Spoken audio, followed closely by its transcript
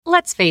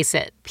Let's face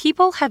it,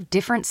 people have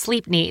different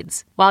sleep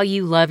needs. While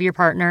you love your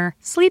partner,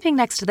 sleeping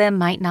next to them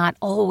might not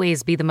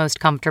always be the most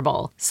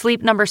comfortable.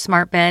 Sleep Number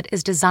Smart Bed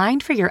is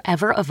designed for your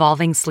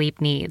ever-evolving sleep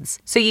needs,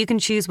 so you can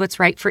choose what's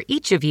right for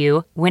each of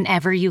you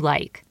whenever you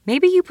like.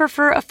 Maybe you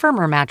prefer a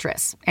firmer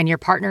mattress, and your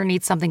partner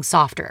needs something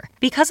softer.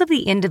 Because of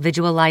the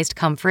individualized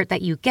comfort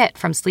that you get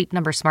from Sleep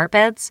Number Smart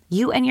Beds,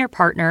 you and your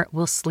partner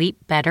will sleep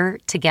better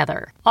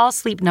together. All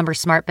Sleep Number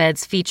Smart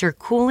Beds feature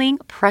cooling,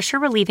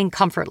 pressure-relieving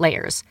comfort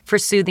layers for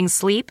soothing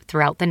sleep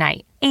throughout the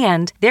night.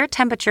 And their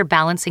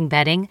temperature-balancing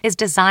bedding is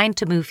designed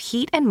to move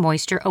heat and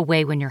moisture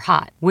away when you're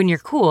hot. When you're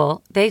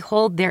cool, they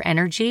hold their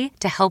energy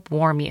to help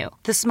warm you.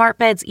 The smart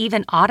beds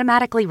even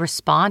automatically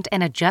respond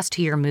and adjust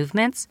to your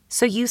movements,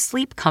 so you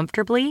sleep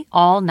comfortably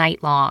all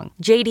night long.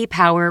 J.D.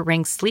 Power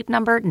ranks Sleep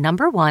Number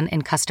 #1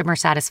 in customer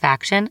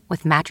satisfaction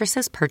with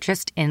mattresses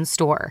purchased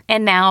in-store.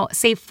 And now,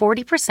 save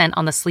 40%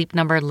 on the Sleep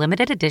Number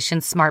Limited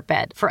Edition Smart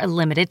Bed for a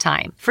limited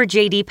time. For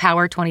J.D.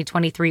 Power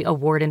 2023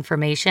 award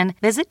information,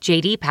 visit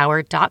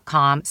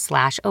jdpower.com/awards.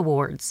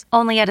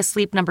 Only at a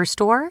Sleep Number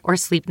store or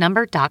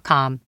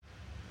sleepnumber.com.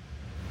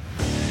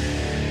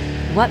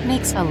 What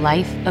makes a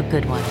life a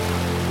good one?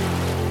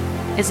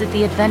 Is it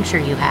the adventure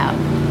you have?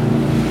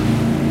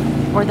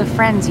 Or the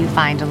friends you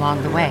find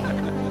along the way?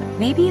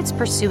 Maybe it's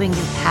pursuing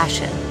your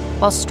passion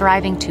while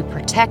striving to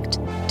protect,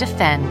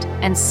 defend,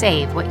 and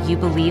save what you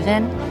believe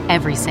in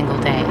every single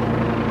day.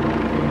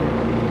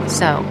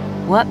 So,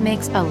 what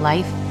makes a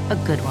life a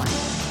good one?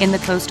 In the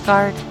Coast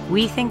Guard,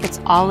 we think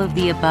it's all of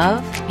the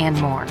above and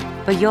more,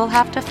 but you'll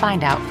have to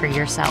find out for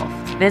yourself.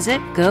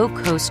 Visit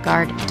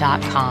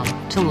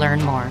gocoastguard.com to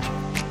learn more.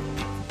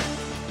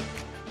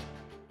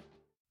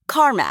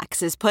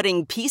 CarMax is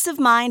putting peace of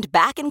mind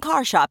back in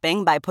car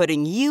shopping by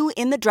putting you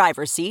in the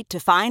driver's seat to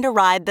find a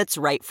ride that's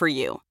right for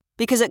you.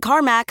 Because at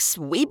CarMax,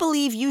 we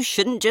believe you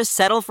shouldn't just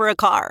settle for a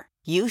car.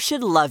 You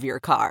should love your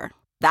car.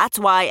 That's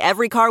why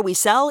every car we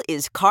sell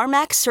is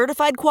CarMax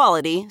certified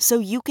quality, so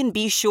you can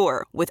be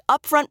sure with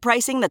upfront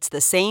pricing that's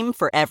the same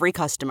for every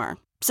customer.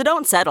 So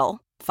don't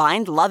settle.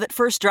 Find love at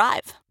first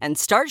drive and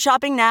start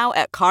shopping now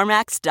at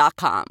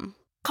CarMax.com.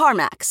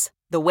 CarMax,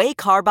 the way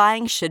car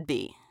buying should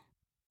be.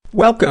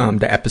 Welcome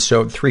to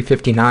episode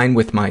 359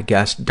 with my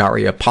guest,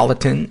 Daria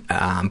Politan.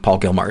 I'm Paul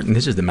Gilmartin.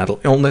 This is the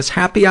Mental Illness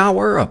Happy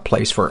Hour, a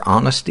place for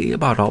honesty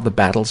about all the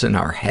battles in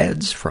our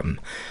heads, from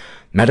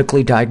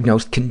medically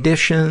diagnosed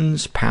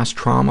conditions, past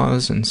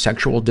traumas, and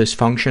sexual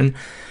dysfunction,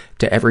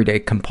 to everyday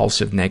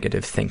compulsive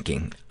negative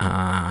thinking.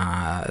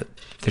 The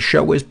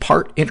show is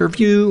part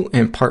interview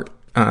and part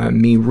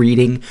me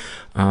reading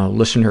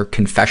listener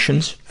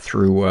confessions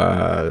through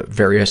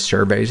various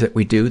surveys that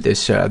we do.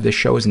 This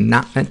show is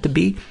not meant to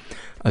be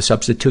a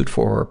substitute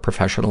for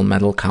professional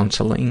mental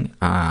counseling.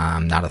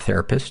 I'm not a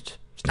therapist.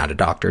 It's not a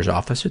doctor's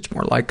office. It's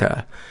more like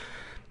a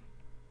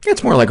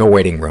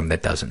waiting room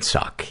that doesn't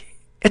suck.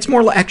 It's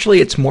more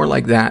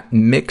like that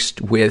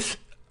mixed with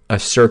a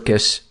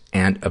circus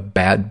and a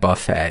bad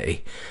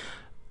buffet,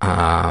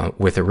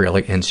 with a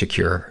really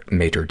insecure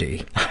maitre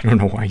d'. I don't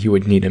know why you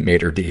would need a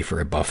maitre d' for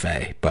a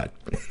buffet, but,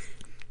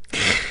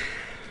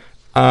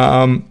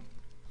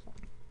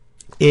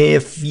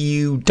 if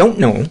you don't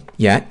know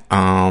yet,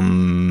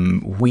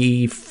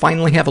 we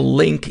finally have a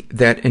link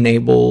that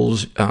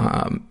enables,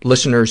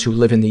 listeners who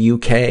live in the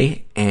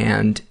UK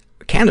and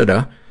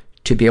Canada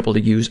to be able to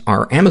use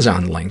our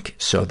Amazon link,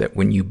 so that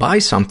when you buy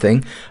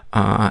something,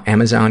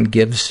 Amazon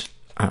gives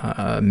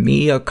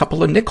me a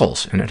couple of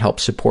nickels, and it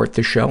helps support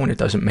the show, and it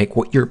doesn't make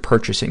what you're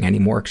purchasing any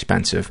more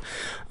expensive.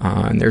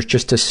 And there's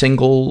just a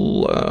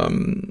single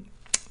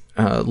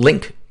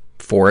link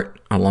for it,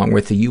 along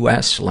with the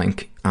US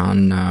link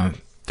on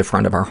the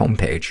front of our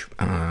homepage.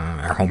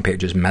 Our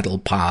homepage is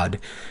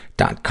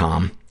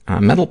mentalpod.com.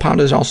 Mentalpod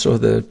is also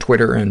the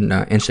Twitter and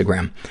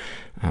Instagram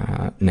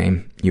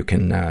name you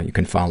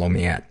can follow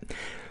me at.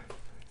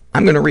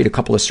 I'm going to read a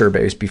couple of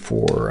surveys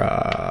before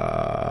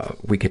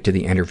we get to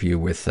the interview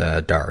with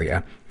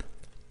Daria.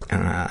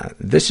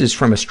 This is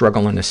from a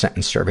Struggle in a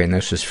Sentence survey, and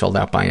this was filled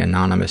out by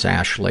Anonymous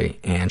Ashley,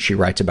 and she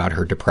writes about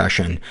her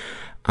depression.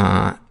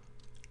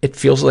 It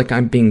feels like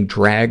I'm being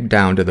dragged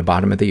down to the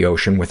bottom of the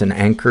ocean with an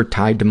anchor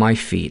tied to my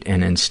feet,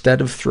 and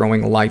instead of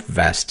throwing life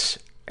vests,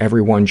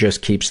 everyone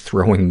just keeps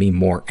throwing me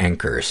more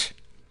anchors.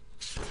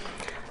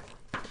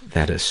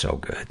 That is so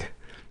good.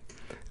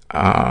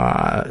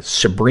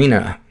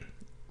 Sabrina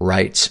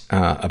writes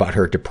about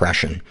her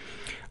depression.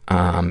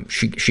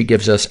 She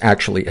gives us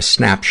actually a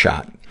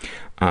snapshot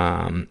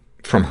from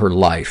her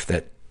life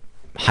that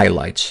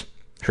highlights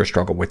her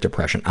struggle with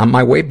depression. On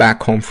my way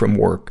back home from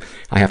work,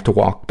 I have to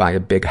walk by a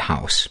big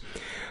house.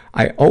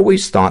 I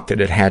always thought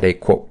that it had a,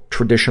 quote,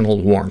 traditional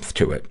warmth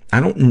to it. I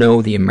don't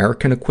know the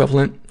American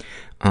equivalent.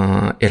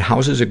 It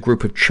houses a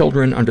group of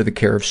children under the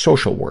care of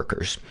social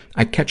workers.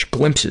 I catch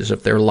glimpses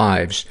of their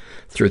lives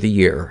through the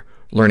year,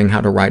 learning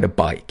how to ride a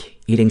bike,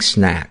 eating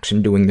snacks,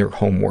 and doing their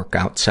homework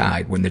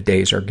outside when the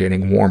days are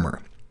getting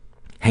warmer,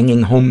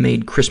 hanging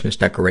homemade Christmas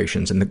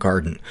decorations in the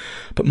garden.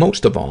 But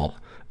most of all,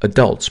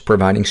 adults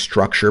providing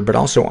structure, but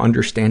also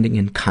understanding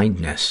and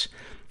kindness.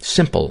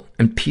 simple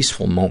and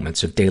peaceful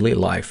moments of daily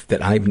life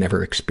that I've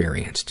never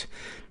experienced.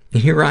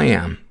 And here I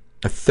am,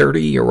 a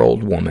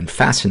 30-year-old woman,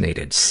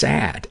 fascinated,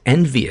 sad,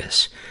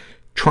 envious,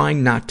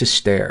 trying not to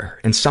stare,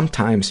 and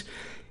sometimes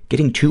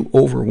getting too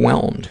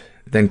overwhelmed,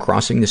 then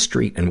crossing the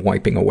street and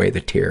wiping away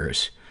the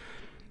tears.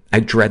 I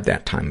dread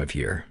that time of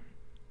year.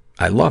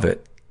 I love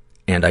it,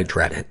 and I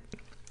dread it.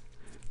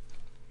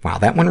 Wow,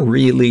 that one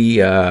really,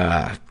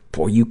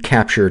 boy, you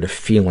captured a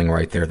feeling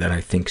right there that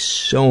I think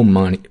so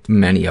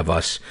many of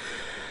us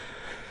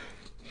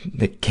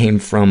that came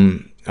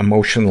from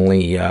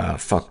emotionally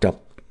fucked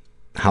up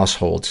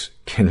households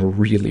can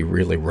really,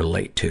 really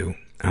relate to.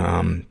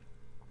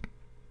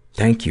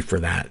 Thank you for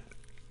that.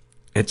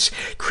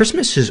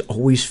 Christmas has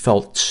always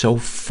felt so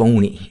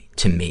phony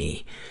to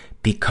me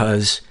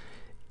because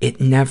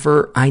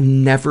I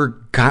never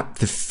got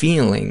the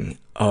feeling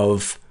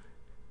of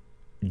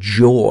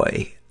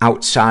joy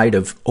outside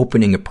of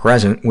opening a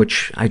present,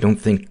 which I don't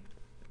think,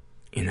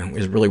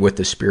 is really what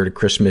the spirit of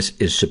Christmas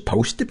is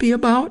supposed to be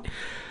about.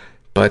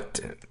 But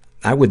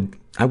I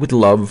would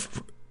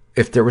love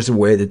if there was a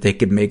way that they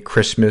could make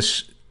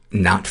Christmas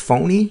not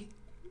phony.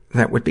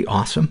 That would be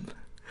awesome.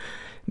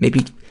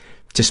 Maybe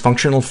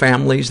dysfunctional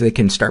families, they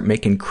can start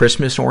making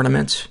Christmas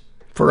ornaments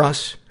for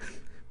us.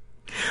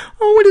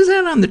 Oh, what is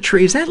that on the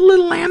tree? Is that a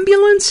little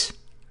ambulance?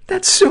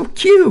 That's so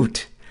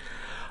cute.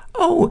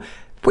 Oh,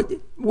 what,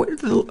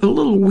 a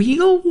little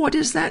wheel? What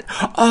is that?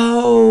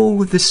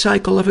 Oh, the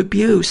cycle of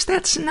abuse.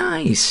 That's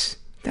nice.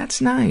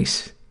 That's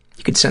nice.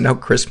 You could send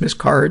out Christmas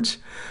cards,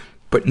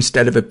 but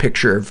instead of a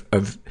picture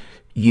of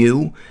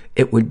you,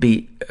 it would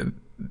be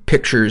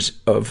pictures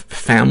of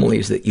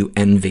families that you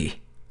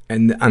envy.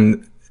 And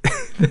on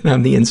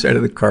the inside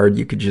of the card,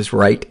 you could just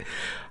write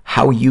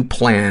how you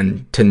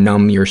plan to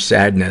numb your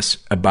sadness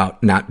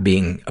about not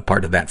being a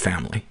part of that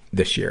family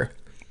this year.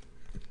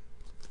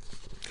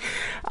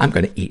 I'm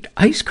going to eat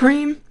ice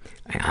cream.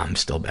 I'm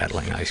still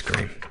battling ice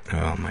cream.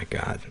 Oh, my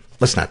God.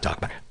 Let's not talk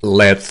about it.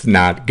 Let's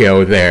not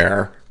go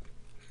there.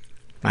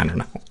 I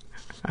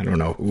don't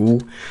know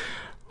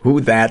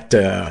who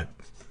that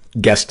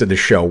guest of the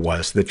show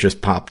was that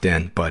just popped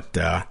in, but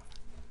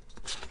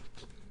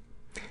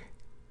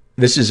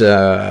this is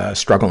a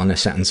struggle in a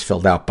sentence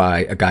filled out by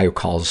a guy who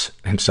calls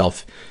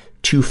himself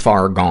Too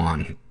Far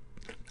Gone,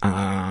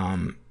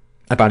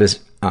 about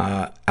his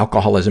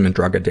alcoholism and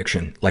drug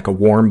addiction, like a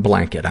warm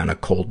blanket on a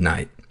cold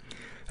night.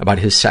 About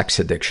his sex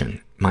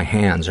addiction, my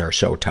hands are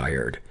so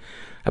tired.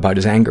 About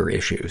his anger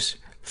issues,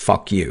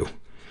 fuck you.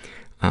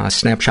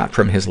 Snapshot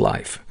from his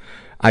life.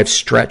 I've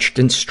stretched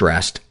and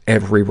stressed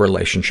every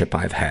relationship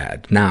I've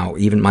had. Now,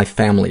 even my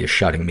family is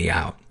shutting me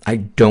out. I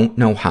don't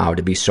know how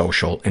to be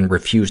social and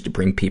refuse to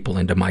bring people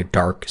into my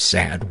dark,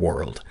 sad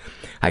world.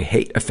 I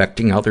hate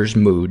affecting others'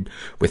 mood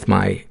with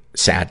my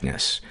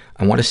sadness.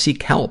 I want to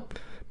seek help,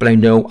 but I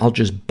know I'll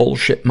just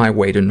bullshit my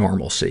way to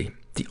normalcy.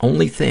 The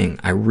only thing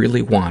I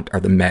really want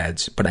are the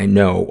meds, but I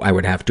know I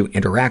would have to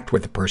interact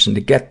with a person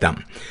to get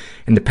them.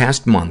 In the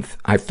past month,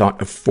 I've thought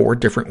of 4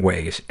 different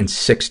ways and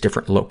 6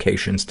 different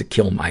locations to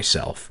kill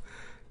myself.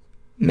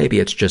 Maybe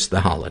it's just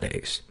the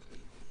holidays.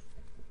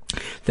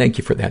 Thank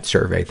you for that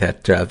survey,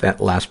 that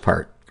last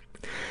part.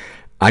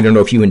 I don't know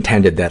if you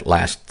intended that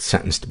last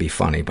sentence to be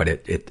funny, but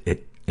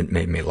it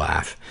made me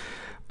laugh.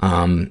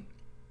 I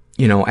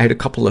had a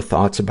couple of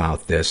thoughts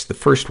about this. The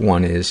first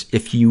one is,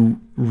 if you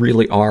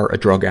really are a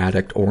drug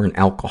addict or an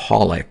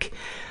alcoholic,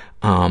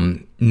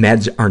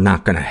 meds are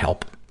not going to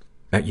help.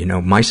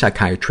 My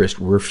psychiatrist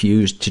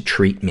refused to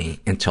treat me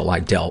until I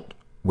dealt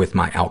with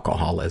my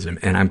alcoholism,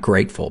 and I'm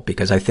grateful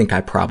because I think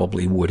I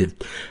probably would have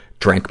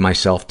drank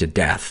myself to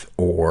death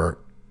or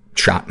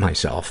shot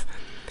myself.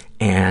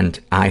 And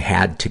I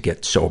had to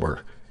get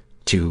sober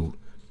to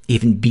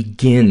even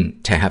begin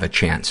to have a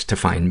chance to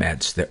find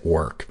meds that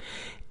work.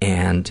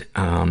 And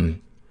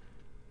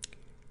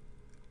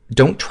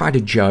don't try to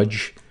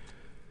judge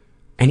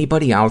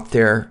anybody out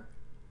there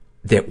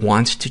that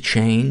wants to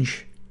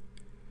change.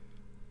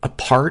 A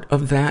part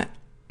of that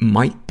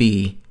might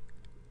be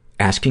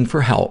asking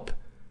for help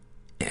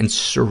and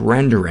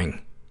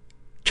surrendering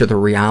to the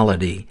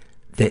reality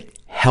that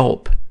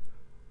help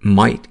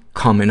might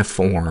come in a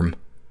form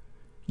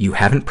you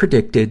haven't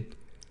predicted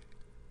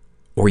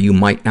or you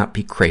might not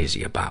be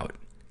crazy about.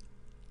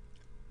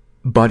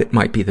 But it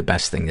might be the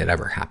best thing that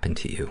ever happened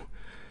to you.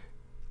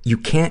 You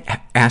can't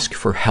ask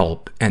for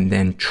help and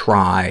then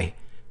try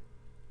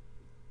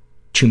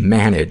to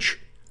manage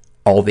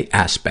all the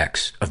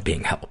aspects of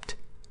being helped.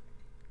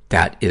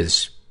 That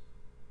is,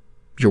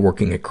 you're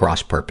working at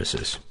cross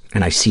purposes.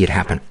 And I see it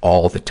happen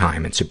all the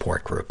time in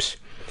support groups.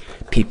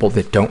 People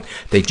that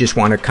they just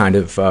want to kind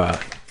of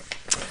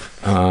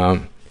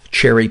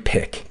cherry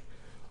pick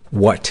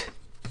what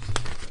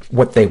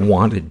they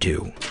want to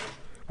do.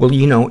 Well,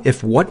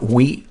 if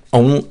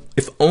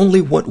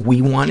only what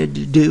we wanted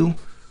to do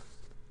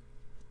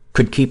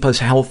could keep us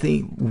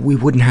healthy, we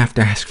wouldn't have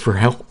to ask for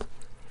help.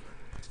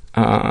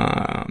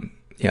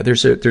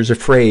 There's a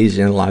phrase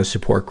in a lot of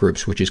support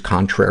groups, which is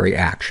contrary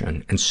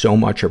action, and so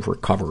much of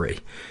recovery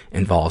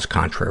involves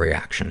contrary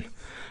action.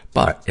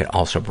 But it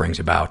also brings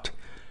about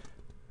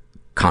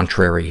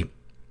contrary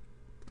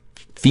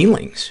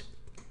feelings,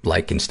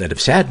 like instead of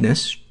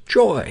sadness,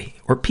 joy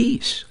or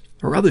peace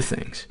or other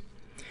things.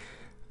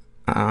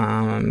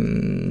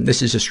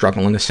 This is a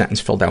struggle in a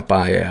sentence filled out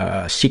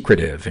by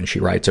Secretive, and she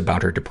writes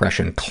about her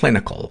depression,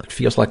 clinical. It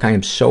feels like I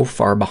am so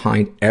far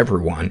behind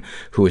everyone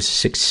who is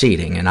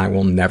succeeding, and I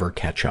will never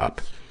catch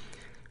up.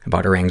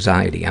 About her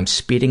anxiety, I'm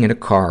speeding in a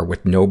car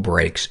with no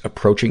brakes,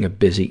 approaching a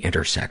busy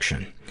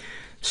intersection.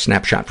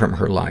 Snapshot from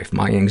her life.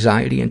 My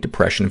anxiety and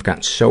depression have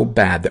gotten so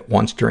bad that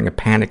once during a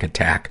panic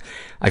attack,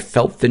 I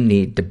felt the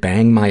need to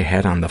bang my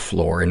head on the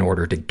floor in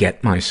order to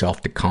get myself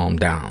to calm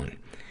down.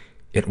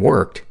 It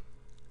worked,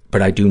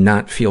 but I do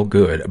not feel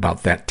good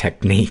about that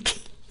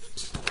technique.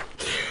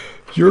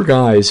 Your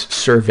guys'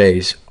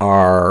 surveys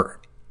are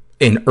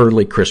an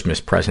early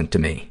Christmas present to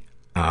me.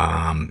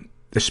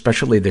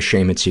 Especially the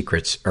Shame and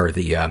Secrets, or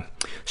the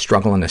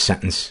Struggle in a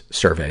Sentence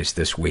surveys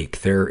this week.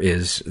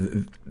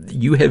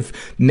 You have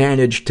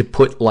managed to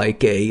put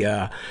like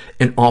an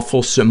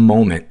awfulsome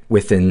moment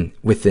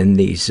within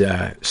these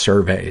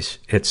surveys.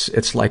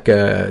 It's like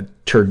a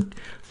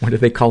what do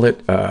they call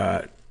it?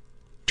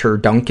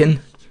 Turduncan?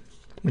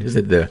 What is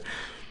it? The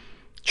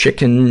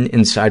chicken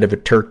inside of a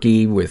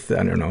turkey with,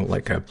 I don't know,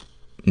 like a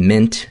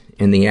mint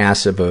in the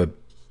ass of a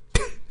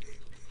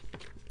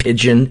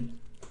pigeon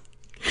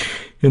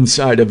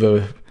inside of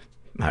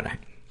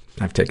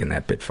I've taken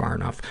that bit far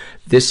enough.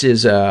 This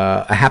is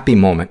a happy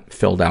moment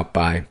filled out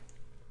by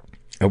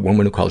a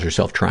woman who calls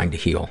herself Trying to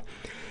Heal.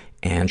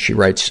 And she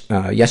writes,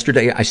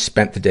 yesterday I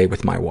spent the day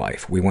with my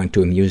wife. We went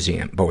to a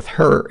museum. Both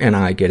her and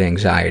I get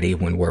anxiety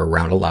when we're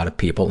around a lot of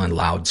people and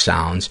loud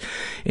sounds.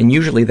 And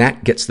usually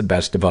that gets the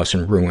best of us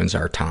and ruins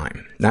our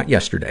time. Not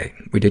yesterday.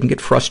 We didn't get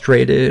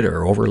frustrated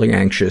or overly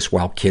anxious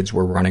while kids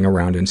were running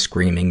around and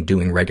screaming,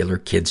 doing regular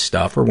kid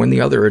stuff, or when the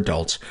other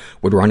adults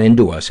would run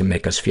into us and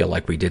make us feel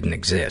like we didn't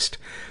exist.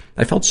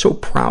 I felt so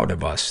proud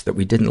of us that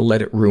we didn't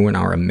let it ruin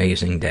our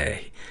amazing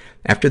day.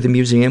 After the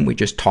museum, we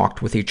just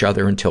talked with each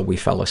other until we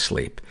fell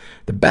asleep.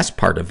 The best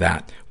part of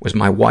that was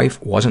my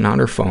wife wasn't on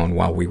her phone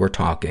while we were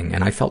talking,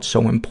 and I felt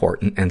so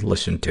important and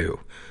listened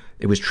to.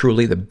 It was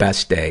truly the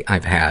best day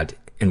I've had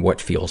in what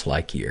feels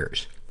like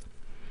years.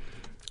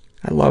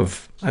 I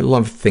love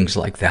things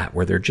like that,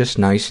 where they're just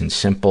nice and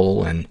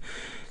simple and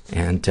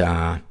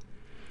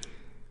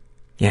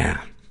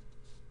yeah.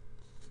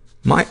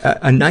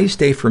 A nice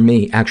day for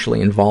me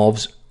actually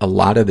involves a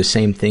lot of the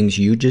same things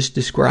you just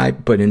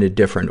described, but in a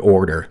different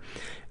order.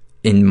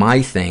 In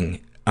my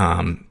thing,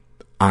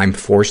 I'm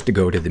forced to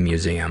go to the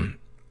museum.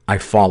 I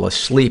fall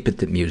asleep at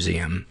the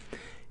museum,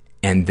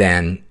 and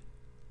then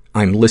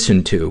I'm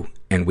listened to,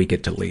 and we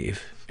get to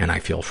leave, and I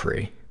feel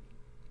free.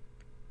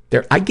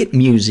 I get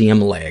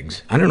museum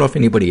legs. I don't know if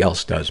anybody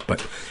else does, but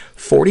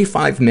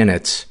 45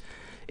 minutes,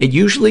 it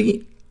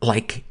usually,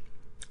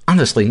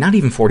 honestly, not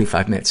even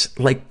 45 minutes,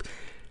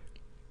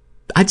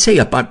 I'd say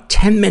about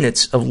 10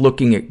 minutes of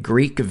looking at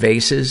Greek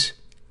vases,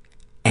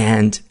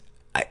 and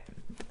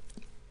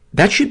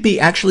that should be,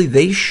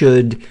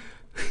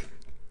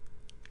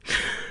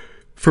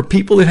 for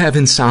people that have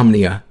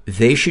insomnia,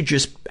 they should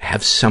just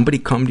have somebody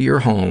come to your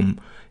home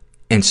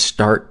and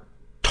start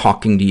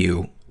talking to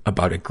you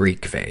about a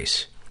Greek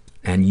vase,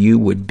 and you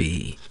would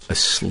be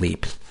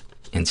asleep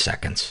in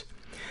seconds.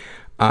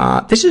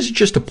 This is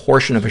just a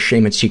portion of a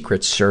Shame and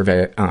Secrets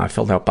survey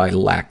filled out by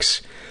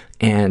Lex.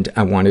 And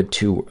I wanted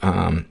to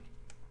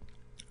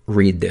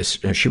read this.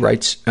 She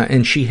writes,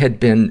 and she had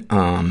been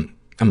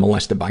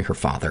molested by her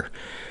father.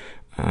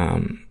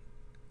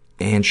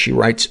 And she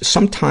writes,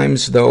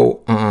 sometimes,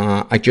 though,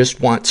 I just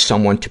want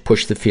someone to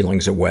push the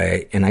feelings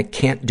away, and I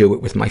can't do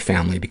it with my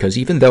family, because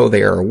even though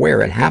they are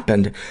aware it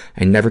happened,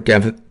 I never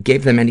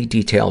gave them any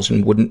details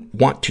and wouldn't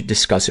want to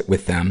discuss it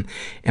with them.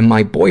 And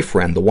my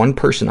boyfriend, the one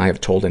person I have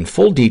told in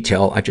full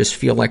detail, I just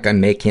feel like I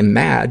make him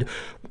mad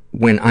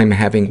when I'm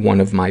having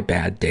one of my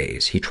bad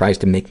days. He tries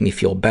to make me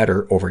feel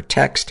better over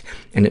text,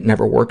 and it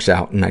never works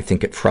out, and I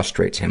think it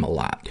frustrates him a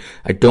lot.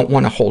 I don't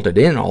want to hold it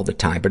in all the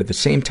time, but at the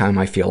same time,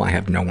 I feel I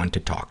have no one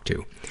to talk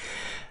to.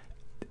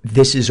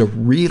 This is a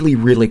really,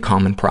 really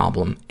common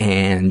problem,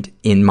 and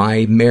in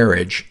my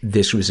marriage,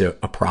 this was a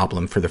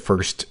problem for the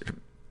first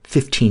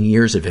 15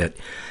 years of it,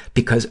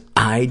 because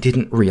I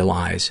didn't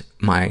realize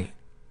my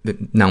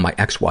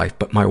ex-wife,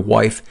 but my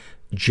wife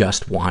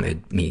just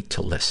wanted me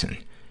to listen.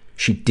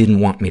 She didn't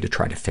want me to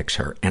try to fix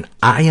her. And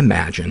I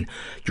imagine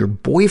your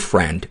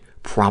boyfriend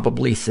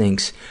probably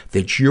thinks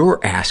that you're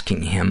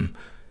asking him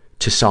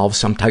to solve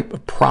some type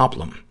of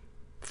problem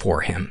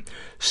for him.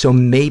 So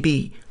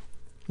maybe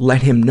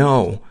let him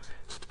know,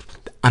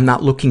 I'm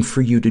not looking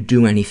for you to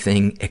do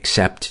anything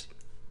except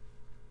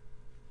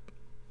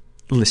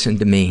listen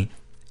to me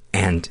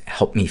and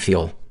help me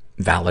feel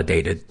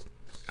validated,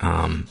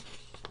 and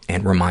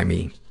remind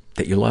me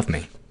that you love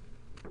me.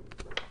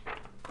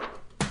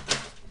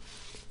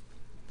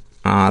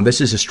 This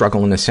is a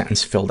struggle in a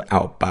sentence filled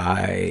out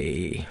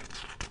by,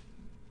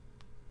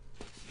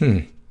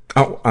 I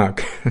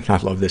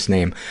love this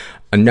name.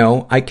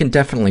 No, I can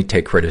definitely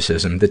take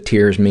criticism. The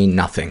tears mean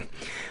nothing.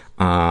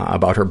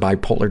 about her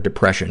bipolar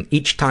depression.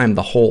 Each time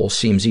the hole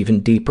seems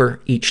even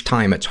deeper. Each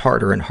time it's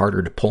harder and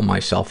harder to pull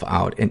myself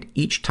out. And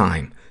each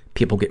time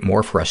people get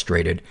more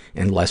frustrated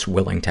and less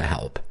willing to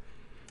help.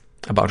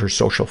 About her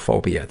social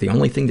phobia. The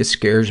only thing that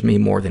scares me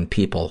more than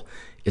people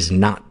is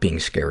not being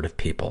scared of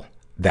people.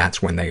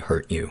 That's when they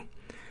hurt you.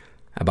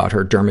 About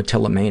her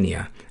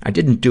dermatillomania. I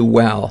didn't do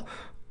well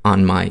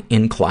on my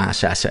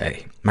in-class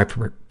essay. My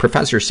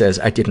professor says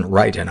I didn't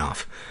write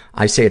enough.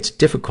 I say it's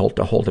difficult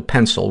to hold a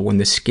pencil when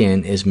the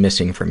skin is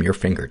missing from your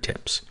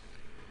fingertips.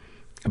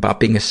 About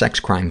being a sex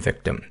crime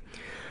victim.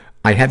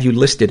 I have you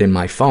listed in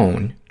my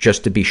phone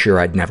just to be sure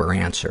I'd never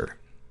answer.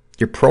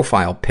 Your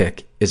profile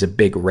pic is a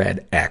big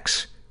red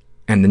X,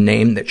 and the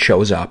name that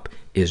shows up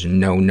is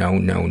no, no,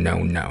 no, no,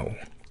 no.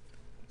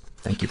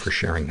 Thank you for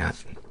sharing that.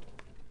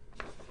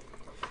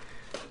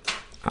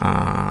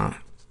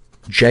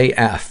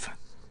 JF,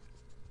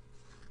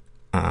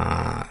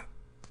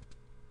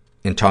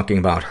 in talking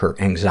about her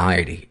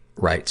anxiety,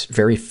 writes,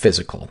 very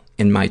physical,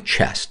 in my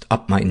chest,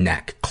 up my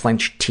neck,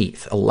 clenched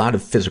teeth, a lot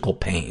of physical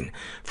pain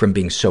from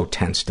being so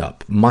tensed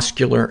up,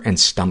 muscular and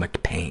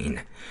stomach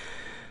pain.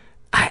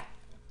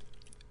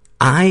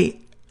 I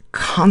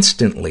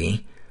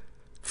constantly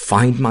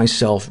find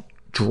myself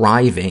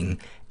driving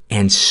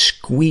and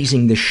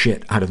squeezing the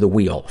shit out of the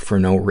wheel for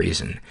no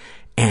reason.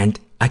 And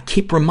I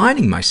keep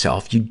reminding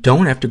myself, you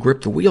don't have to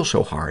grip the wheel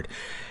so hard.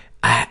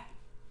 I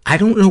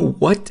don't know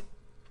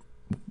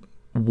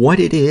what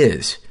it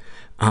is.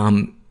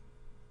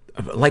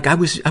 Like I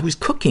was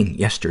cooking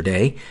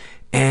yesterday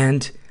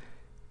and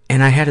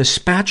I had a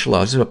spatula.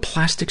 It was a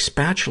plastic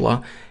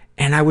spatula,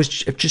 and I was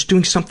just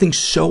doing something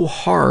so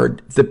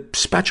hard, the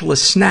spatula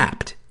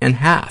snapped in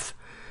half.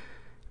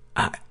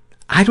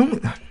 I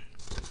don't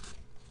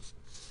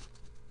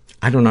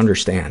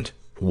understand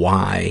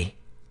why.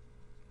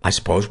 I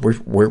suppose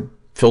we're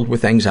filled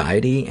with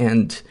anxiety,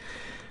 and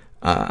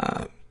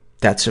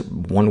that's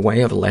one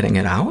way of letting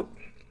it out.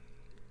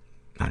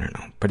 I don't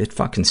know, but it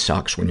fucking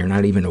sucks when you're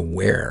not even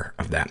aware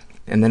of that.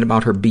 And then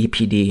about her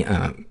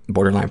BPD,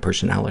 borderline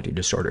personality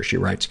disorder, she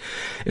writes,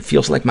 it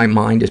feels like my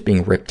mind is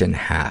being ripped in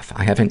half.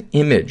 I have an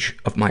image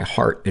of my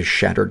heart as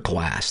shattered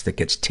glass that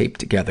gets taped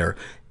together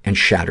and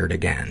shattered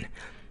again.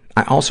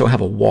 I also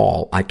have a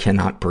wall I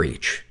cannot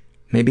breach,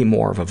 maybe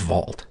more of a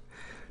vault.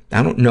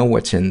 I don't know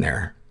what's in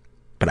there,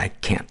 but I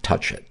can't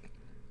touch it.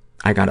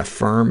 I got a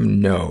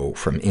firm no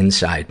from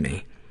inside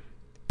me,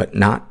 but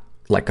not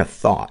like a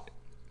thought,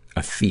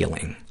 a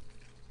feeling.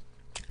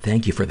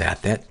 Thank you for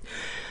that.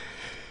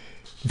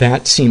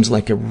 That seems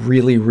like a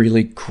really,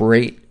 really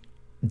great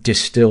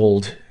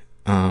distilled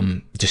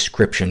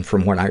description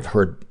from what I've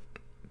heard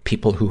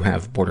people who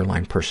have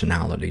borderline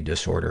personality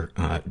disorder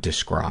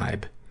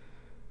describe.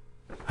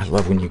 I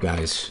love when you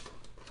guys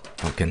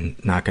fucking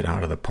knock it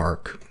out of the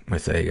park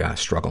with a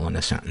struggle in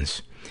a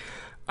sentence.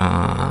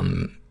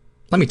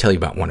 Let me tell you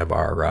about one of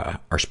our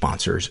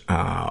sponsors,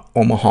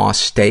 Omaha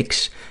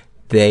Steaks.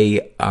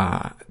 They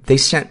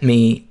sent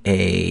me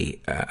a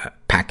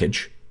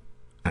package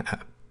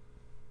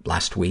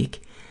last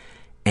week,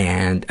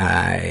 and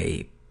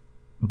I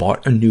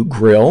bought a new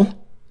grill,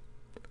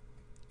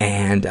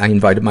 and I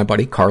invited my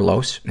buddy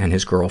Carlos and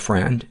his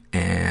girlfriend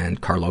and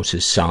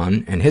Carlos's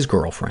son and his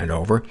girlfriend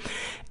over.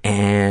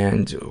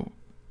 And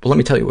let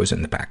me tell you what was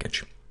in the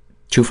package.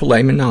 2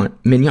 filet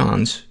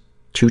mignons,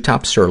 2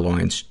 top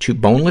sirloins, 2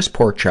 boneless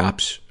pork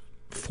chops,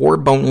 4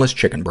 boneless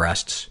chicken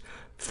breasts,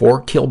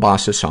 4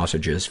 kielbasa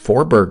sausages,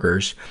 4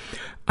 burgers,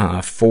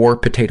 4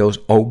 potatoes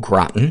au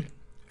gratin,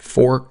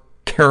 4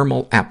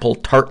 caramel apple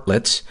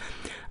tartlets,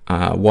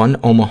 1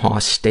 Omaha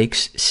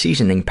Steaks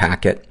seasoning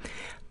packet,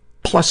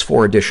 plus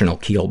 4 additional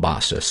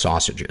kielbasa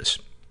sausages.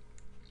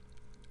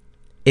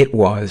 It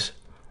was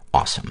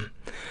awesome.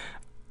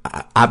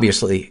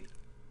 Obviously,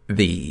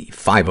 the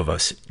 5 of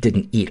us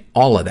didn't eat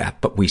all of that,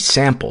 but we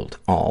sampled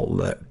all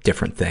the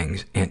different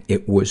things, and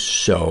it was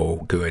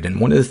so good.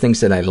 And one of the things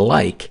that I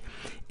like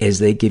is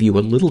they give you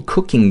a little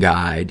cooking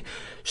guide.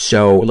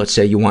 So let's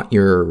say you want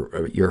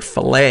your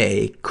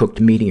filet cooked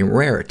medium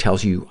rare. It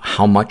tells you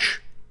how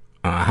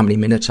many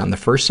minutes on the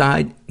first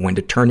side, when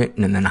to turn it,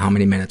 and then how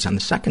many minutes on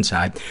the second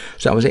side.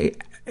 So I was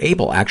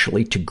able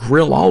actually to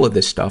grill all of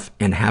this stuff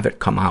and have it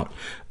come out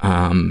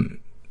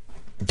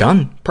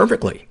done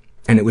perfectly.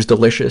 And it was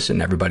delicious, and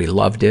everybody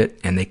loved it,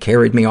 and they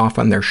carried me off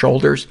on their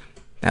shoulders.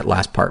 That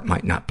last part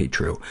might not be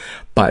true,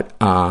 but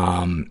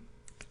I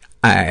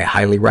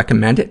highly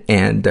recommend it.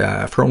 And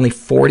for only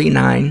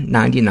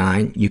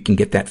 $49.99, you can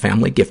get that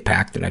family gift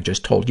pack that I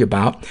just told you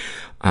about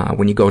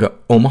when you go to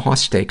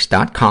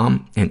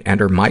omahasteaks.com and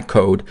enter my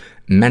code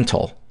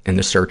MENTAL in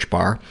the search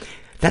bar.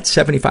 That's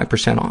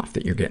 75% off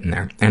that you're getting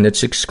there, and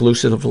it's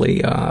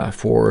exclusively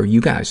for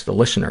you guys, the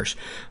listeners.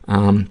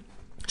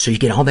 So you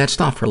get all that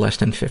stuff for less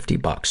than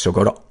 $50. So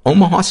go to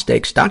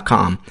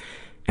omahasteaks.com,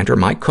 enter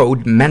my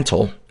code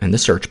MENTAL in the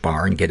search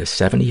bar, and get a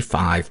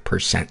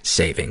 75%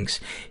 savings.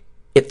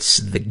 It's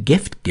the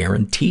gift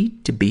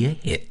guaranteed to be a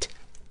hit.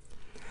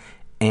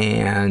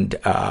 And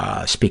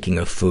speaking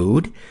of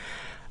food,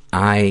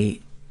 I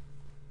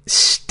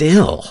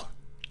still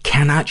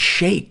cannot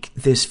shake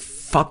this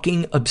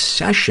fucking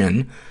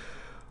obsession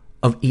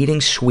of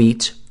eating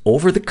sweets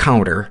over the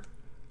counter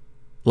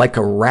like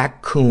a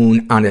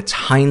raccoon on its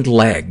hind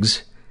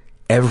legs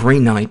every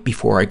night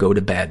before I go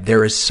to bed.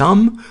 There is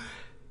some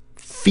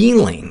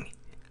feeling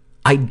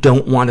I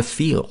don't want to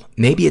feel.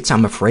 Maybe it's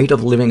I'm afraid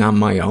of living on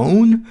my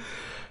own.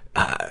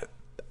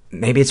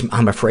 Maybe it's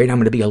I'm afraid I'm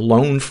going to be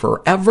alone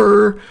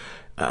forever.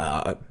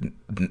 I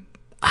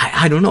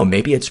don't know.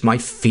 Maybe it's my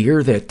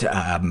fear that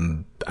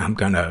I'm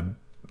going to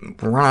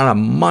run out of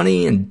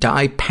money and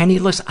die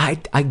penniless. I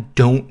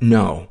don't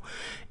know.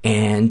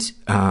 And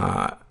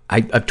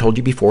I've told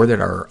you before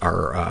that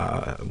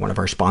our one of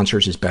our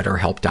sponsors is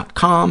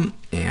BetterHelp.com,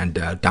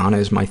 and Donna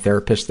is my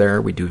therapist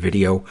there. We do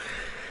video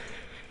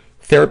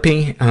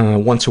therapy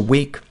once a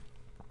week.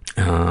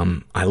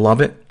 I love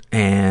it.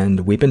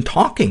 And we've been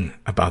talking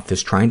about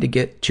this, trying to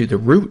get to the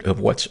root of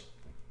what's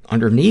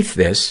underneath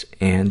this.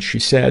 And she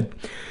said,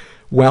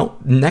 well,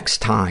 next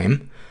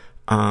time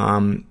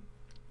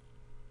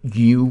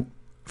you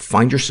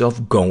find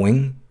yourself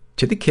going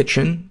to the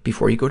kitchen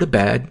before you go to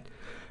bed,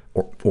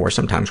 or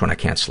sometimes when I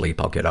can't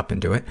sleep, I'll get up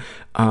and do it.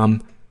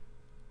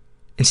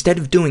 Instead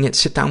of doing it,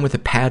 sit down with a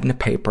pad and a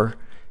paper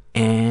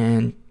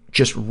and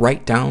just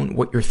write down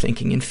what you're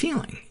thinking and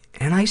feeling.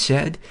 And I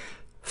said,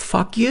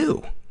 fuck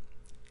you.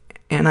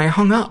 And I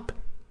hung up.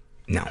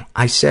 No,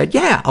 I said,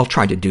 yeah, I'll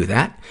try to do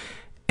that.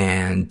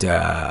 And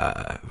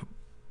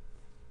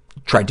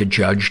tried to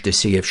judge to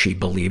see if she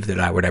believed that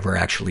I would ever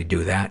actually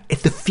do that.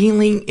 If the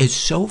feeling is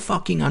so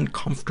fucking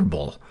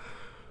uncomfortable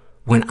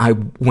when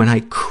I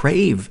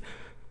crave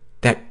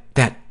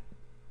that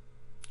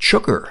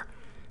sugar,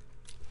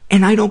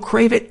 and I don't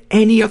crave it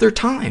any other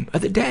time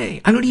of the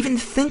day. I don't even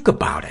think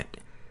about it.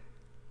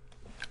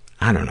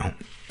 I don't know.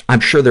 I'm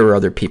sure there are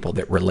other people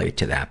that relate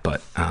to that,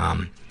 but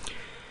I'll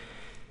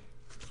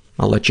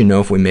let you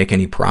know if we make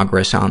any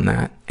progress on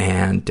that.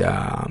 And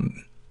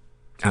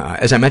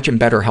as I mentioned,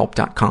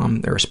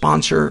 BetterHelp.com, they're a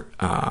sponsor.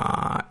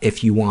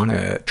 If you want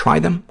to try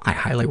them, I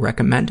highly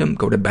recommend them.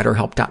 Go to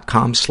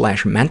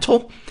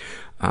BetterHelp.com/mental.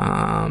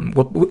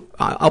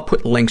 I'll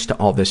put links to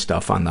all this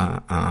stuff on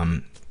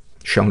the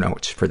show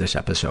notes for this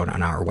episode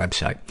on our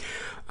website.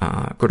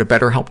 Go to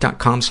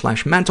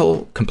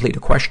BetterHelp.com/mental, complete a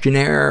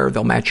questionnaire.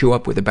 They'll match you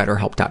up with a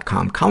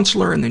BetterHelp.com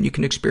counselor, and then you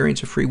can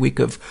experience a free week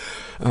of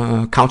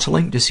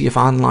counseling to see if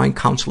online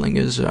counseling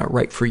is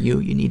right for you.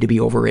 You need to be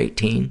over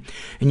 18.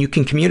 And you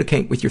can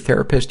communicate with your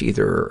therapist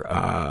either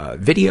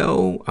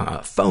video,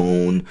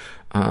 phone,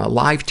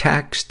 live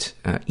text,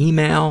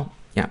 email,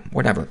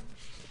 whatever.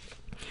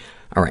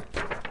 All right.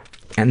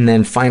 And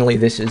then finally,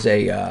 this is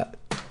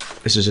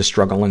a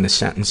struggle in a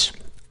sentence,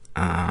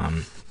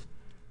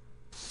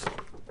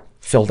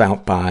 filled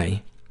out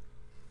by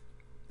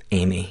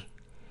Amy.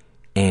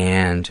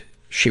 And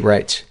she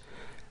writes,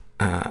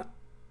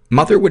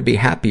 Mother would be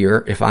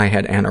happier if I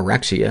had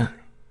anorexia.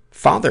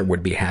 Father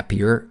would be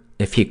happier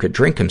if he could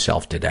drink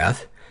himself to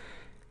death.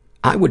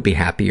 I would be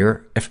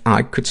happier if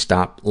I could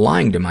stop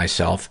lying to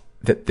myself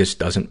that this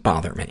doesn't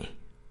bother me.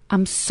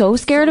 I'm so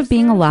scared of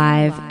being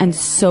alive and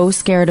so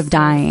scared of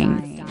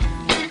dying.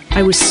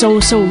 I was so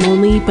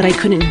lonely, but I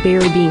couldn't bear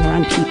being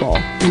around people,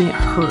 and it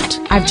hurt.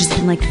 I've just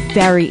been,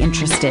 very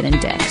interested in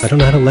dicks. I don't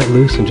know how to let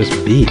loose and just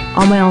be.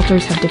 All my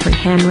alters have different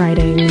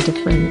handwriting,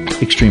 different...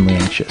 Extremely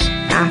anxious.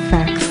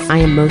 Affects. I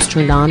am most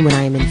turned on when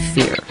I am in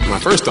fear. My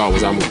first thought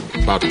was I'm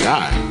about to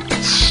die.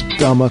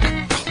 Stomach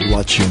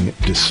clutching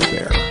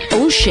despair.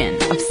 Ocean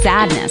of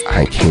sadness.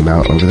 I came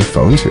out over the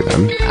phone to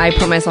them. I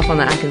put myself on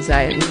the Atkins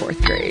diet in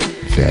 4th grade.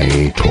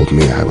 They told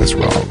me I was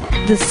wrong.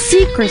 The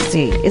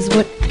secrecy is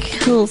what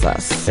kills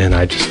us. And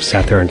I just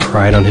sat there and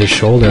cried on his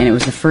shoulder. And it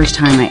was the first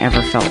time I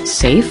ever felt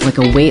safe, like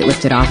a weight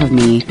lifted off of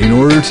me. In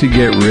order to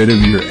get rid of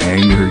your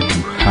anger,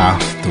 you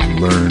have to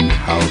learn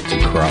how to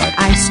cry.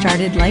 I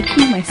started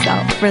liking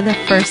myself for the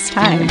first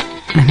time.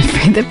 I'm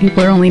afraid that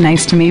people are only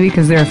nice to me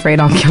because they're afraid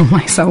I'll kill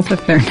myself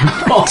if they're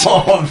not.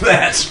 Oh,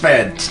 that's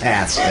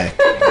fantastic.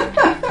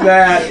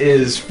 That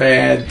is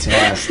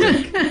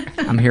fantastic.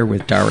 I'm here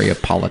with Daria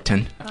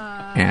Politan,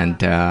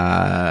 and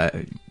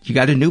you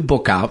got a new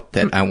book out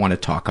that I want to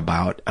talk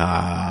about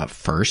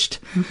first.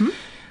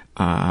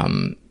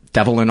 Mm-hmm.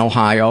 Devil in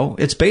Ohio.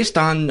 It's based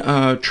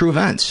on true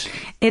events.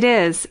 It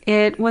is.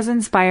 It was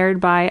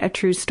inspired by a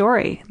true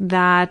story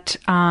that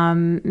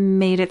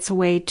made its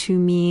way to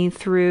me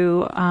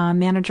through a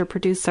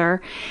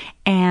manager-producer.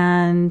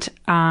 And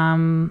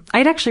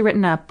I'd actually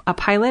written a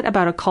pilot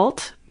about a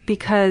cult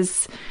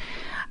because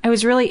I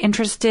was really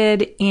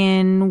interested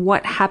in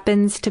what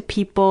happens to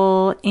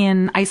people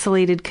in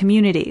isolated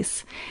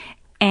communities.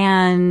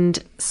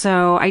 And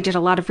so I did a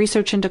lot of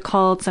research into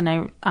cults, and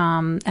I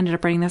ended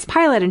up writing this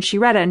pilot, and she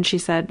read it and she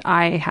said,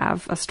 I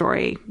have a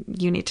story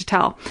you need to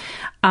tell.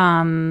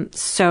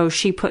 So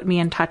she put me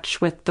in touch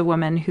with the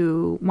woman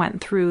who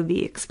went through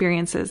the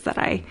experiences that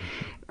I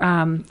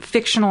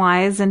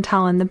fictionalize and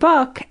tell in the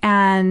book.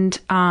 And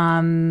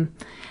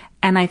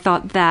I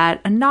thought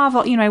that a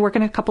novel, I work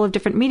in a couple of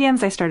different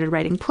mediums. I started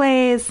writing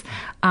plays.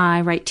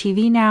 I write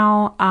TV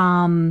now.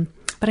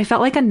 but I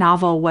felt like a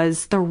novel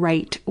was the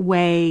right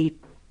way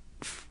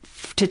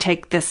to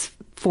take this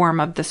form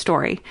of the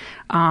story.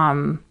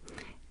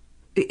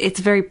 It's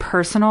very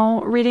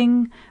personal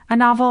reading a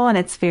novel, and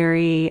it's a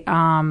very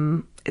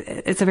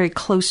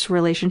close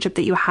relationship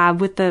that you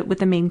have with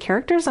the main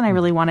characters. And I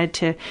really wanted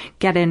to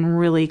get in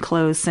really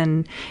close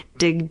and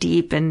dig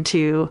deep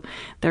into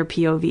their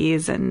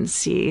POVs and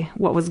see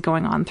what was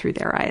going on through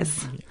their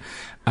eyes.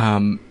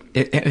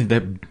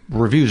 The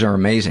reviews are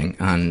amazing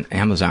on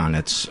Amazon.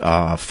 It's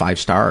 5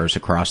 stars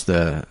across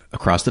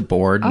the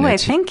board. Oh,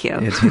 thank you.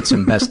 It's hit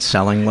some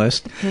best-selling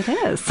list. It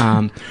is.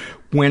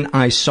 When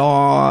I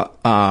saw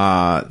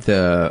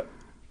the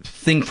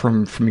thing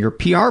from your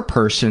PR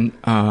person,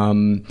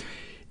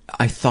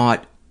 I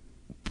thought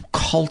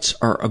cults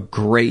are a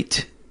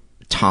great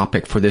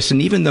topic for this.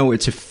 And even though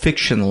it's a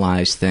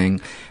fictionalized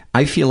thing,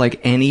 I feel like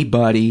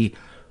anybody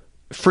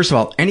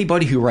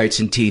who writes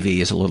in TV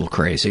is a little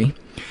crazy.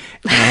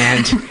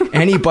 And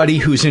anybody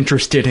who's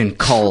interested in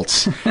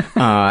cults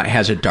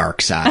has a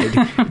dark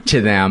side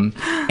to them.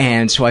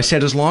 And so I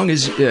said, as long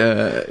as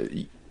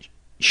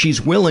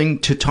she's willing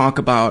to talk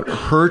about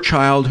her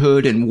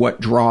childhood and what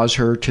draws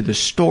her to the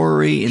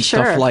story and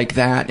stuff like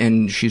that,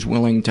 and she's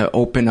willing to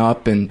open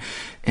up and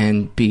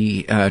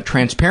be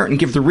transparent and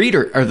give the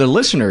reader or the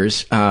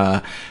listeners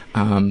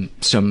some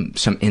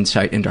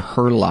insight into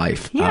her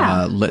life.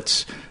 Yeah.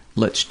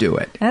 Let's do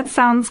it. That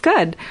sounds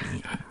good.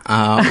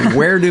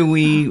 Where do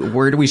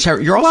we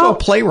start? You're also a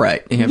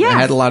playwright. You've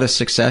had a lot of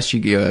success.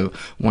 You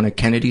won a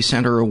Kennedy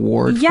Center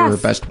Award for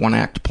Best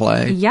One-Act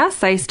Play.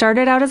 Yes, I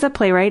started out as a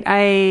playwright.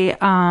 I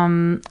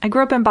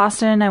grew up in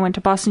Boston. I went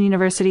to Boston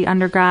University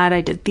undergrad.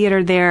 I did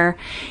theater there,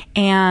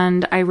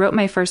 and I wrote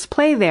my first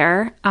play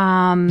there.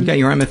 You got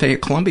your MFA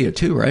at Columbia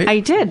too, right? I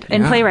did,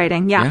 in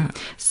playwriting, yeah.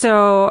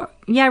 So...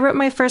 yeah, I wrote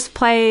my first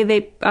play.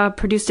 They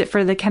produced it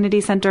for the Kennedy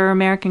Center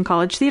American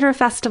College Theater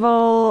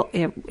Festival.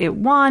 It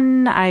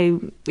won.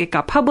 It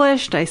got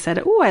published. I said,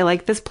 "Ooh, I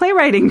like this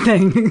playwriting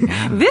thing.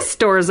 Yeah. This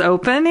door's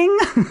opening.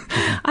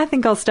 I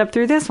think I'll step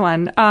through this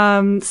one."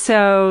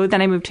 So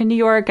then I moved to New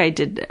York. I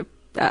did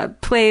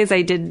plays.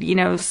 I did,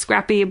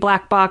 scrappy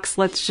black box.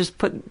 Let's just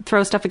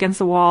throw stuff against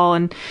the wall,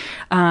 and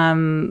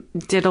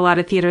did a lot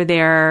of theater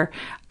there.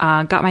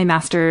 Got my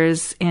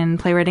master's in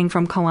playwriting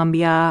from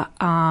Columbia,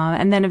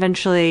 and then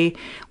eventually,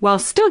 while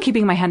still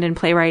keeping my hand in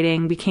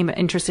playwriting, became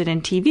interested in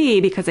TV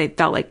because I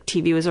felt like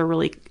TV was a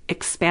really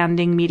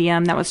expanding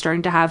medium that was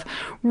starting to have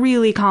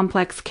really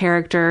complex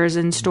characters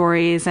and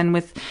stories. And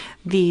with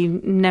the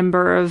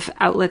number of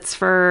outlets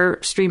for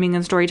streaming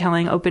and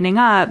storytelling opening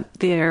up,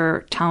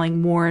 they're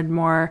telling more and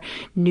more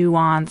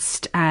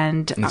nuanced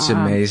and it's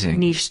amazing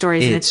niche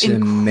stories. It's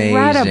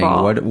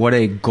incredible. Amazing. What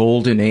a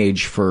golden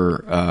age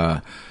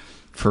for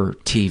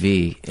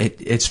TV.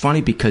 It's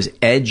funny because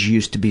Edge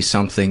used to be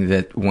something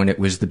that when it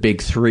was the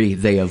big three,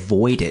 they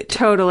avoided.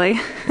 Totally.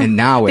 And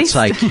now it's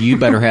like, you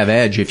better have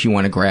Edge if you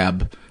want to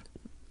grab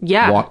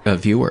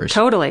viewers.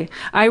 Totally.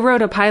 I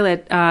wrote a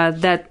pilot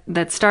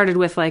that started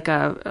with like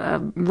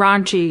a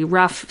raunchy,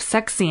 rough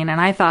sex scene,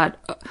 and I thought,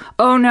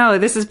 oh no,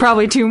 this is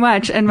probably too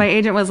much. And my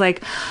agent was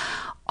like,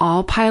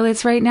 all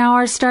pilots right now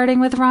are starting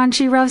with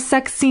raunchy, rough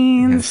sex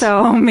scenes,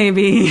 so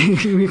maybe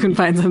you can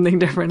find something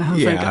different. I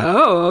was like,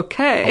 oh,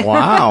 okay.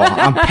 Wow,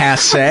 I'm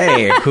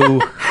passé.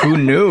 Who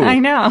knew? I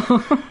know.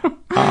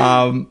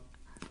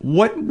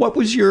 What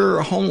was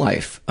your home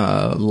life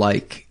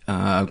like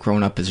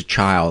growing up as a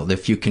child?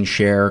 If you can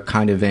share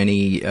kind of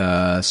any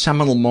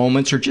seminal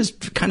moments or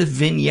just kind of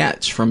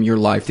vignettes from your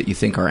life that you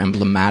think are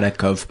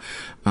emblematic of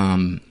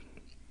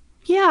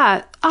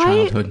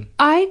childhood.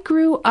 I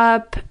grew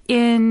up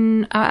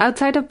in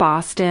outside of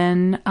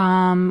Boston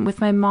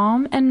with my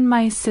mom and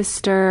my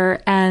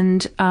sister,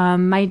 and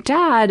my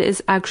dad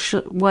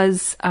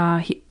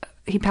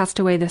he passed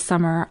away this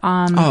summer.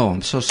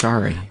 I'm so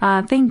sorry.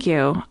 Thank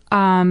you.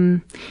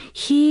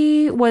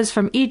 He was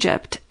from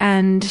Egypt,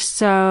 and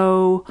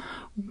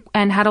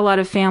had a lot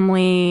of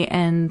family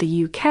in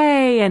the UK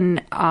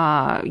and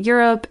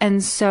Europe,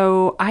 and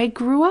so I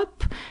grew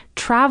up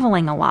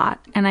traveling a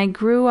lot, and I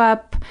grew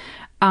up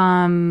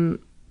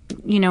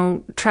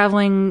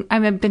traveling.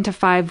 I've been to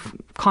 5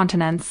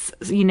 continents.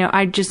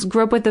 I just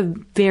grew up with a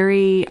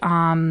very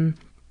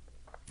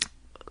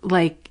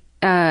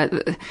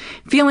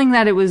feeling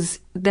that it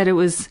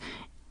was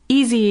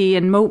easy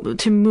and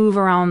to move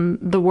around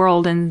the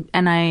world, and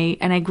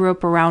I grew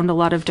up around a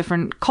lot of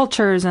different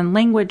cultures and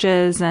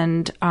languages,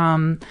 and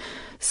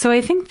so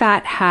I think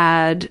that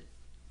had,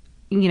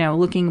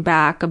 looking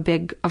back, a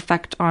big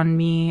effect on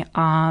me.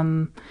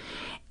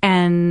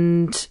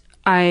 And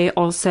I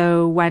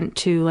also went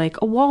to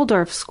like a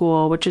Waldorf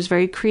school, which is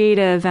very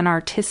creative and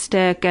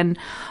artistic, and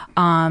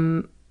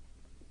my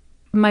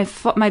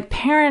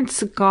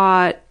parents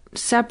got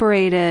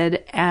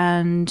separated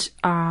and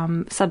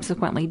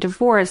subsequently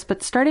divorced,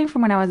 but starting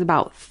from when I was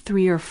about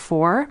 3 or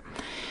 4.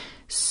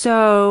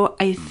 So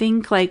I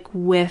think like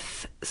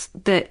with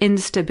the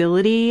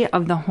instability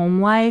of the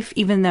home life,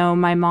 even though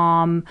my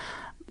mom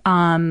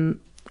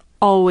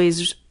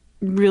always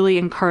really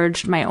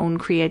encouraged my own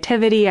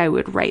creativity. I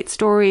would write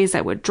stories,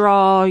 I would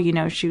draw,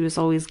 she was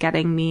always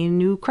getting me a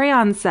new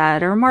crayon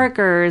set or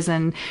markers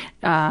and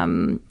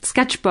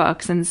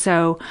sketchbooks. And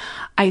so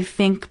I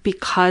think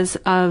because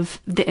of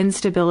the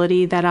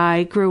instability that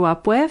I grew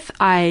up with,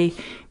 I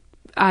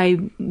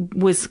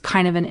was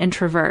kind of an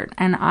introvert,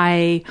 and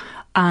I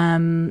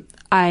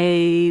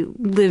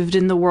lived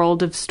in the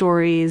world of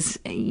stories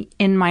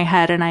in my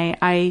head, and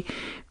I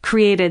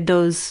created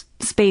those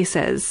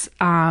spaces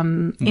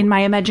in my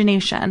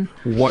imagination.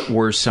 What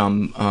were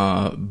some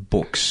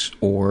books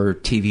or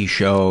TV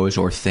shows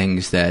or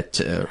things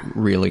that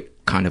really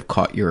kind of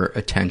caught your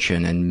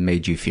attention and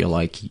made you feel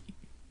like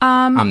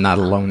I'm not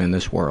alone in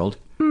this world?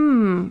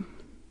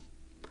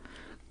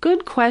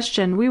 Good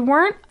question.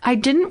 I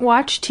didn't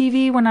watch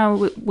TV when I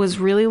was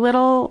really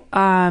little,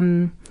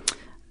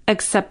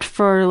 except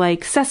for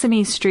like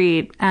Sesame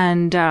Street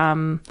and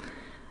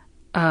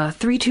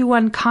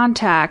 3-2-1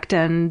 Contact,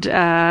 and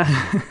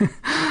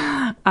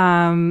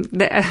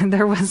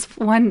there was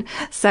one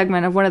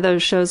segment of one of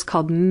those shows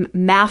called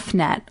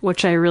MathNet,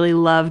 which I really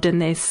loved,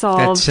 and they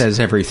solved... That says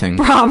everything.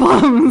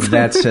 ...problems.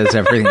 That says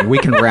everything. We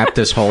can wrap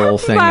this whole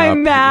thing My up.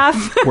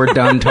 math. We're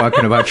done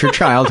talking about your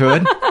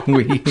childhood.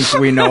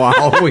 We know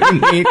all we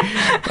need.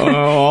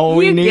 All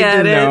we need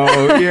to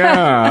know.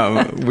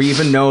 Yeah. We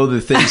even know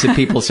the things that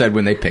people said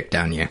when they picked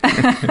on you.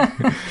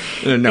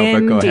 No,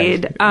 but go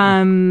ahead.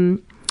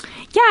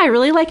 Yeah, I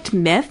really liked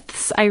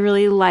myths. I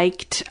really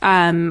liked,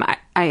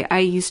 I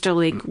used to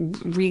like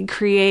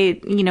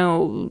recreate,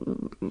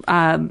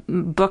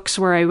 books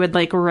where I would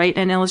like write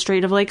an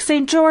illustrative like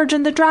St. George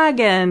and the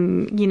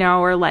Dragon,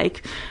 or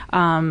like,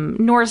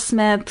 Norse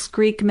myths,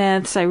 Greek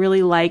myths. I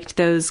really liked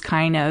those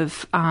kind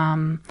of,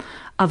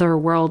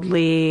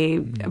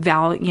 otherworldly,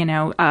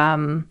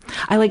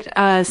 I liked,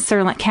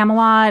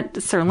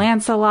 Camelot, Sir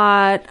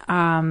Lancelot,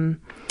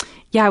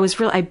 yeah,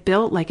 I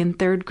built, like in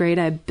 3rd grade,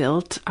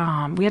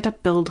 we had to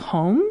build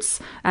homes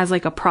as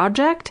like a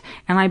project,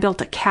 and I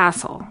built a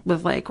castle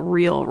with like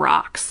real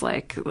rocks.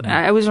 Like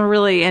I was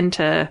really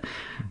into,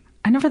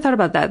 I never thought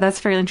about that. That's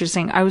very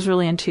interesting. I was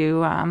really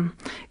into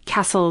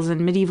castles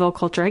and medieval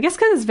culture, I guess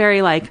because it's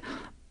very like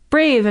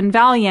brave and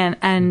valiant,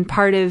 and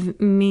part of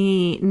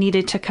me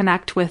needed to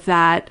connect with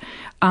that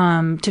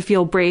to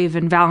feel brave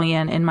and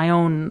valiant in my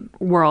own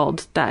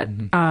world that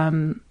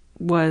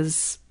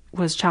was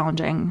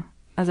challenging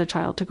as a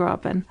child to grow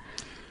up in.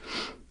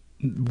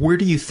 Where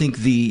do you think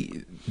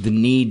the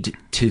need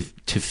to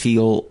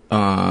feel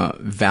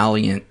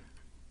valiant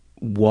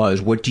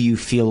was? What do you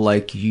feel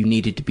like you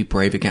needed to be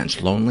brave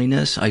against?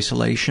 Loneliness,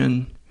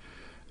 isolation,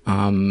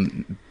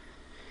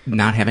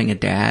 not having a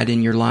dad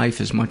in your life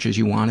as much as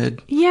you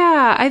wanted?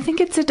 Yeah, I think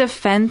it's a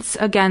defense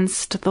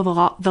against the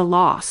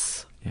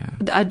loss. Yeah.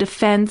 A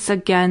defense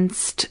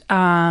against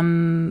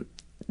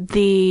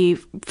the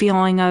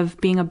feeling of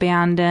being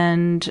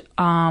abandoned,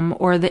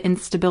 or the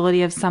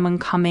instability of someone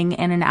coming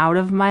in and out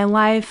of my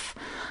life.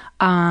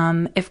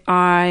 If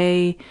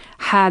I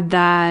had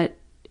that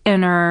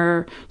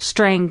inner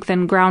strength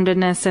and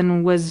groundedness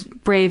and was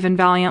brave and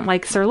valiant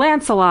like Sir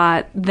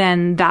Lancelot,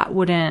 then that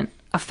wouldn't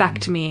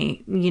affect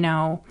me,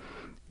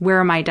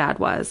 where my dad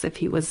was, if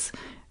he was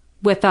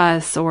with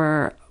us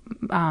or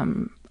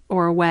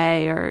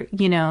away, or,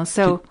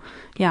 so...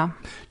 Yeah.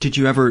 Did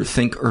you ever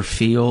think or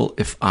feel,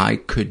 if I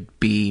could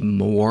be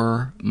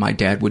more, my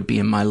dad would be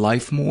in my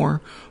life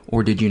more?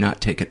 Or did you not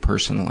take it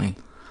personally?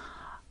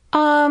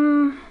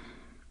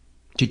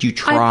 Did you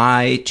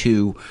try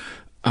to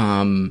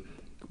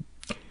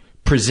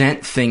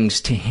present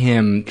things to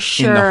him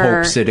in the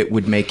hopes that it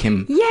would make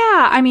him...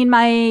 Yeah. I mean,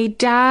 my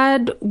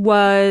dad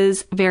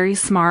was very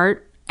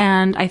smart,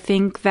 and I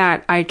think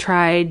that I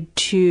tried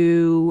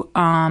to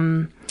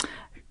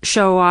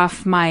show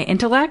off my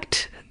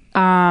intellect.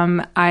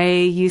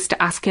 I used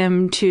to ask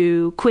him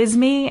to quiz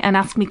me and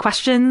ask me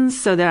questions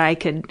so that I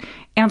could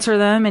answer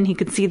them and he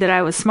could see that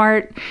I was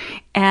smart.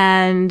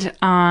 And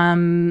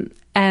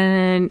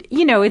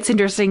it's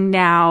interesting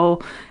now,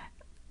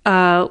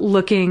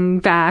 looking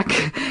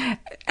back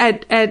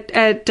at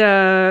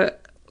the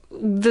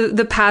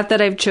path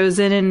that I've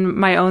chosen in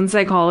my own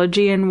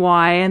psychology and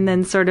why, and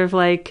then sort of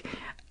like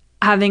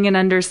having an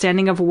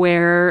understanding of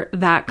where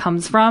that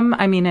comes from.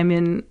 I mean, I'm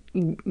in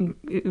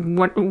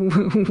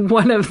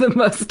one of the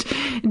most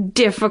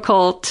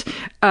difficult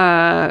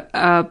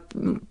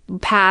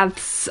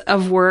paths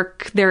of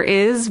work there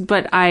is,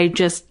 but I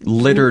just...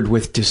 Littered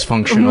with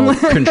dysfunctional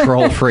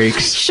control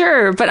freaks.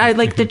 Sure, but I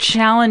like the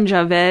challenge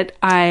of it.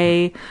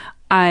 I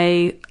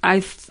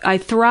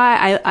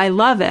thrive. I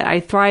love it.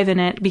 I thrive in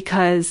it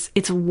because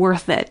it's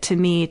worth it to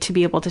me to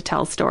be able to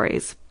tell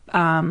stories.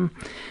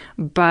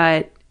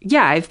 But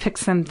yeah, I've picked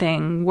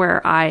something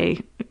where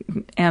I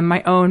am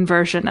my own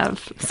version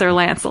of Sir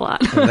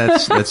Lancelot.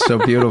 That's so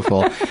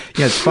beautiful.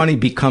 Yeah, it's funny.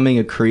 Becoming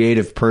a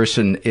creative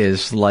person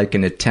is like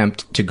an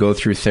attempt to go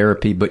through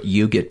therapy, but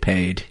you get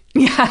paid.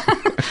 Yeah,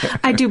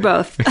 I do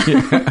both.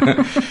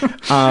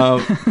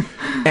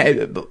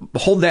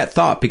 Hold that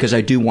thought, because I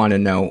do want to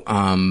know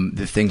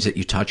the things that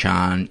you touch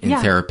on in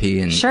therapy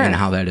and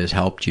how that has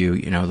helped you.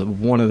 You know,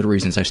 one of the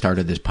reasons I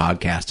started this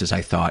podcast is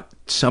I thought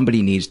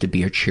somebody needs to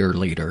be a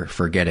cheerleader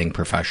for getting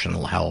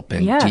professional help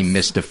and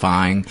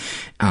demystifying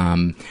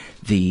and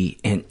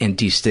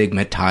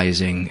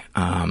destigmatizing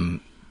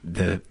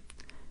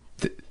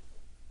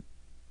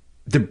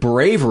the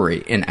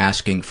bravery in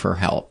asking for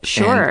help.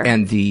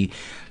 And the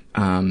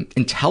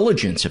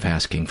intelligence of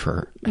asking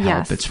for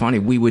help. It's funny.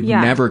 We would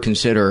never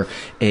consider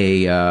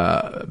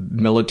a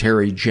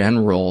military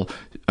general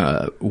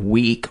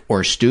weak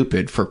or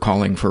stupid for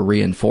calling for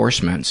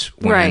reinforcements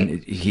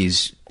when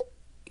he's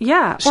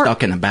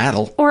stuck in a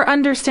battle. Or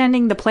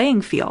understanding the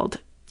playing field.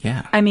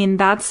 Yeah. I mean,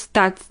 that's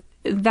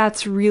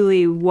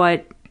really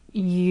what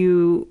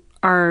you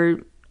are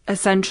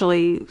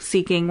essentially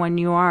seeking when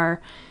you are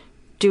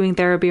doing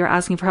therapy or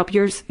asking for help.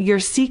 You're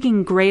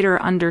seeking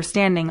greater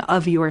understanding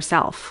of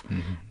yourself.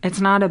 Mm-hmm. It's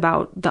not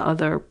about the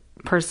other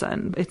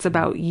person. It's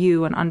about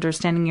you and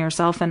understanding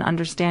yourself and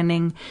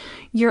understanding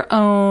your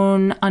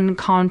own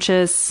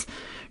unconscious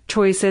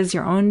choices,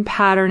 your own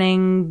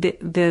patterning,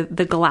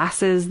 the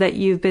glasses that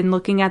you've been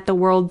looking at the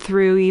world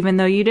through, even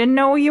though you didn't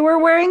know you were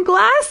wearing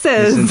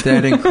glasses. Isn't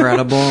that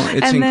incredible?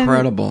 It's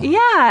incredible.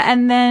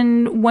 And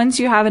then once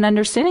you have an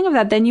understanding of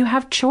that, then you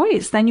have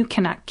choice. Then you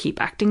can keep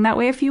acting that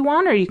way if you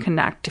want, or you can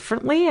act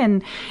differently.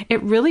 And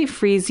it really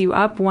frees you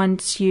up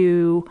once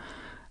you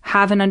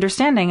have an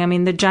understanding. I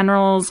mean, the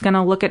general's going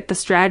to look at the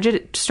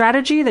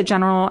strategy. The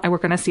general, I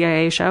work on a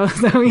CIA show,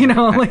 so,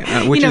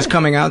 which is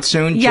coming out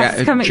soon.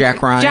 Yes,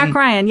 Jack Ryan. Jack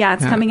Ryan. Yeah,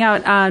 it's coming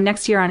out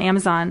next year on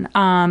Amazon.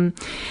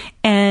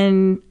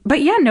 But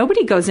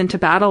nobody goes into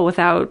battle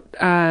without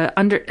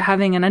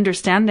having an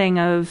understanding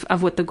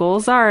of what the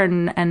goals are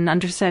and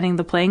understanding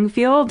the playing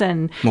field.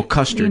 And well,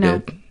 Custer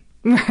did.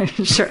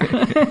 Sure.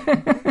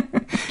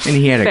 And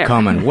he had it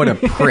coming. What a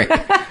prick.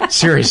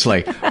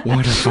 Seriously,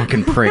 what a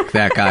fucking prick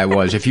that guy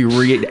was. If you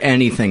read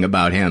anything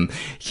about him,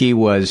 he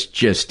was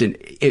just a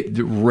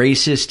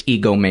racist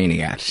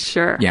egomaniac.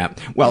 Sure. Yeah.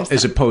 Well,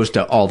 as opposed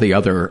to all the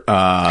other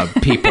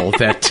people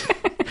that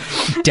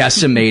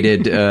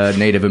decimated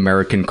Native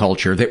American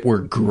culture that were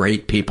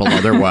great people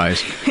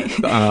otherwise.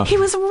 He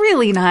was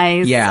really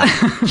nice. Yeah.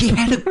 He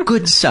had a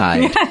good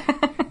side.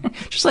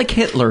 Just like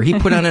Hitler, he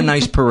put on a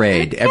nice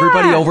parade.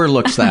 Everybody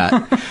overlooks that.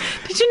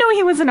 Did you know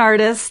he was an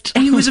artist?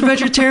 And he was a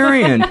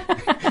vegetarian.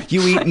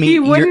 You eat meat. He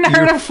wouldn't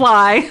hurt a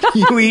fly.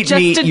 You eat just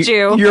meat. A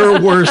Jew.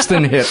 You're worse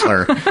than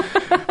Hitler.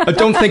 I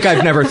don't think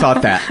I've never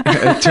thought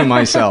that to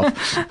myself.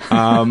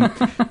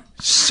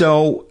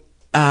 So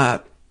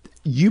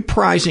you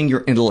prizing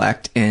your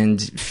intellect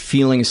and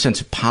feeling a sense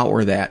of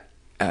power that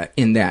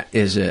in that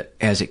as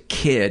a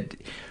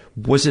kid.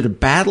 Was it a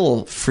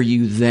battle for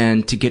you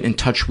then to get in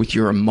touch with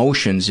your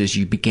emotions as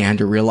you began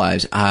to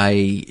realize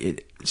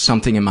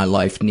something in my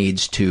life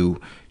needs to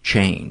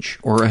change?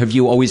 Or have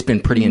you always been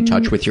pretty in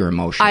touch with your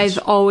emotions? I've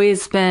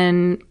always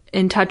been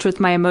in touch with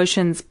my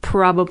emotions,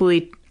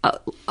 probably a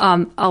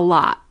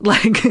lot.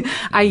 Like,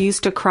 I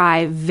used to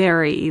cry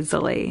very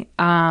easily.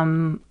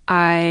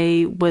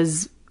 I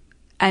was,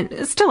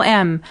 and still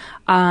am,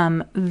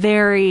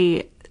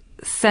 very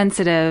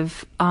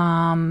sensitive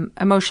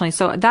emotionally,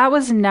 so that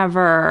was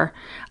never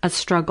a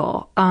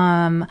struggle.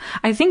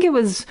 I think it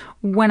was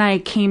when I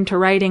came to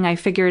writing, I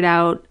figured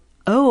out,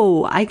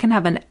 oh, I can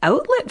have an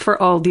outlet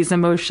for all these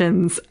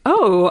emotions.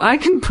 Oh, I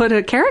can put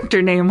a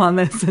character name on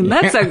this, and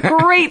that's a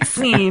great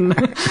scene.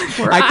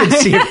 I can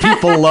see if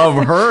people love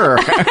her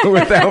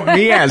without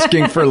me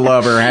asking for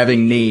love or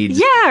having needs.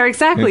 Yeah,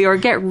 exactly. Or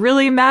get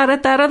really mad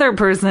at that other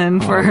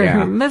person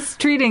for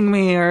mistreating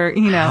me, or,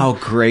 How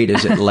great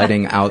is it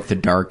letting out the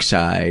dark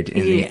side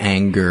and the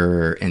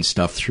anger and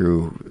stuff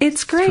through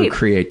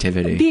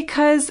creativity?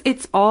 Because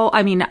it's all,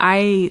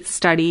 I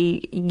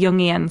study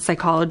Jungian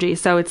psychology,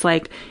 so it's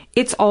like,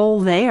 it's all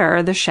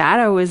there. The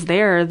shadow is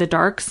there. The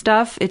dark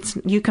stuff,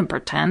 you can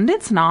pretend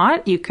it's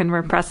not. You can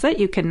repress it.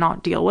 You can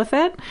not deal with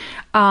it.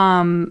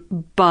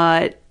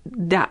 But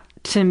that,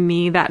 to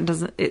me, that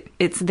doesn't,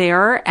 it's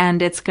there,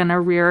 and it's going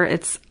to rear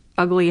its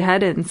ugly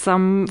head in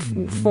some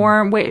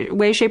form,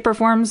 way, shape, or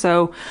form.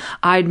 So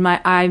I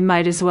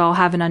might as well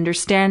have an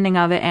understanding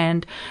of it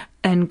and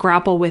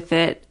grapple with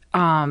it,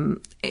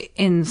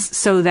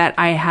 so that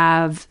I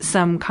have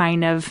some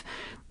kind of,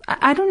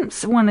 I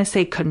don't want to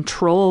say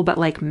control, but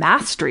like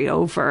mastery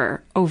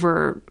over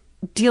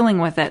dealing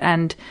with it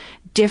and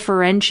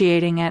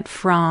differentiating it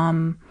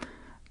from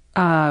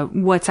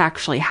what's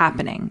actually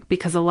happening.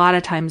 Because a lot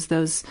of times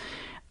those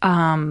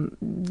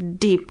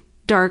deep,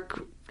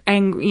 dark,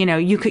 angry, I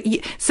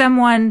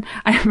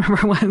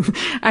remember when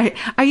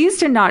I used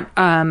to not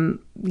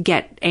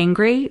get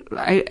angry.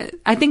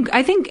 I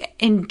think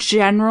in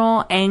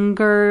general,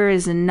 anger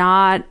is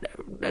not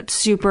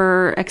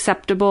super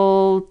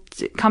acceptable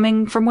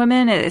coming from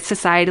women.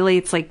 Societally,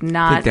 it's like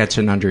not. I think that's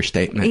an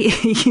understatement.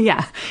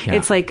 Yeah.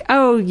 It's like,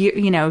 oh,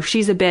 you know,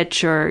 she's a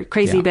bitch or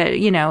crazy bitch.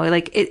 You know,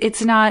 like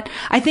it's not.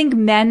 I think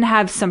men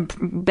have some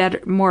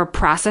more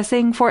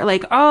processing for it.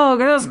 Like, oh,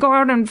 let's go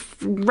out and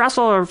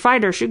wrestle or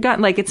fight or shoot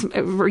gun. Like it's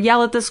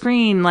yell at the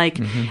screen. Like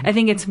I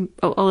think it's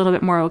a little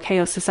bit more okay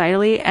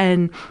societally.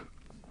 And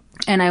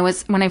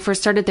when I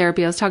first started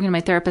therapy, I was talking to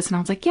my therapist and I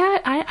was like, yeah,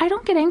 I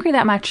don't get angry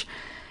that much.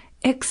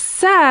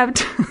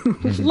 Except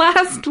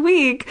last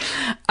week,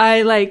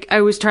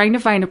 I was trying to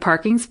find a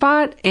parking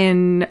spot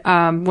in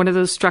one of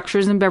those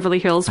structures in Beverly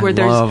Hills where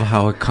I love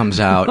how it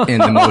comes out in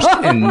the most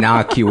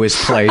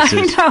innocuous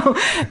places. I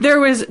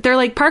know. They're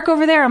like, park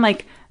over there. I'm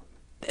like,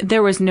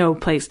 there was no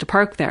place to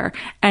park there.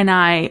 And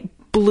I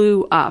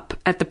blew up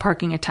at the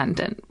parking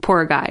attendant.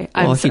 Poor guy.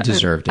 Well, he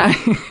deserved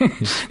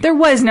it. There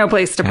was no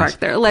place to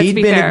park there. Let's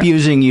be fair. He'd been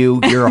abusing you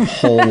your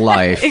whole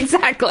life.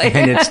 Exactly.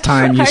 And it's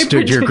time you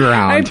stood your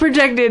ground. I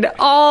projected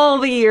all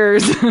the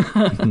years.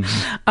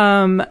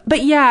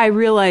 But yeah, I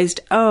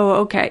realized, oh,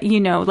 okay, you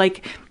know,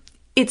 like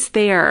it's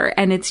there,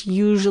 and it's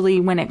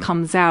usually when it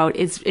comes out,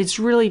 it's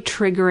really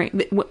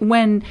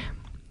triggering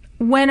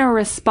when a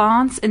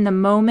response in the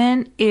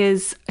moment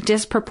is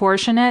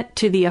disproportionate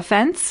to the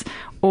offense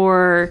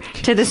or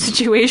to the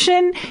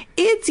situation,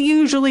 it's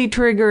usually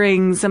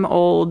triggering some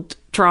old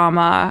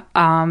trauma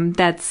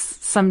that's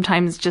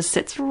sometimes just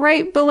sits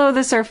right below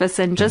the surface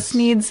and just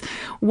needs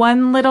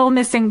one little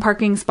missing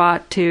parking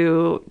spot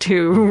to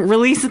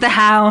release the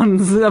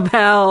hounds of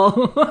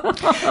hell.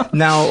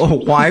 Now,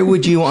 why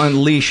would you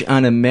unleash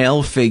on a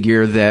male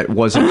figure that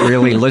wasn't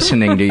really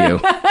listening to you?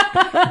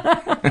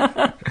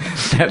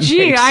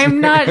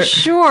 I'm not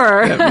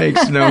sure. That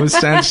makes no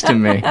sense to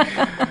me.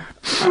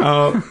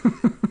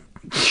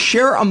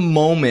 Share a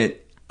moment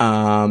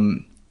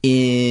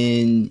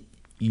in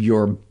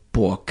your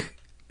book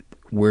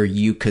where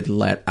you could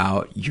let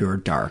out your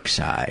dark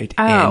side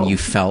and you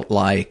felt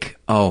like,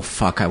 oh,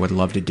 fuck, I would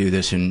love to do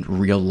this in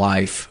real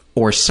life,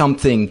 or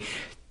something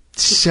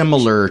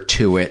similar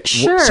to it.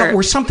 Sure.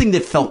 Or something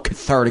that felt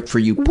cathartic for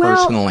you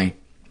personally.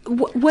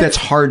 That's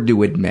hard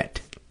to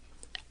admit.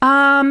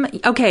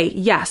 Okay,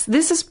 yes.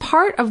 This is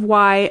part of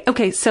why...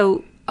 Okay,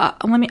 so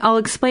I'll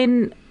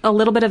explain a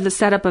little bit of the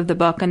setup of the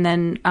book and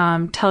then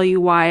tell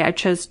you why I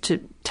chose to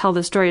tell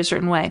the story a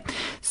certain way.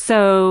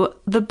 So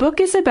the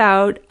book is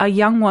about a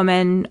young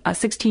woman, a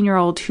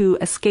 16-year-old, who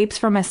escapes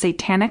from a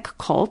satanic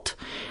cult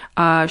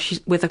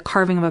she's with a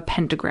carving of a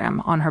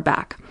pentagram on her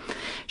back.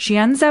 She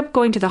ends up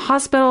going to the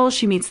hospital.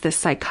 She meets this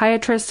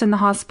psychiatrist in the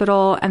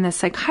hospital, and the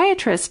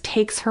psychiatrist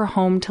takes her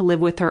home to live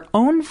with her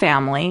own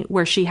family,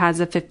 where she has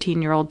a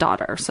 15-year-old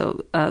daughter,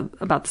 so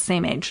about the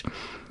same age.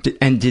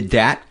 And did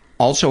that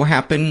also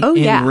happen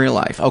in real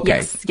life? Okay.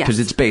 Yes. Because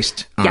it's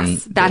based on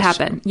Yes, that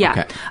happened.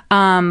 Yeah.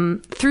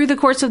 Okay. Through the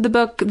course of the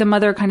book, the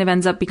mother kind of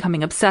ends up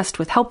becoming obsessed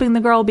with helping the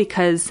girl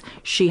because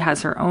she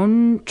has her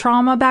own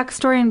trauma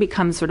backstory and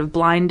becomes sort of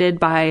blinded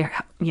by,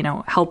 you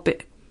know,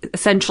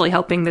 essentially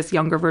helping this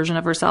younger version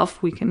of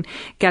herself. We can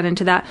get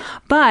into that.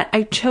 But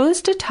I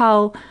chose to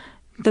tell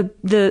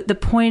the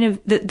point of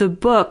the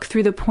book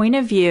through the point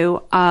of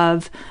view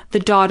of the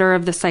daughter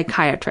of the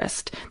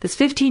psychiatrist. This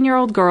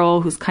 15-year-old girl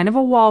who's kind of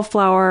a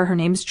wallflower. Her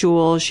name's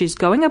Jules. She's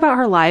going about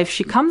her life.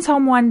 She comes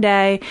home one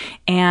day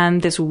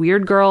and this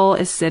weird girl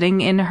is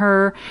sitting in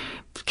her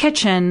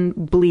kitchen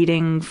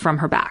bleeding from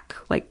her back,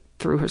 like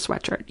through her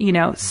sweatshirt, you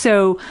know?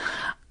 So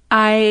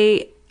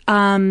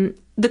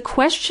the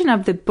question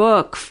of the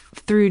book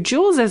through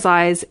Jules's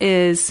eyes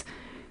is,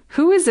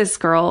 who is this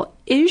girl?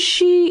 Is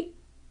she...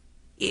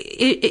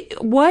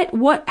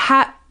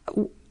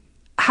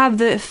 have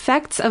the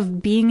effects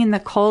of being in the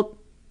cult,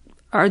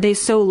 are they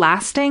so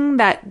lasting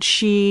that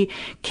she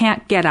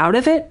can't get out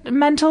of it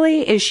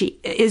mentally? Is she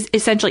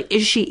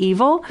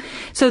evil?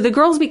 So the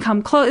girls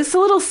become close. It's a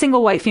little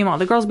single white female.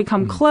 The girls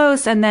become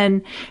close, and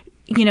then,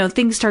 you know,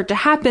 things start to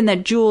happen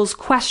that Jules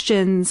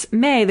questions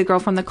May, the girl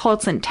from the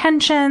cult's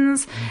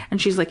intentions,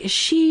 and she's like, is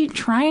she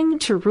trying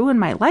to ruin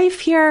my life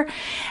here?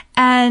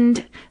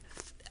 And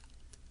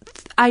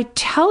I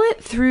tell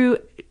it through...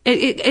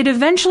 It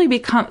eventually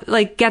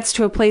gets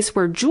to a place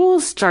where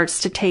Jules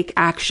starts to take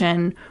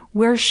action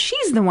where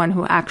she's the one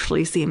who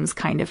actually seems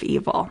kind of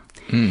evil.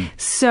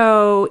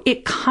 So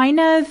it kind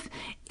of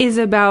is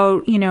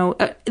about, you know,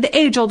 the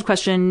age-old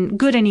question,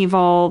 good and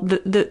evil,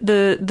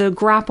 the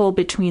grapple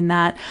between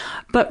that.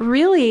 But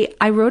really,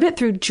 I wrote it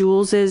through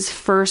Jules's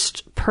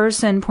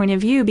first-person point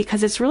of view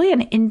because it's really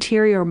an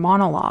interior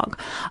monologue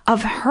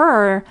of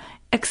her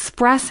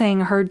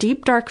expressing her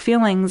deep, dark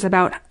feelings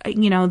about,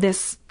 you know,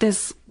 this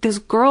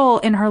girl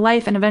in her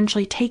life, and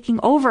eventually taking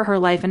over her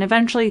life, and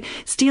eventually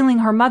stealing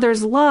her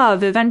mother's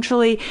love,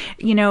 eventually,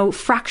 you know,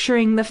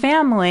 fracturing the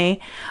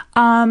family.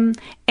 And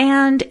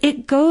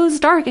it goes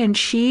dark, and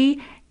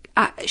she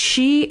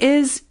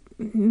is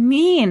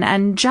mean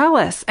and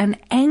jealous and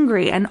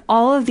angry, and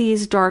all of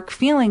these dark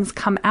feelings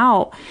come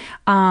out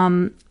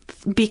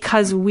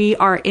because we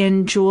are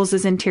in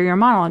Jules's interior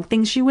monologue,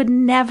 things she would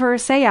never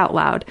say out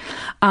loud.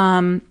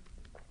 And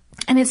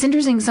it's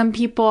interesting. Some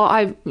people,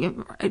 I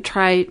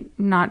try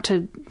not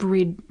to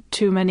read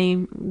too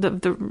many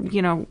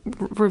the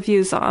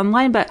reviews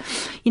online, but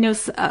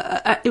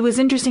it was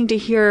interesting to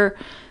hear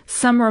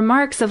some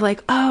remarks of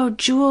like, oh,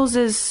 Jules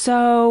is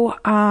so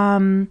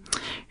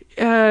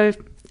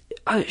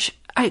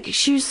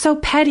she was so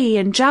petty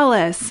and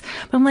jealous.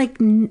 But I'm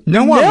like,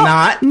 no, I'm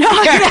not. No,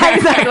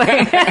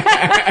 exactly.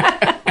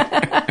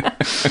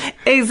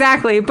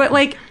 Exactly. But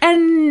like,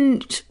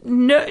 and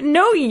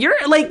no,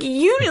 you're like,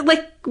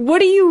 what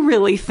do you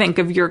really think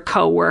of your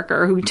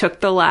coworker who took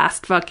the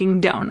last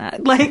fucking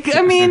donut? Like,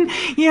 I mean,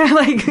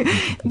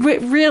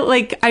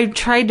 I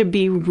tried to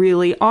be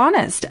really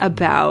honest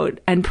about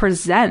and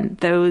present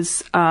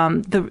those,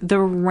 the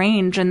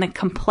range and the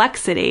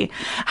complexity,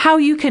 how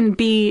you can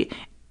be,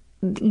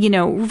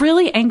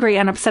 really angry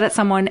and upset at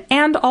someone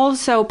and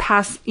also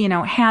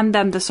hand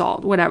them the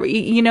salt, whatever,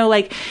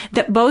 like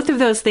that both of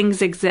those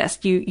things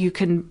exist.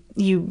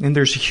 And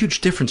there's a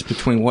huge difference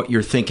between what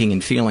you're thinking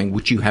and feeling,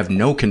 which you have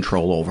no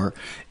control over,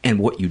 and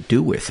what you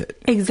do with it.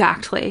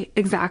 Exactly.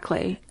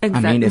 I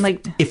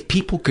mean, if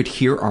people could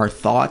hear our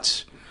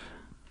thoughts,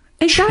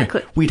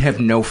 exactly, we'd have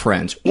no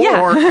friends,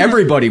 or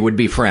everybody would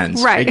be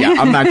friends. Right. Yeah,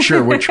 I'm not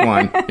sure which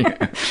one.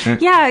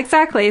 Yeah,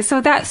 exactly.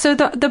 So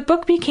the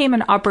book became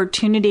an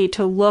opportunity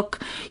to look,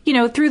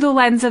 through the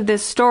lens of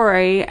this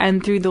story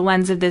and through the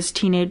lens of this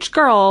teenage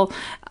girl.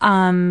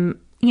 I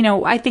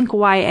think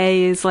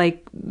YA is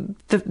like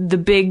the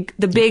big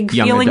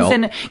young feelings adult.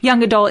 And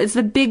young adult is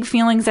the big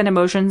feelings and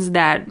emotions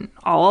that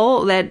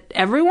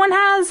everyone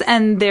has,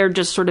 and they're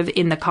just sort of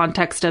in the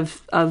context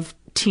of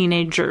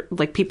teenager,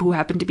 like people who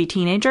happen to be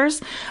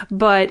teenagers,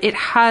 but it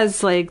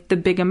has like the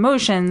big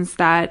emotions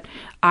that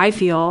I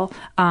feel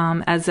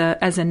as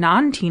a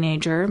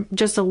non-teenager,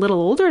 just a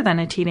little older than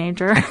a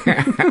teenager.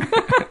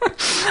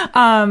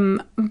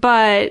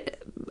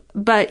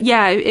 But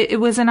yeah,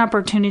 it was an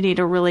opportunity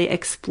to really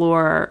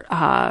explore,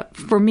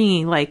 for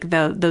me, like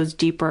those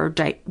deeper,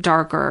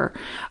 darker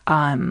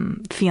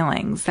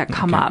feelings that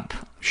come up.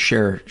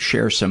 Share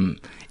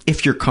some,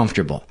 if you're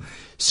comfortable,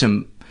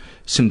 some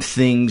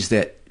things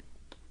that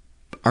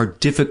are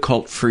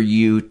difficult for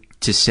you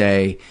to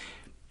say,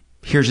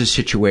 here's a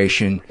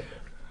situation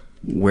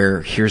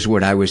where here's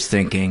what I was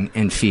thinking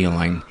and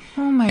feeling.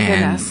 Oh my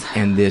goodness.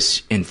 And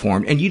this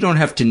informed. And you don't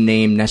have to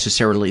name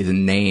necessarily the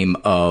name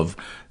of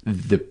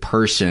the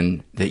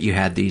person that you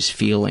had these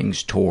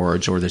feelings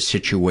towards or the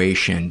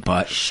situation,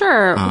 but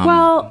sure.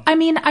 Well, I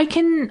mean, I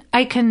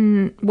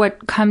can,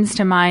 what comes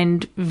to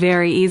mind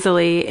very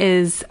easily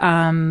is,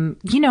 I'm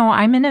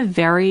in a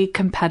very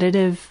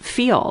competitive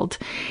field,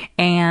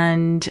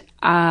 and,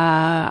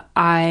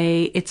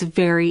 it's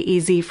very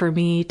easy for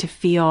me to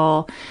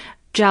feel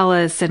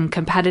jealous and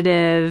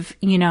competitive,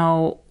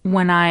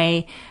 when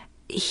I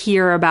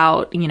hear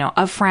about,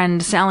 a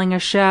friend selling a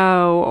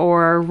show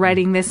or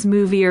writing this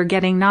movie or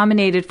getting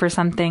nominated for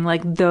something.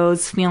 Like,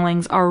 those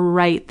feelings are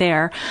right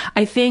there.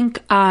 I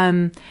think,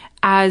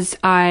 as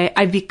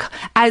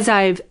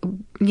I've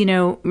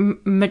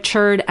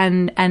matured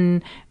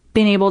and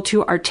been able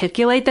to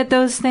articulate that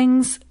those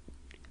things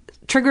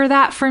trigger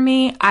that for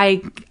me,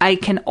 I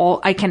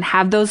can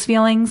have those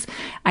feelings.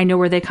 I know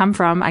where they come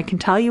from. I can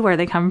tell you where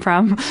they come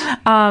from.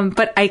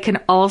 But I can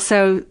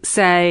also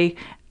say,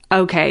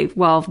 okay,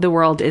 well, the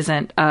world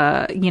isn't,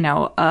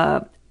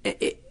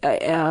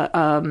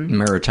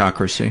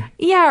 meritocracy.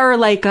 Yeah, or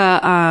like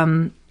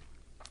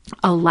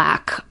a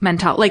lack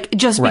mentality. Like,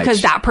 just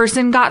because that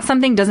person got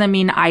something doesn't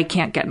mean I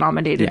can't get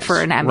nominated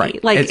for an Emmy.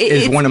 Right. Like,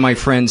 as one of my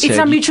friends said, it's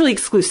not mutually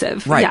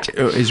exclusive. Right.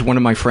 Yeah. As one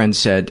of my friends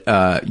said,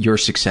 your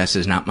success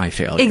is not my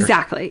failure.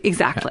 Exactly.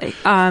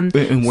 Yeah.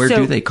 And where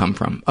do they come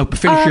from? Oh,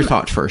 finish your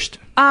thought first.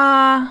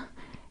 Yeah,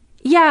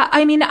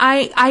 I mean,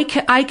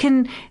 I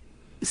can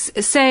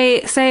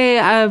say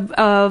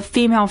a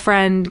female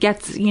friend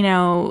gets,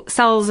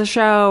 sells a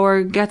show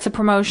or gets a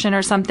promotion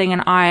or something,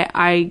 and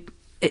I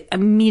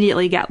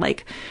immediately get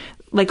like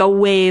a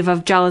wave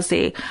of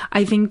jealousy.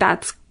 I think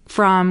that's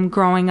from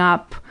growing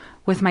up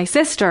with my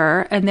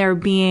sister and there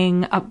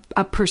being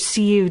a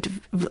perceived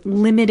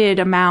limited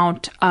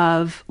amount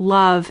of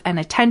love and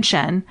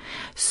attention.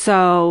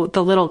 So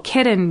the little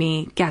kid in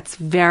me gets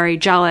very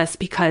jealous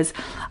because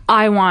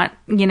I want,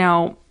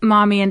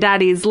 mommy and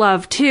daddy's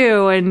love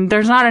too, and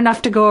there's not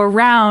enough to go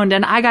around,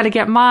 and I got to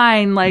get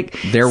mine. Like,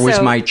 there was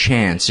my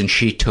chance, and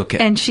she took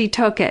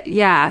it.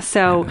 Yeah.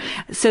 So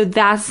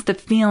that's the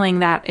feeling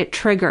that it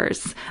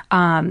triggers,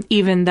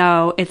 even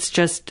though it's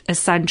just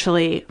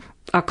essentially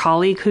a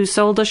colleague who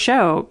sold a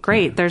show.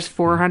 Great. There's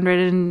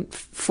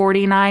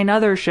 449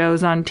 other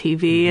shows on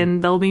TV,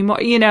 and there'll be more,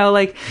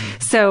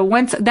 so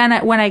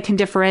when I can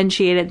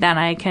differentiate it, then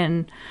I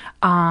can,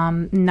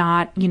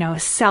 not,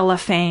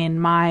 cellophane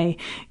my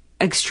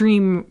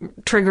extreme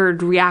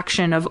triggered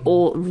reaction of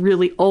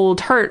really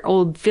old hurt,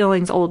 old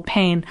feelings, old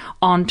pain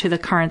onto the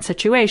current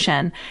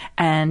situation.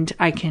 And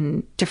I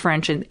can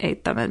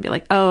differentiate them and be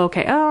like, oh,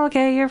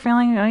 okay, you're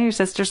feeling your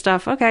sister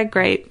stuff. Okay,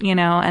 great.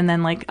 And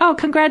then like, oh,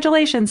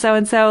 congratulations.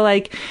 So-and-so,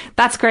 like,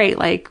 that's great.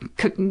 Like,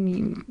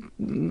 you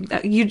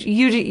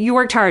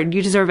worked hard.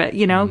 You deserve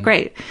it,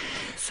 great.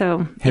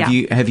 So,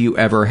 have you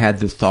ever had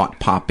the thought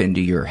pop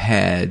into your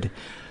head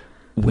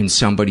when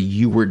somebody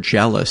you were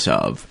jealous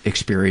of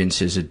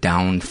experiences a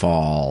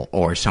downfall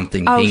or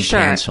something being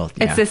canceled?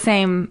 It's the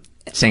same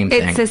thing.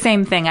 It's the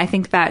same thing. I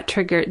think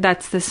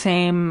that's the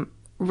same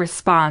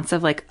response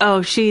of like,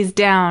 oh, she's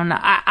down.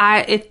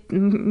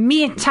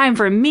 Time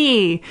for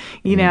me,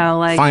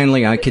 like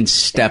finally I can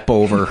step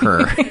over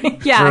her,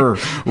 her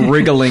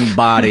wriggling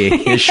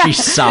body as she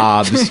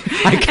sobs.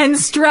 And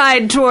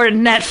stride toward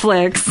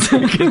Netflix.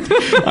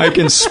 I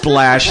can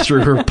splash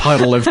through her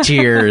puddle of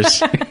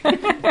tears.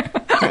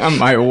 On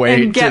my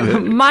way and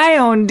get my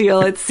own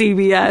deal at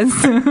CBS.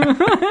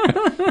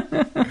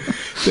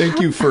 Thank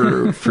you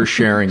for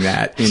sharing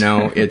that.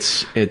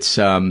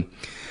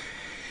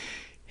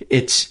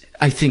 It's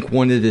I think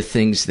one of the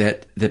things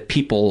that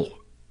people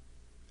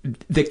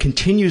that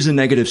continues the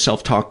negative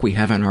self-talk we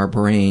have in our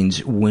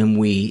brains when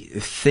we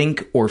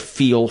think or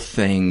feel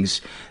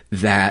things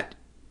that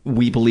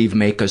we believe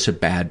make us a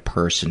bad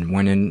person,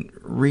 when in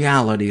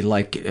reality,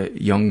 like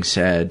Jung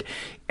said,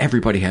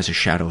 everybody has a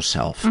shadow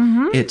self.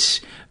 Mm-hmm. It's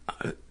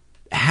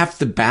half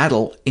the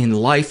battle in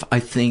life,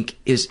 I think,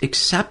 is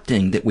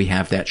accepting that we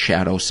have that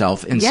shadow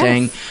self and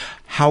saying,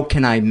 how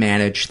can I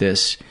manage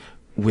this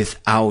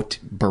without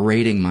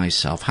berating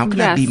myself? How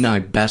can I be my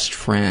best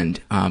friend?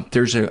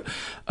 There's a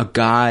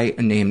guy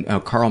named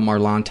Karl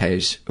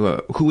Marlantes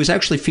who was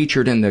actually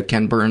featured in the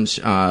Ken Burns,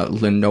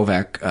 Lynn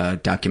Novak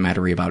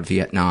documentary about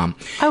Vietnam.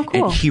 Oh,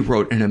 cool. And he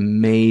wrote an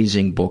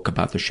amazing book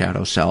about the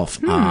shadow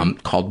self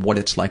called What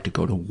It's Like to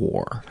Go to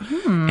War.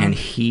 And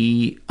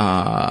he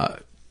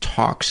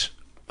talks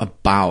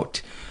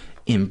about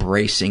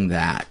embracing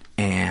that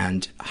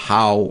and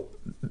how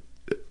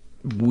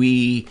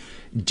we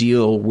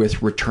deal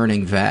with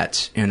returning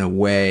vets in a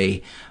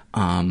way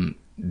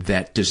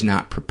that does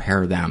not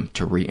prepare them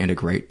to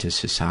reintegrate to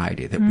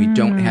society, that we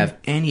don't have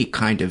any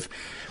kind of...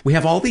 We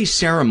have all these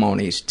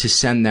ceremonies to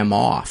send them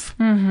off,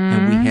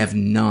 and we have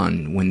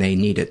none when they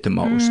need it the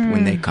most,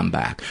 when they come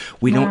back.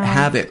 We don't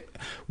have it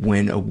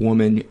when a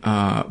woman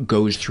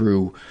goes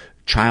through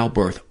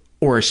childbirth,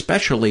 or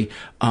especially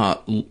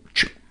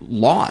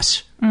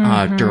loss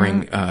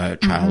during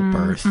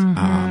childbirth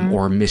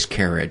or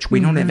miscarriage.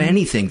 We don't have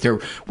anything.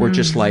 We're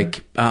just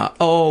like,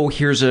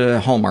 here's a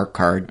Hallmark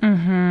card.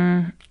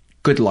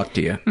 Good luck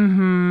to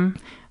you.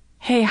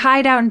 Hey,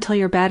 hide out until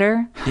you're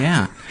better.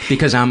 Yeah,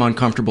 because I'm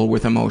uncomfortable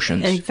with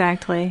emotions.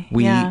 Exactly.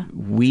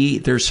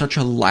 There's such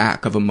a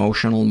lack of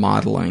emotional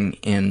modeling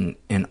in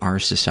our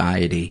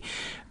society.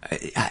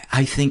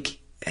 I think,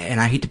 and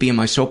I hate to be in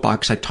my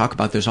soapbox, I talk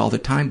about this all the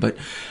time, but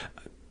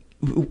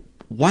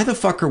why the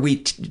fuck are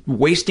we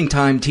wasting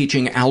time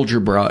teaching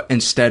algebra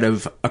instead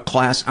of a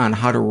class on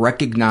how to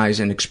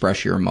recognize and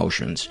express your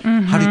emotions,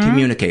 how to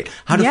communicate,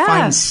 how to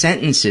find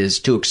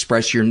sentences to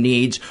express your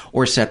needs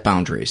or set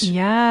boundaries?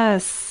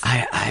 Yes.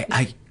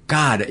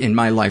 God, in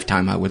my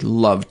lifetime, I would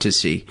love to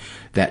see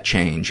that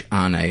change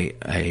on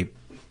a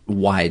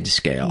wide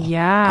scale.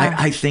 Yeah.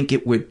 I think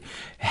it would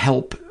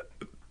help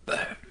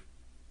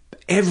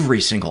every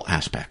single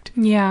aspect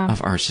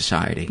of our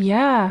society.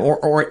 Yeah.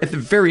 Or at the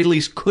very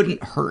least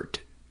couldn't hurt.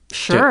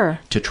 Sure.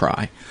 To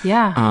try.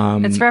 Yeah.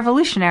 It's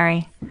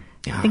revolutionary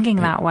thinking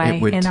that way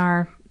in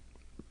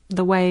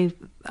the way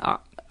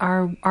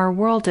our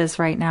world is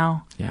right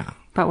now. Yeah.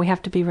 But we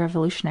have to be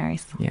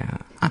revolutionaries. Yeah.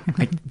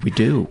 We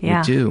do.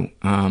 Yeah. We do.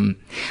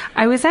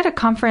 I was at a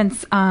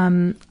conference,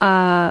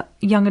 a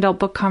young adult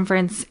book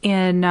conference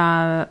in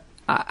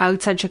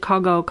outside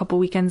Chicago a couple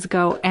weekends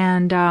ago,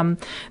 and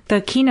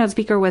the keynote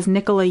speaker was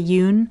Nicola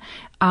Yoon.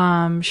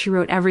 She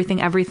wrote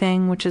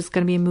Everything, which is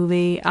going to be a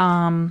movie.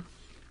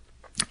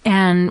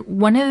 And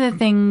one of the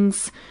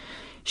things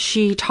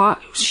she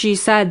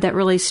said that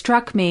really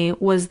struck me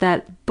was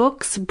that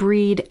books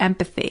breed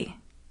empathy,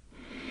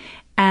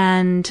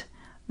 and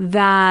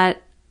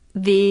that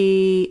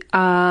the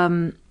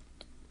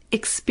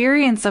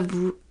experience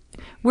of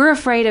we're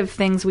afraid of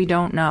things we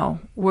don't know.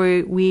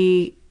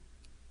 We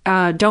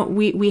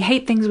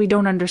hate things we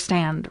don't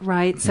understand,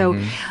 right? So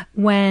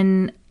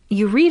when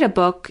you read a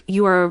book,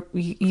 you are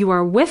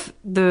with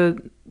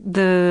the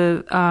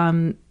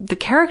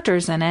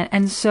characters in it,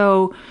 and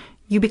so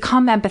you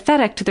become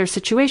empathetic to their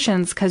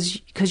situations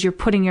because you're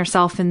putting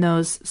yourself in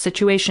those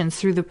situations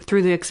through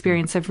the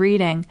experience of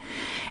reading.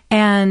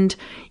 And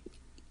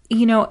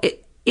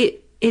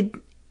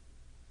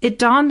it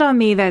dawned on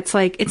me that it's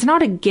like, it's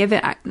not a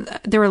given.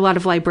 There were a lot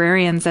of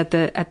librarians at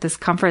this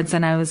conference,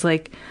 and I was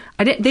like,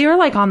 they were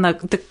like on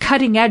the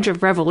cutting edge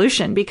of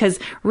revolution, because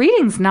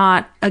reading's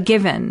not a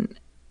given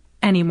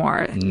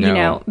anymore.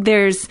 No.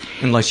 There's,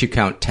 unless you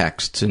count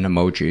texts and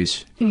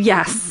emojis.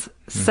 Yes.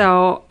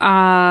 So,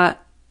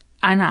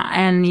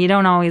 and you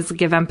don't always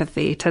give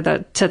empathy to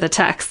the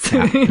text,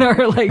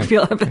 or like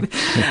feel empathy.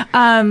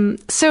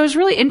 So it was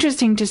really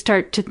interesting to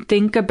start to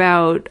think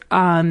about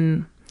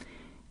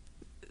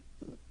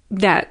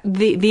that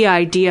the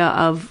idea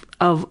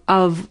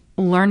of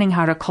learning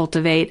how to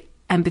cultivate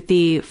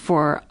empathy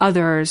for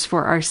others,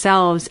 for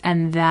ourselves,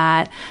 and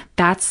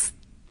that's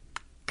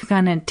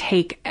gonna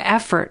take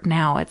effort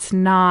now. It's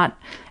not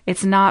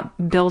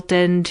built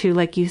into,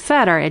 like you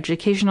said, our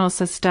educational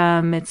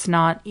system. It's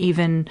not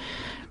even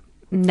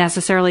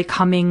necessarily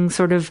coming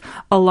sort of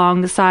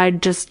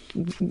alongside just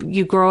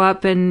you grow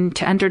up and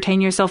to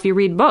entertain yourself you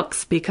read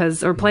books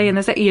or play in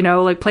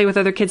the play with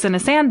other kids in a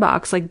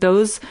sandbox. Like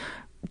those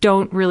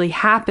don't really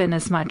happen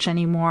as much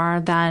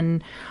anymore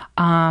than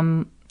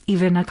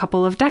even a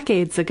couple of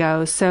decades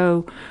ago.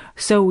 So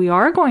we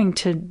are going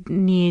to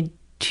need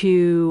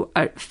to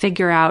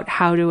figure out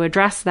how to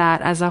address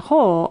that as a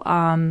whole.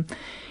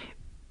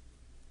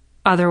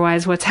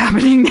 Otherwise, what's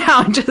happening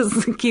now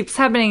just keeps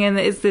happening, and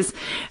it's this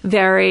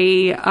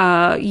very,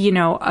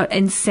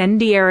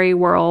 incendiary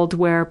world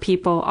where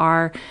people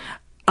are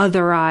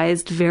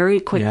otherized very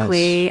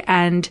quickly, yes.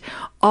 And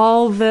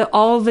all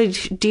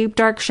the deep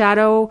dark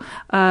shadow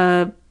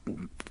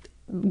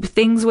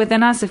things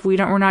within us, if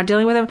we're not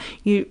dealing with them,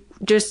 you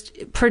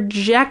just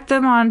project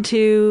them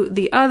onto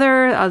the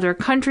other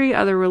country,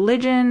 other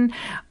religion,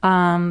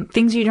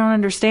 things you don't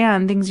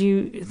understand,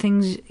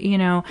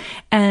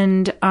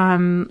 and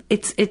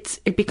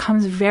it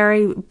becomes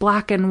very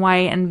black and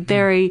white and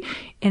very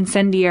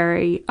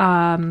incendiary,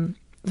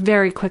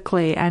 very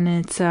quickly. And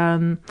it's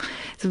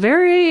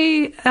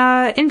very,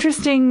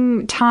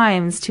 interesting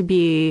times to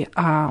be,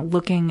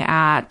 looking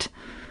at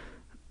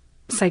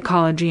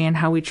psychology and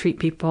how we treat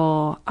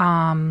people.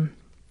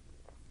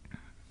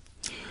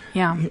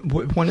 Yeah.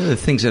 One of the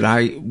things that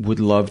I would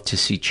love to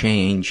see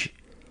change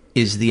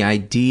is the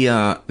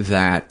idea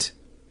that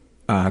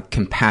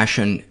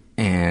compassion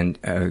and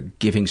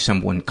giving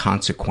someone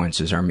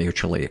consequences are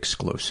mutually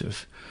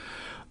exclusive.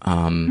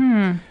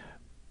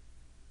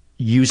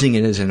 Using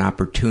it as an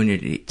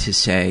opportunity to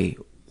say,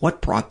 what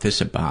brought this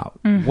about?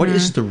 Mm-hmm. What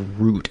is the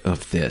root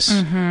of this?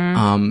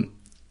 Mm-hmm.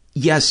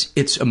 Yes,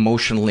 it's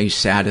emotionally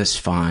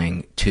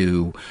satisfying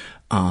to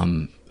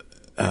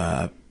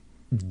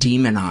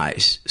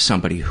demonize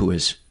somebody who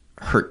has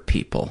hurt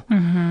people.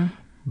 Mm-hmm.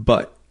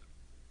 But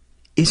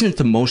isn't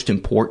the most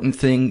important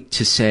thing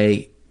to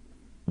say,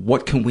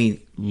 what can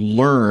we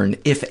learn,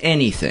 if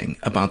anything,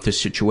 about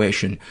this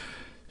situation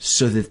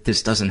so that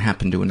this doesn't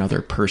happen to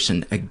another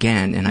person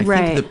again? And I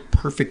think the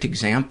perfect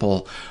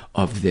example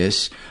of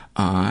this,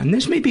 and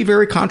this may be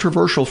very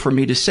controversial for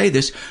me to say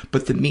this,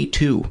 but the Me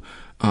Too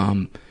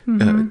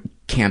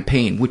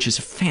campaign, which is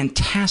a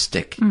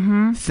fantastic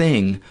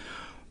thing,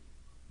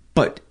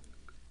 but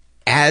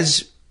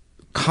as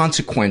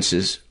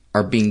consequences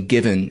are being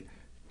given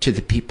to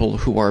the people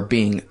who are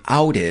being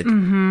outed,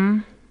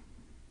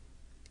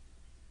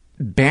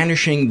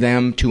 banishing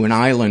them to an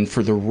island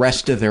for the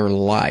rest of their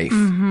life,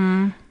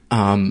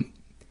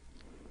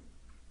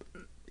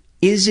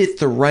 is it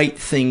the right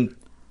thing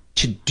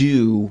to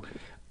do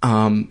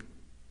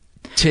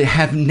to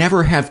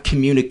never have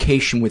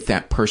communication with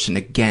that person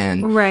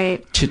again?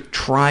 Right. To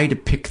try to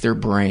pick their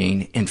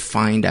brain and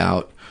find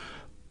out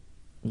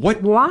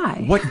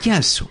why?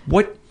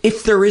 What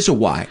if there is a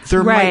why?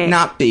 There might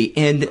not be.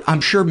 And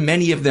I'm sure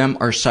many of them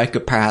are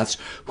psychopaths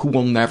who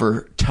will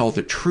never tell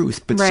the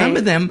truth. But some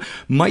of them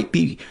might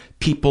be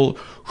people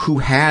who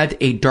had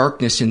a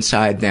darkness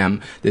inside them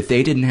that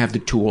they didn't have the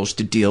tools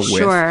to deal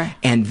with.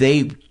 And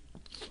they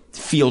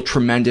feel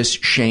tremendous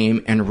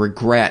shame and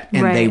regret,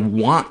 and they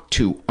want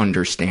to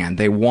understand.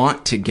 They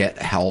want to get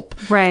help,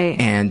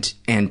 and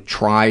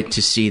try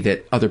to see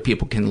that other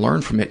people can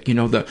learn from it. You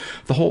know, the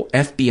whole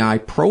FBI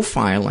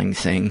profiling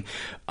thing,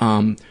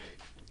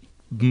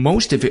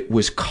 most of it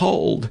was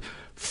culled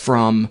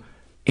from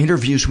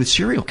interviews with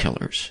serial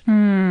killers.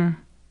 And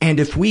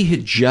if we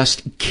had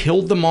just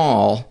killed them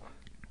all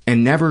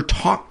and never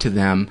talked to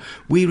them,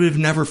 we would have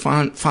never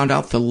found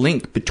out the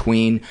link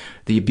between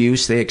the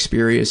abuse they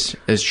experienced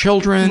as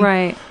children,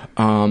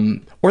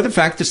 or the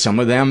fact that some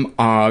of them,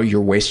 you're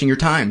wasting your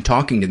time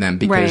talking to them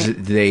because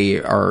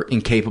they are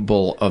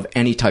incapable of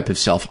any type of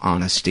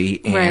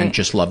self-honesty and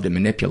just love to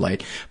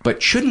manipulate.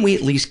 But shouldn't we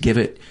at least give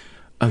it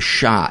a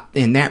shot?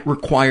 And that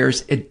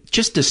requires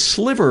just a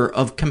sliver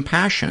of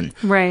compassion.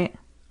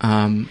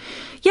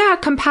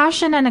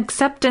 Compassion and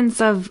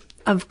acceptance of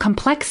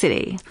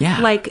complexity.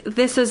 Like,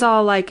 this is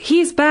all like,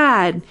 he's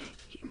bad,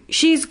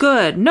 she's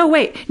good. No,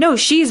 wait, no,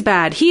 she's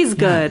bad, he's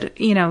good.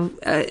 You know,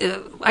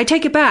 I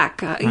take it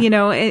back. You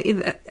know,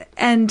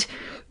 and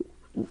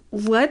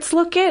let's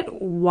look at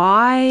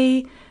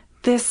why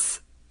this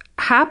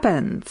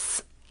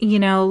happens. You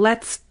know,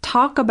 let's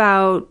talk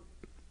about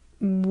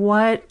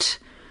what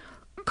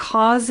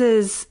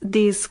causes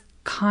these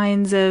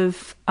kinds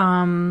of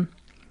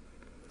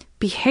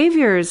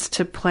behaviors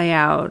to play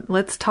out.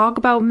 Let's talk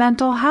about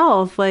mental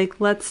health.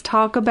 Like, let's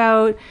talk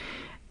about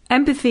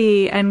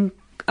empathy and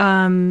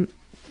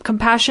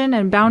compassion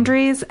and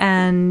boundaries,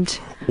 and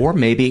or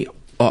maybe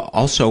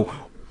also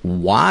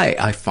why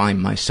I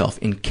find myself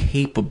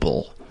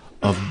incapable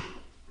of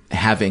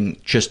having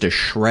just a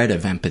shred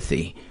of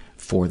empathy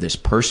for this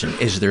person.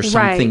 Is there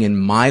something in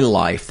my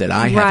life that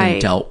I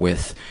haven't dealt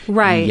with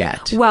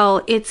yet?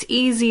 Well, it's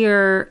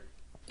easier,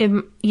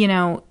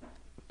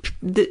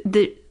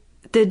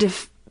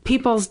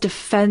 people's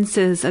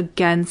defenses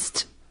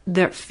against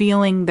their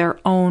feeling their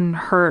own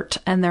hurt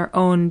and their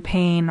own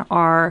pain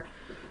are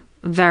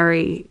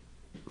very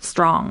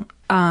strong.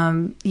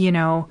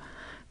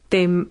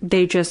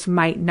 They just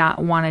might not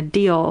want to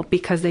deal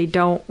because they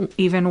don't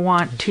even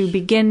want to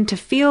begin to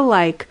feel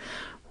like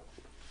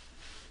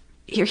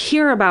you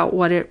hear about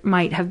what it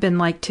might have been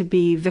like to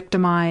be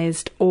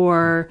victimized,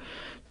 or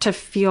to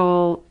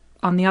feel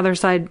on the other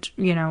side,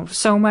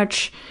 so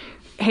much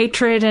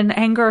hatred and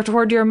anger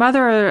toward your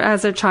mother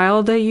as a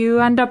child that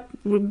you end up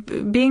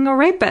being a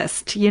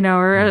rapist,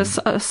 or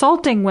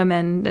assaulting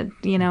women,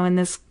 in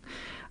this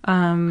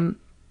kind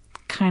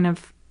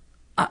of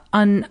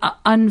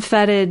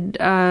unfettered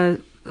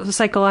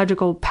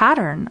psychological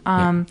pattern.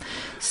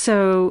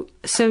 So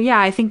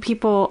I think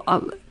people,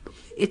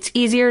 it's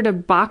easier to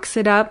box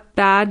it up,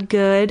 bad,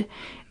 good,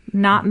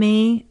 not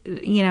me,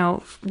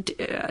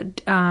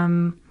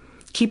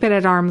 keep it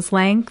at arm's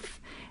length,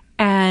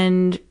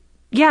 and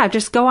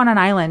just go on an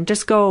island,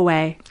 just go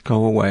away.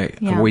 Go away.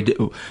 Yeah.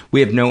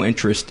 We have no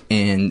interest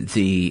in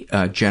the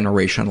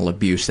generational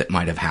abuse that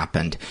might have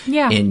happened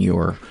in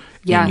your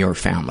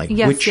family,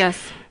 which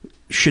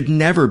should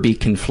never be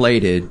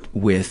conflated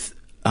with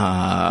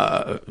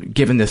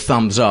given the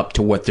thumbs up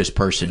to what this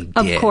person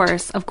did.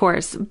 Of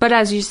course. But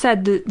as you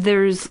said,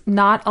 there's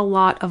not a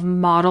lot of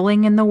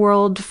modeling in the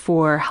world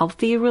for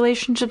healthy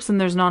relationships,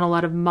 and there's not a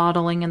lot of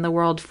modeling in the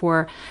world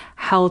for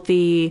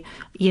healthy,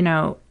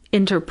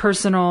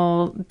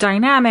 interpersonal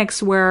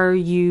dynamics where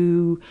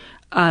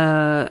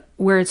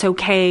where it's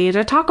okay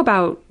to talk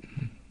about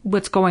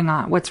what's going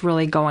on, what's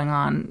really going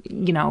on,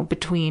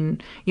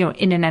 between,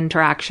 in an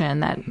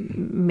interaction that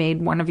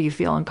made one of you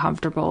feel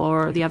uncomfortable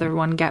or the other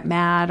one get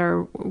mad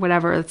or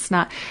whatever. It's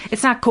not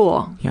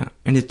cool. Yeah.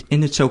 And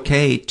it's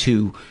okay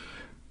to,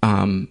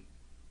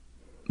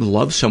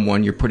 love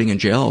someone you're putting in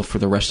jail for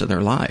the rest of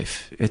their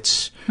life.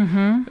 It's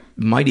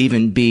might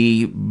even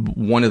be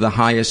one of the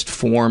highest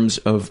forms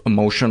of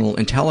emotional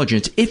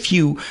intelligence if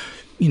you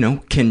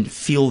can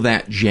feel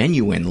that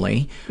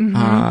genuinely.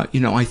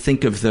 I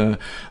think of the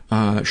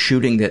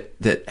shooting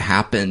that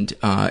happened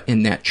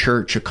in that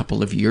church a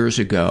couple of years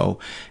ago,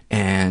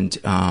 and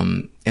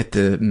at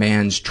the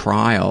man's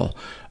trial,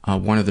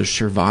 one of the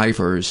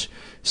survivors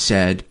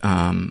said,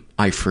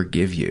 "I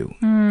forgive you."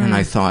 And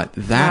I thought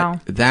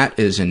that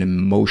is an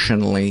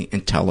emotionally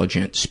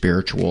intelligent,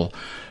 spiritual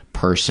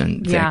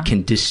person that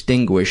can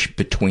distinguish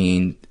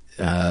between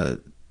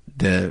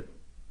the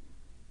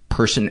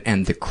person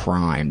and the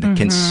crime, that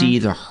can see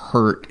the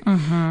hurt,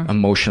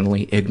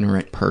 emotionally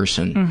ignorant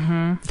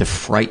person, the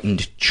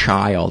frightened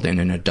child in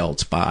an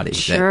adult's body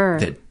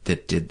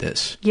that did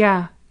this.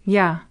 Yeah.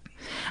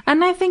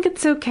 And I think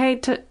it's okay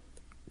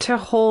to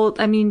hold,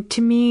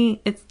 to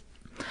me,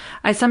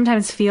 I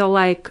sometimes feel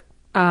like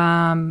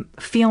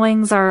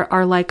feelings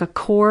are like a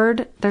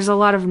chord. There's a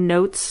lot of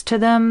notes to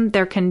them.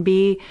 There can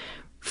be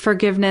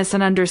forgiveness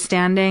and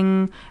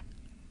understanding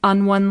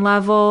on one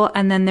level,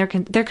 and then there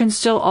can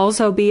still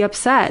also be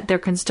upset. There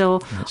can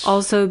still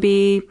also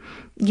be,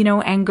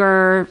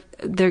 anger,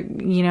 there,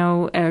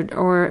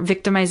 or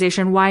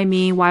victimization. Why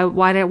me? Why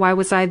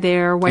was I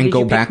there? Why did you pick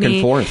me? And go back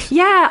and forth.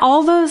 Yeah,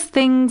 all those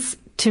things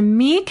to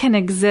me can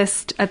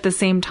exist at the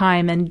same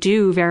time, and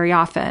do very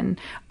often.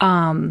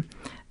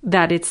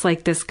 That it's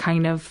like this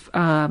kind of,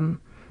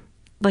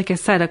 like I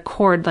said, a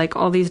chord, like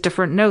all these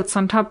different notes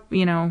on top,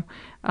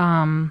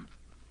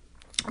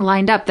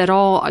 lined up that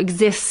all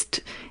exist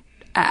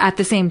at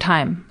the same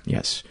time.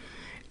 Yes.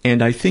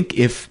 And I think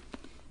if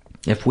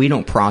we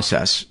don't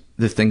process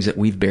the things that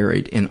we've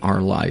buried in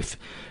our life,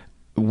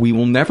 we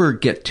will never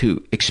get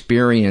to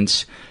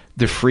experience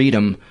the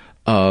freedom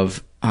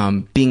of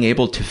being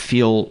able to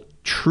feel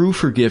true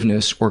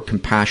forgiveness or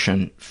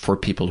compassion for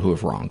people who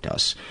have wronged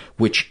us,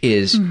 which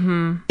is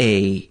one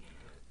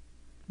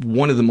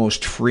of the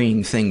most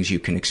freeing things you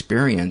can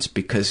experience,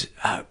 because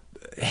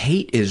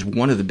hate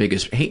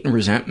and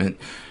resentment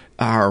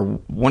are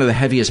one of the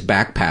heaviest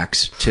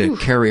backpacks to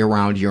carry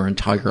around your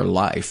entire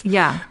life.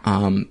 Yeah.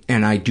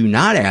 And I do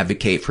not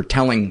advocate for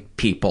telling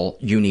people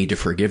you need to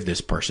forgive this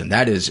person.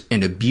 That is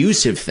an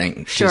abusive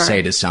thing to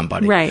say to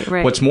somebody. Right.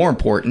 What's more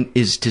important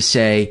is to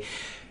say,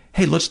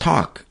 hey, let's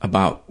talk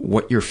about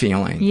what you're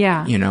feeling.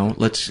 Yeah.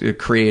 Let's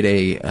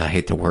create I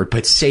hate the word,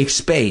 but safe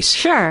space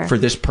for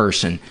this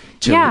person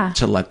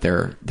to let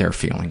their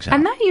feelings out.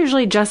 And that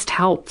usually just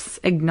helps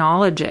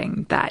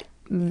acknowledging that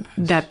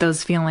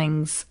those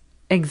feelings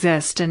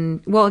exist.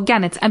 And well,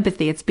 again, it's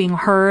empathy. It's being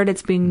heard.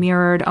 It's being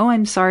mirrored. Oh,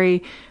 I'm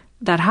sorry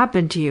that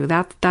happened to you.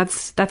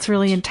 That's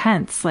really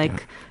intense.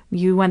 Like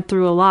you went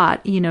through a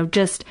lot,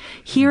 just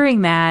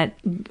hearing that,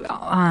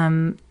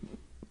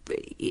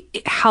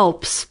 it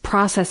helps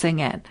processing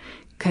it,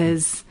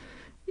 because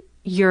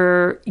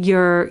you're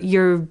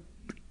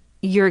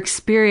your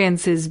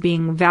experience is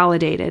being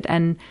validated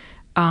and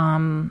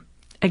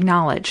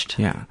acknowledged.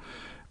 Yeah.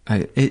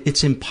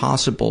 It's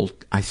impossible,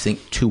 I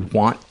think, to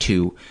want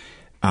to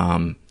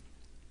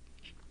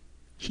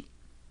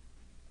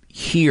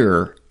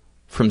hear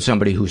from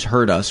somebody who's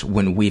heard us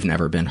when we've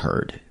never been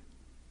heard.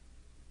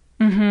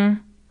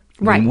 Mm-hmm.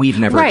 Right. When we've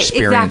never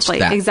experienced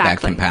exactly. that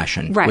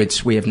compassion.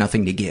 Right. We have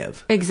nothing to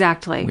give.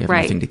 Exactly. We have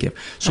nothing to give.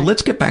 So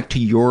let's get back to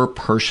your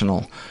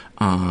personal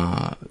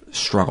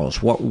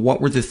struggles.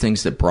 What were the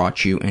things that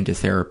brought you into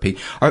therapy?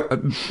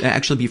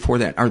 Actually, before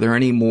that, are there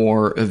any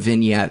more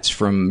vignettes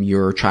from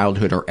your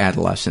childhood or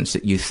adolescence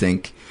that you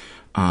think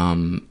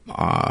can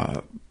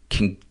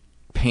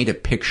paint a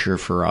picture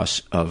for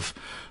us of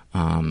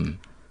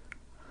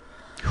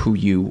who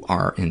you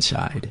are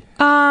inside?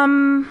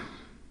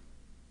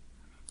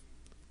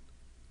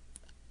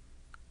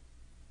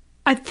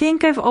 I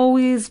think I've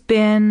always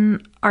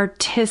been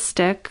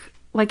artistic.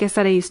 Like I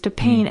said, I used to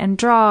paint and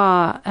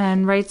draw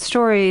and write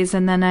stories,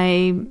 and then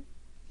I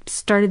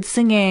started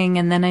singing,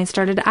 and then I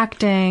started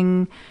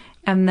acting,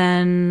 and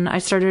then I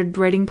started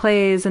writing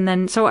plays, and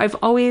then so I've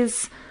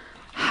always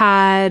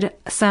had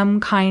some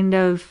kind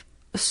of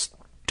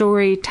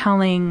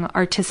storytelling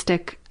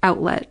artistic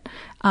outlet,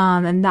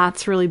 and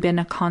that's really been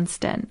a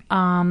constant.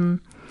 And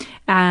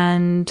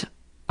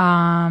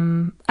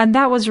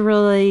that was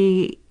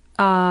really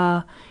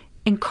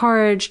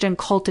encouraged and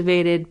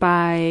cultivated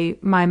by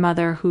my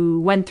mother,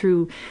 who went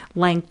through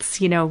lengths,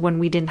 when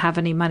we didn't have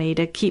any money,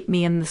 to keep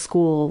me in the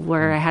school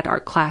where I had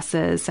art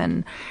classes.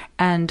 And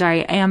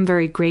I am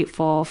very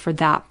grateful for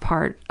that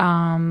part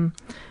of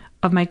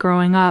my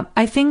growing up.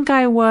 I think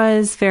I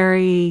was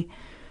very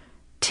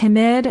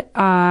timid.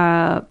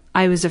 I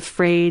was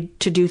afraid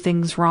to do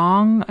things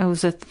wrong. I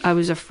was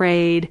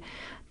afraid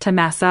to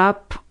mess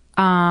up.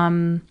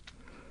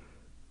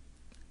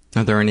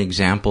 Are there any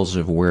examples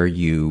of where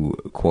you,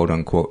 quote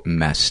unquote,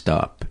 messed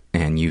up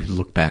and you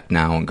look back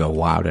now and go,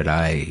 wow, did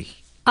I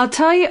I'll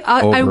tell you,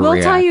 I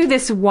will tell you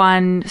this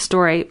one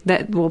story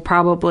that will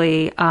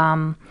probably be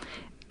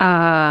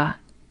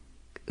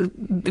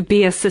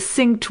a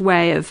succinct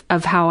way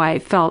of how I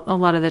felt a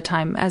lot of the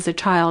time as a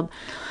child.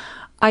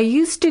 I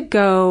used to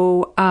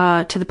go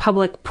to the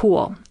public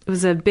pool. It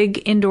was a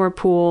big indoor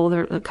pool.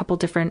 There were a couple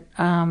different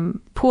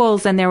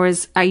pools, and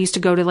I used to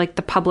go to like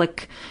the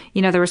public,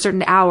 there were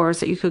certain hours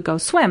that you could go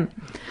swim.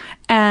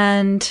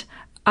 And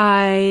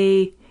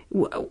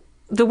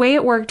the way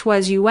it worked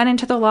was you went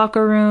into the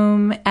locker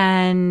room,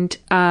 and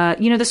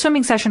the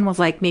swimming session was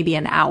like maybe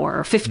an hour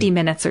or 50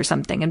 minutes or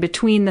something. And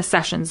between the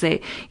sessions,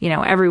 they,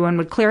 everyone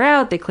would clear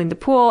out, they cleaned the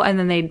pool, and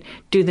then they'd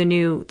do the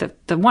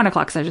 1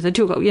 o'clock session, the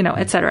 2 o'clock,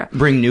 et cetera.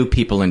 Bring new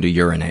people in to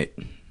urinate.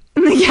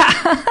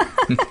 Yeah.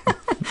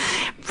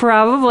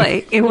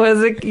 Probably. It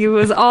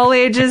was all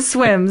ages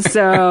swim,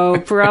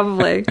 so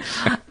probably.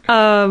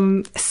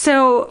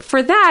 So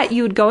for that,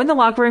 you would go in the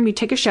locker room, you'd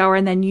take a shower,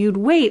 and then you'd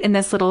wait in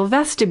this little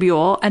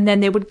vestibule, and then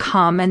they would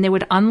come and they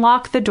would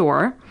unlock the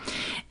door,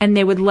 and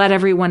they would let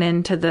everyone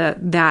into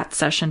that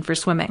session for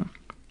swimming.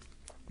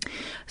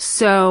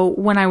 So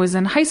when I was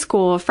in high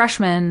school, a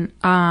freshman,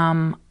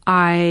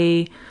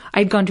 I'd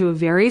gone to a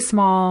very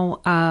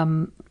small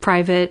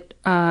private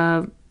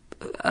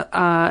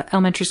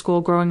elementary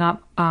school growing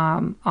up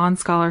on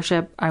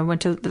scholarship. I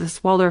went to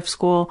this Waldorf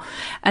school,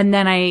 and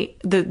then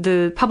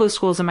the public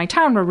schools in my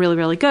town were really,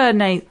 really good.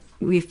 And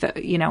we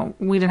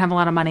didn't have a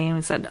lot of money, and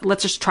we said,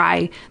 let's just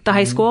try the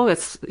high school.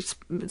 It's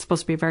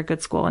supposed to be a very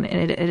good school, and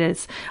it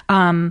is.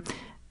 And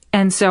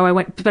so I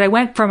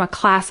went from a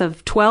class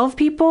of 12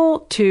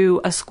 people to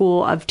a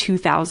school of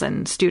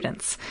 2,000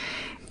 students.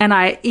 And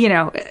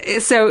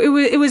so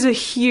it was a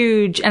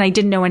huge, and I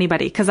didn't know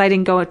anybody because I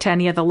didn't go to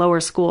any of the lower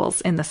schools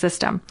in the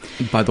system.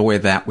 By the way,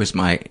 that was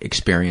my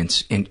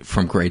experience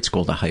from grade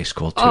school to high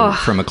school too,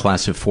 from a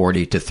class of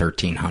 40 to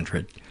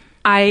 1,300.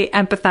 I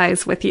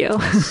empathize with you.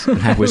 Yes.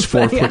 I was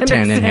 4'10"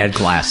 and had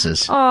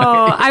glasses. Oh,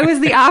 I was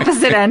the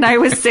opposite end. I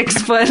was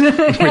 6 foot.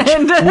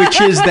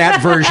 which is that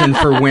version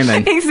for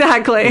women.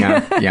 Exactly.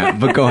 Yeah,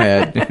 but go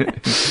ahead.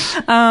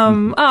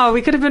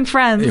 We could have been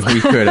friends. We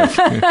could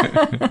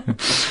have.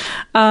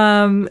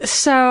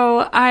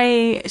 So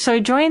I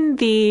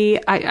joined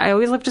I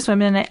always loved to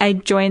swim, and I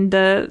joined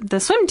the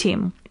swim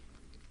team.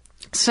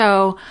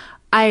 So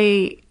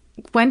I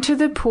went to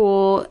the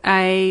pool,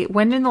 I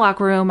went in the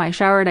locker room, I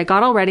showered, I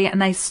got all ready,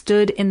 and I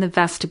stood in the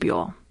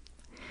vestibule.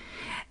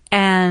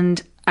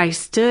 And I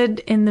stood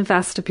in the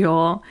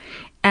vestibule,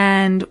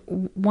 and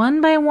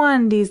one by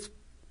one, these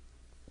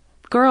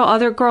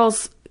other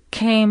girls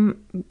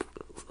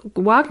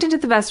walked into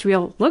the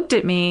vestibule, looked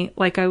at me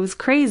like I was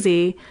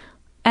crazy,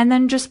 and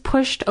then just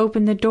pushed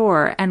open the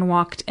door and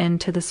walked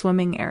into the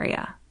swimming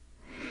area.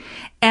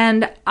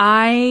 And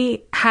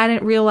I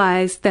hadn't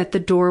realized that the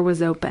door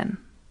was open.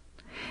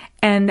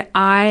 And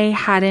I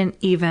hadn't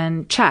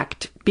even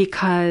checked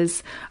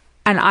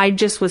and I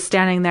just was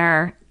standing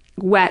there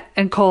wet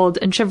and cold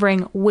and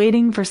shivering,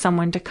 waiting for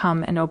someone to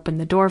come and open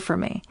the door for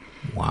me.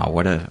 Wow,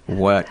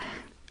 what?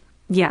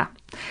 Yeah.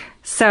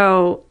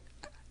 So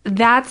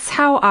that's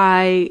how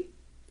I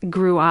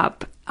grew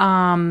up.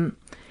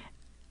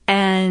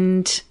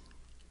 And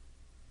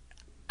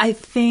I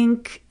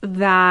think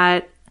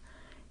that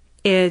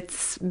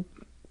it's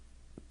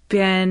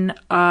been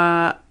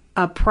a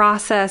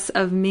process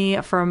of me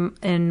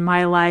in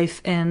my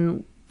life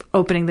in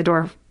opening the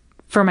door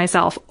for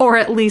myself, or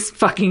at least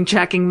fucking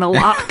checking the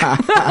lock.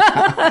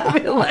 I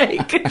feel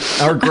like.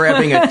 Or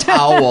grabbing a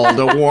towel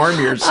to warm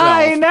yourself.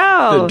 I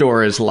know. The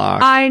door is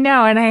locked. I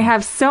know. And I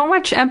have so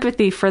much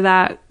empathy for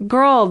that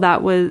girl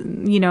that was,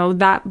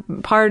 that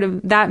part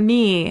of that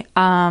me,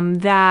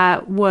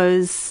 that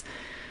was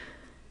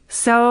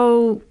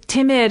so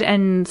timid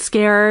and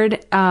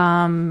scared,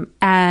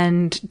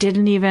 and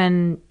didn't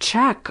even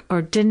check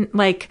or didn't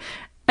like.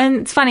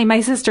 And it's funny,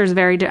 my sister's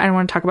I don't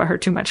want to talk about her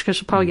too much because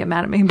she'll probably get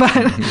mad at me. But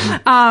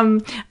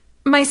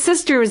my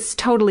sister was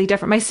totally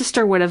different. My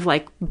sister would have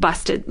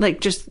busted,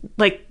 just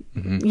busted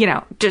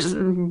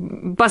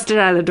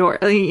out of the door,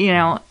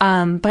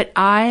 But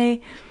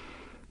I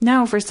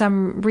know for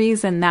some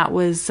reason that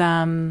was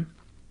that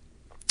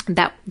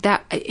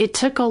it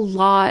took a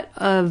lot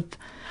of.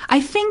 I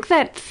think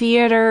that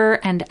theater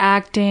and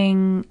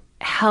acting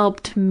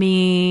helped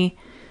me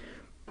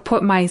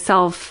put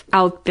myself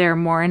out there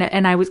more,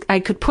 and I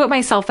could put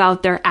myself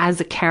out there as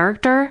a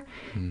character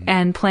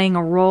and playing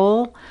a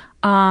role,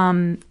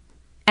 and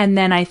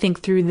then I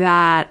think through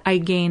that I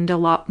gained a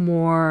lot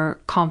more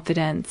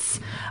confidence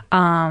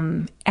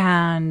and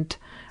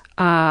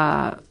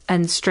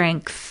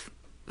strength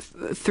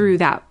through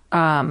that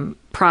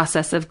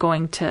process of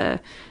going to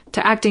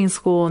acting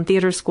school and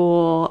theater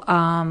school.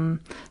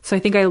 So I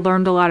think I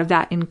learned a lot of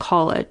that in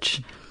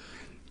college.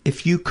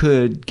 If you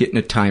could get in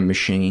a time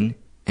machine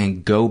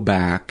and go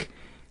back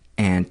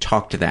and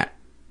talk to that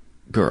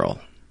girl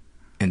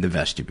in the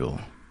vestibule,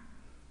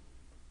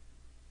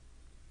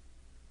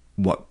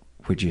 what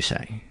would you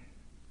say?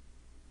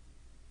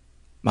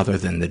 Other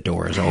than the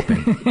door is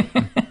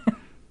open.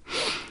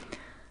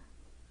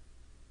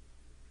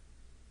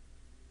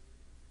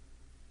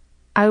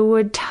 I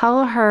would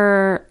tell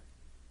her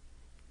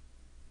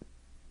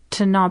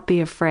to not be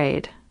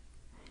afraid.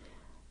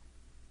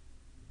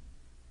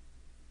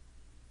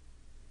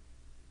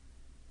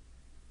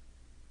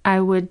 I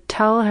would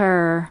tell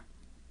her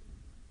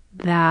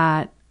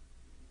that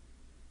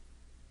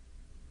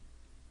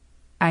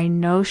I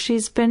know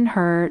she's been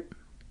hurt.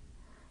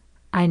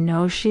 I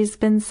know she's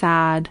been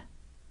sad.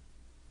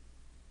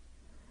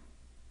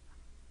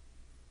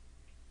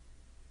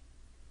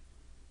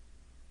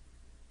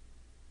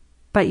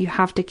 But you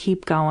have to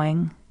keep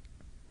going.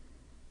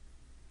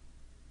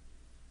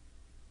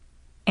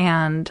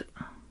 And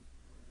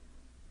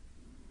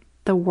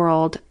the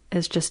world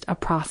is just a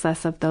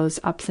process of those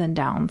ups and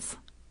downs.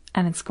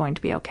 And it's going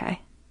to be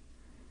okay.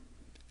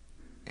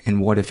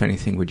 And what, if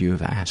anything, would you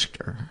have asked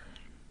her?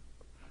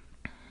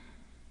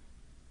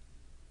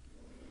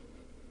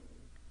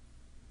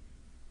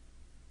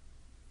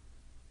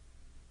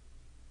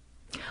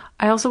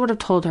 I also would have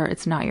told her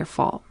it's not your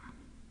fault.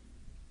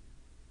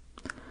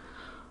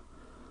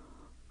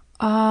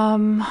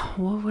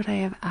 What would I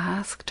have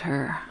asked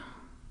her?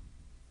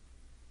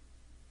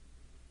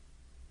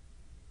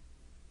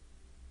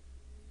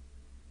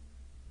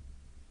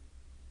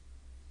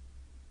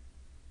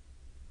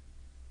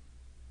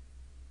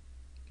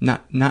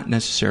 Not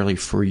necessarily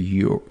for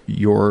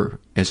your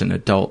as an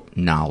adult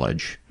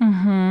knowledge,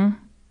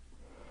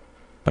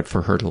 but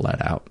for her to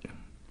let out.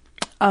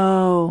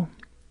 Oh.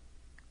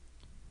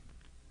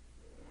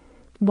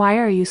 Why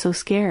are you so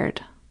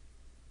scared?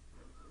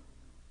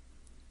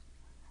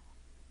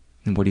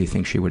 And what do you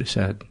think she would have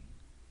said?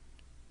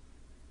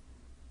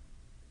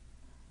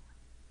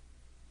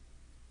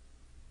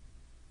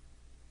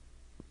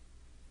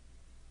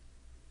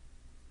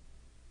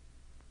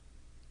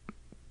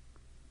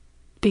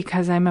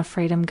 Because I'm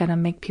afraid I'm going to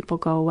make people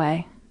go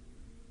away.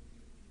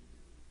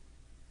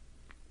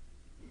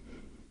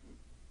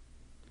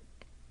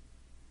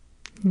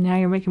 Now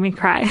you're making me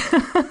cry.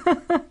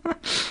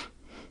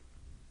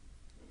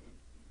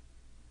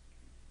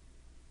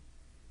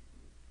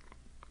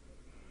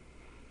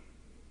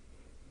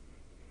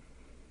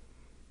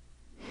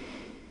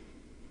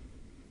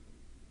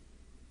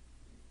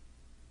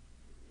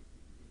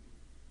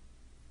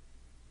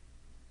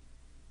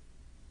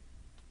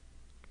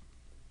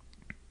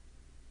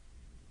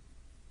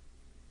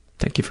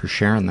 Thank you for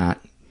sharing that.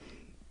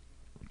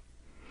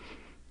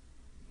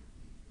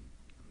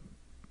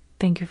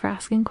 Thank you for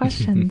asking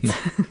questions.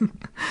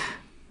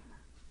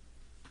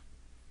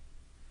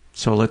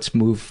 So let's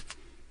move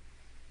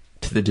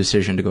to the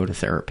decision to go to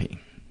therapy.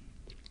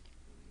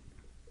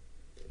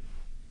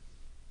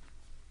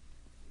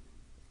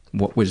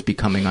 What was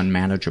becoming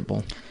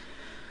unmanageable?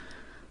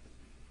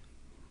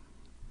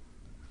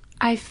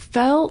 I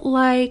felt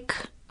like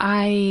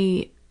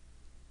I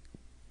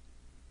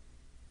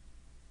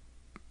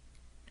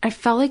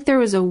felt like there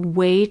was a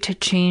way to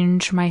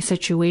change my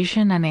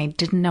situation and I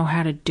didn't know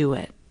how to do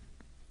it.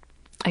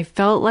 I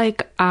felt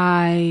like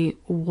I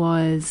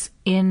was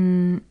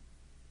in...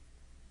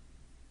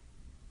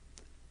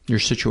 Your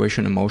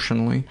situation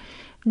emotionally?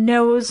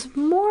 No, it was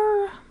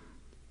more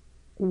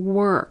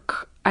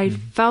work. I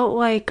felt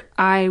like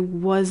I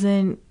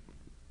wasn't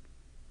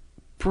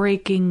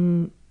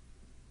breaking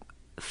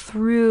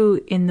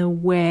through in the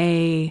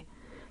way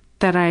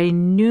that I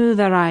knew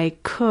that I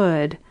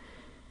could,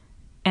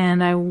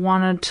 and I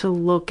wanted to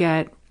look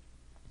at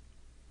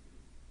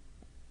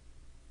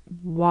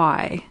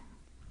why.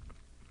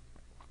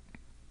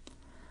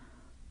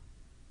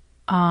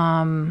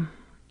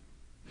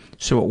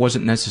 So it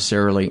wasn't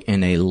necessarily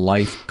in a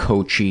life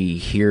coachy,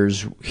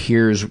 here's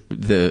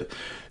the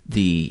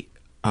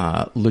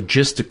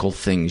logistical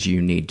things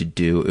you need to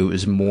do. It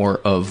was more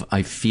of,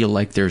 I feel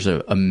like there's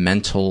a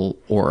mental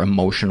or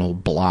emotional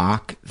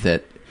block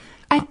that...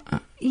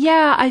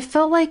 I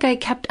felt like I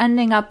kept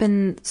ending up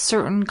in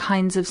certain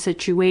kinds of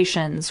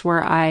situations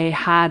where I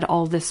had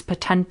all this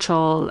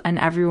potential and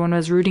everyone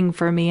was rooting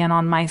for me and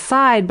on my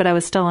side, but I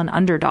was still an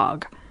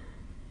underdog.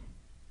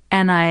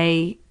 And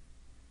I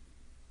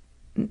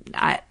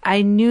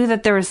knew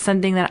that there was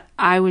something that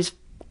I was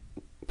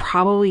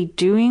probably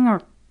doing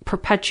or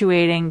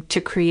perpetuating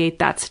to create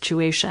that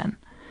situation.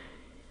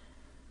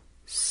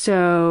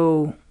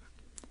 So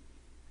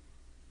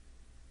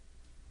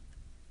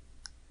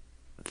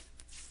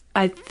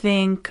I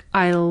think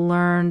I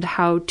learned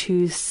how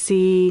to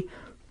see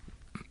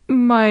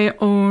my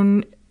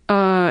own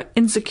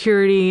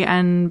insecurity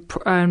and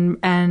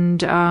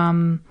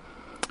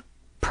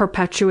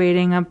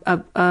perpetuating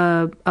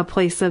a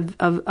place of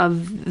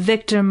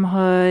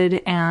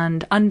victimhood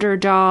and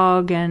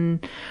underdog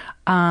and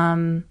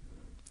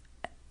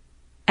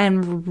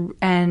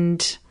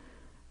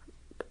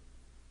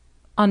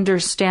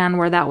understand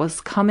where that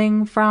was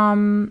coming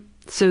from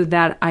so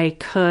that I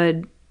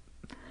could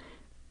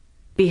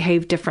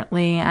behave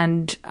differently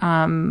and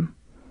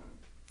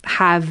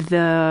have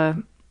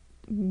the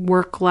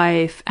work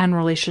life and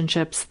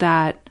relationships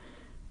that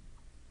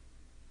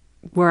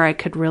where I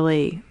could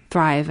really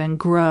thrive and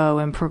grow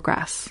and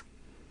progress.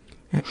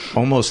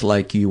 Almost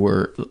like you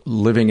were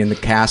living in the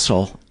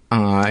castle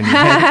and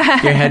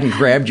you hadn't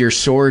grabbed your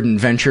sword and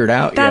ventured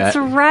out That's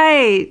yet. That's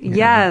right. Yeah.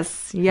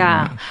 Yes.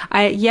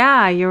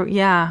 Yeah.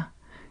 You're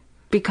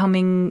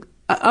becoming...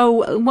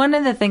 one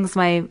of the things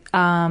my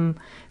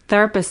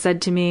therapist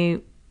said to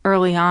me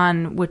early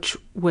on, which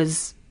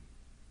was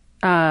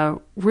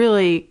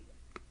really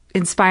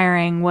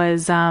inspiring,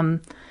 was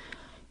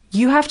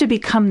you have to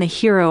become the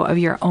hero of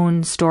your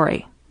own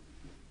story.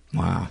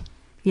 Wow.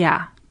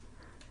 Yeah.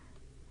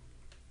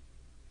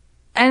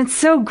 And it's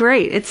so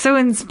great. It's so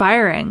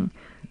inspiring,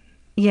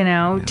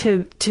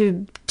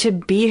 to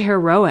be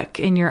heroic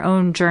in your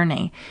own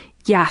journey.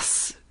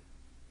 Yes.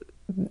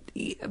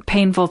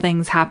 Painful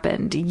things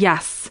happened.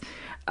 Yes.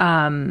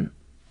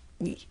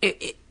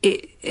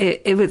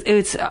 It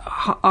was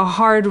a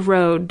hard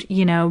road,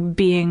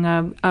 being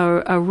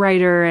a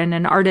writer and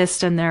an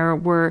artist, and there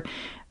were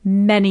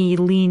many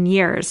lean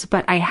years,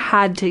 but I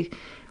had to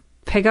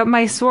pick up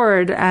my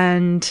sword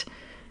and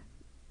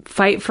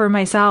fight for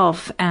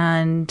myself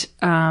and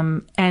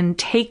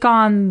take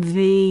on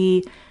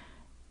the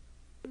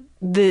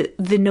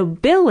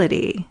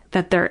nobility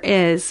that there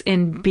is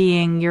in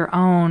being your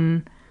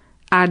own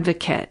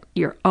advocate,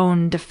 your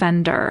own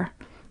defender,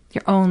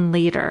 your own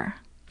leader.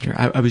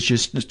 I was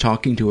just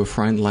talking to a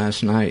friend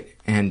last night,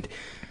 and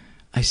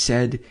I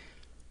said,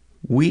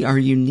 we are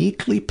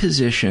uniquely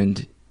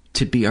positioned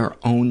to be our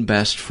own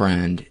best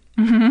friend,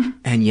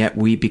 and yet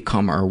we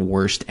become our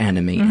worst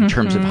enemy in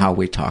terms of how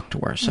we talk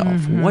to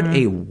ourselves. What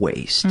a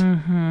waste.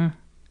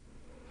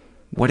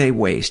 What a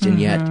waste, and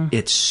yet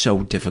it's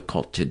so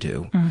difficult to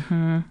do.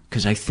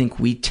 Because I think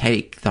we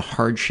take the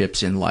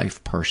hardships in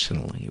life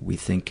personally. We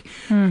think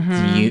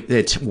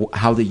it's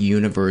how the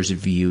universe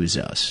views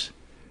us.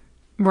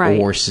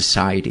 Right. Or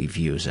society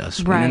views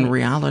us. When in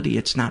reality,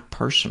 it's not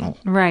personal.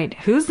 Right.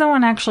 Who's the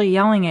one actually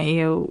yelling at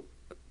you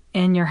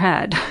in your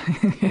head?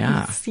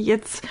 Yeah.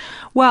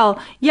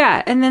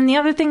 And then the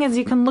other thing is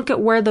you can look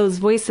at where those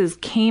voices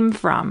came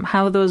from,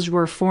 how those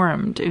were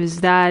formed. Is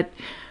that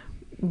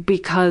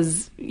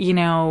because,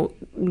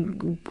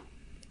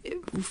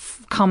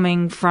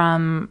 coming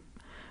from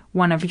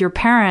one of your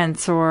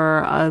parents or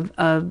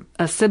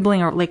a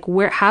sibling,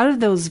 or how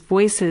did those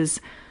voices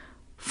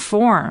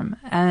form?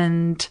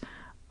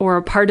 Or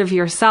a part of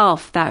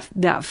yourself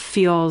that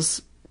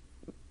feels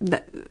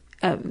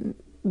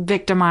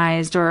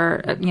victimized,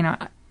 or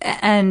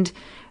and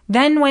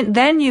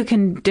then you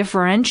can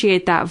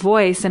differentiate that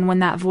voice, and when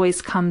that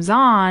voice comes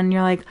on,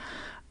 you're like,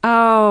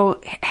 oh,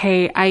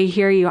 hey, I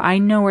hear you. I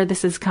know where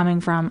this is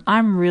coming from.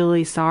 I'm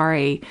really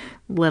sorry,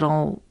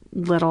 little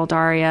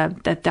Daria,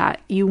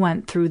 that you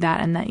went through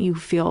that, and that you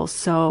feel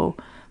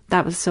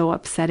that was so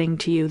upsetting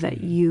to you that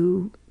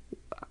you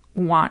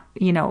want,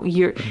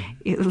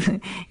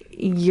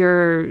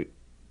 you're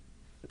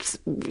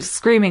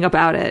screaming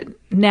about it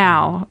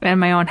now in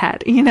my own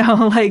head, you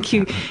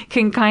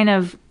can kind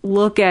of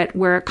look at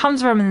where it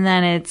comes from, and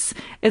then it's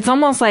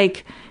almost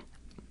like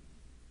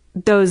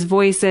those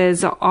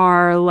voices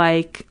are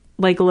like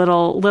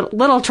little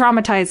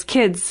traumatized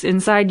kids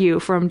inside you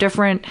from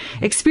different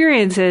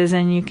experiences,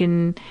 and you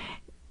can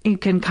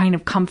kind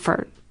of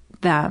comfort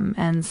them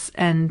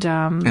and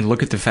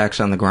look at the facts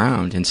on the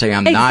ground and say,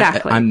 I'm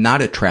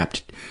not a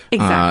trapped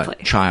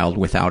child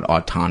without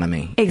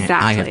autonomy. Exactly.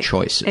 I have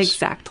choices.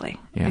 Exactly.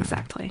 Yeah.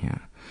 Exactly. Yeah.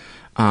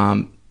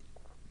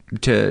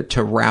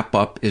 To wrap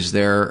up, is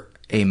there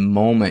a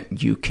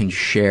moment you can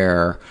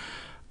share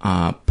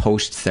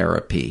post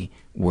therapy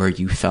where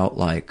you felt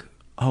like,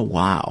 oh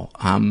wow,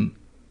 I'm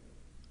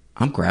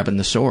grabbing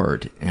the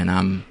sword and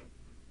I'm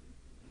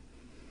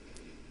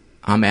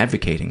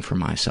advocating for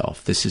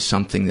myself. This is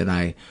something that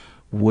I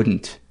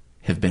wouldn't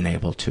have been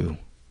able to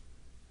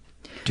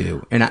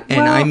do. And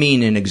I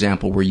mean an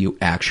example where you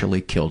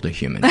actually killed a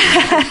human being.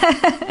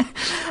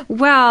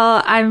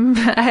 Well, I'm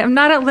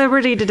not at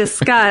liberty to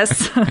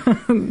discuss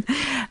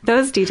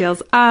those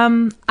details.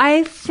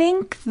 I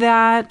think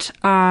that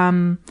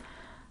I'll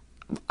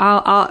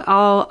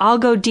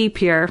go deep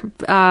here.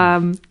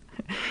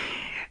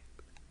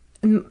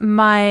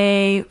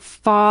 My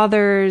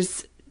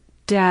father's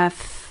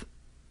death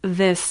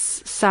this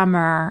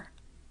summer,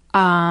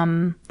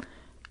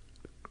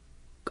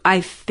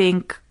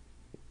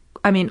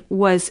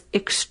 was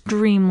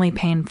extremely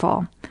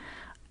painful,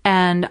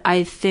 and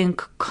I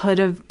think could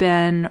have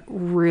been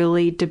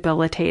really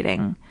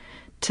debilitating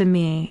to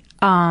me.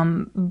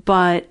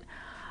 But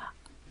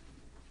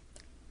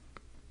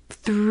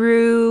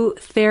through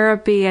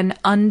therapy and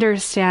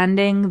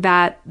understanding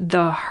that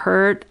the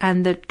hurt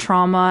and the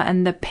trauma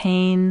and the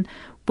pain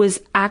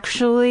was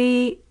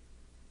actually,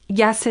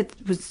 yes, it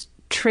was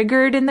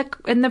triggered in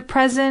the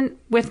present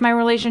with my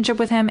relationship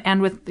with him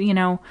and with,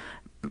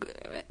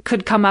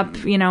 could come up,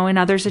 in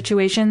other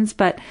situations,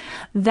 but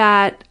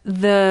that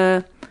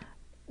the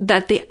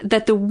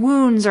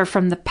wounds are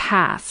from the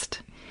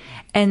past.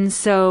 And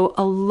so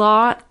a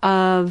lot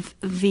of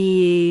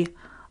the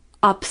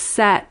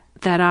upset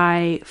that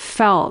I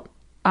felt,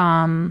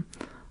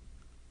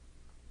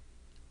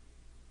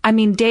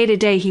 day to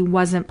day, he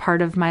wasn't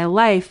part of my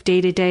life.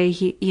 Day to day,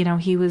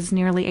 he was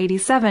nearly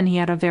 87. He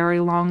had a very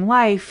long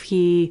life.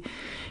 He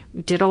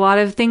did a lot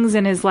of things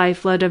in his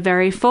life, led a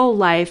very full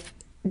life.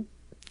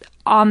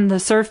 On the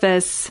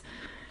surface,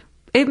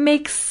 it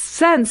makes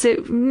sense.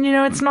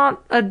 It's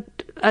not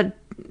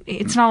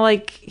it's not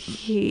like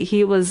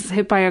he was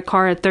hit by a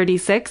car at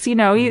 36,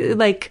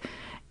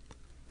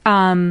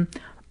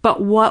 but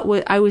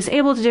I was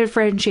able to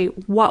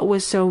differentiate what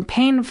was so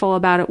painful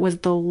about it was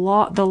the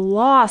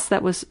loss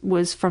that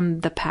was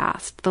from the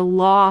past. The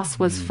loss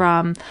was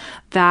from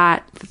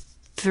that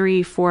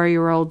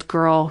 3-4-year-old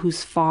girl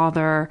whose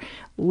father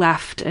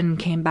left and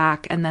came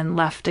back and then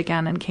left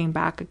again and came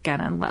back again,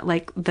 and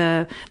like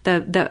the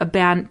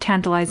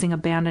tantalizing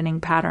abandoning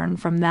pattern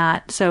from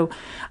that. So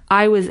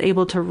I was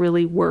able to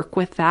really work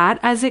with that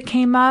as it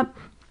came up.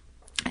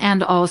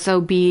 And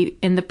also be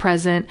in the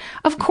present.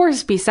 Of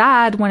course, be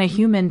sad when a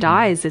human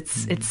dies.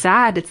 It's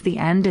sad. It's the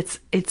end.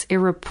 It's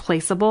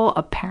irreplaceable.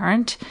 A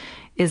parent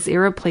is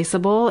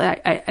irreplaceable.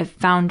 I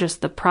found just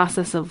the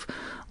process of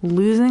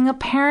losing a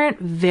parent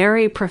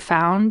very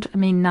profound.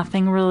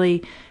 Nothing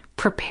really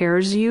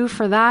prepares you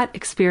for that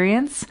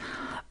experience.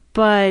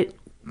 But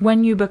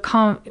when you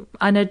become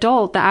an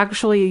adult,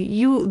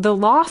 the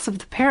loss of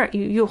the parent,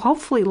 you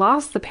hopefully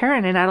lost the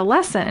parent in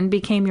adolescent and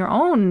became your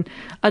own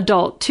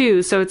adult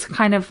too. So it's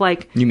kind of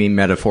like... You mean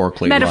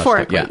metaphorically?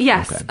 Metaphorically,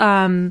 yes.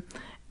 Okay.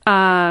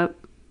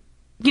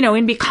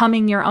 In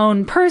becoming your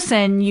own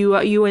person,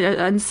 you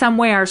in some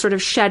way are sort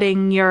of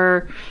shedding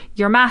your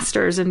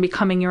masters and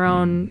becoming your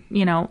own,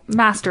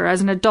 master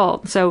as an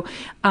adult. So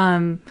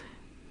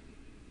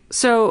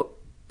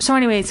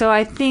anyway, so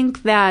I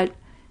think that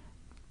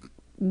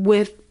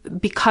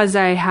because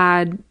I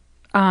had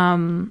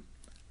an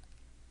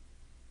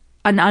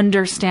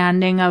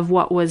understanding of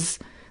what was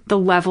the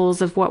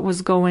levels of what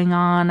was going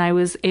on, I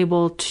was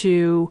able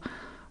to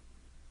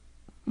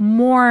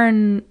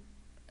mourn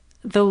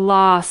the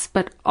loss,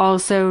 but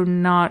also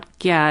not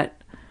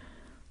get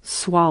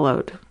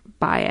swallowed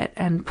by it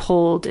and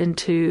pulled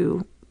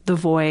into the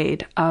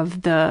void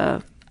of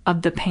the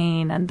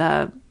pain and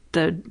the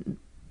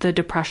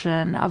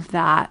depression of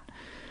that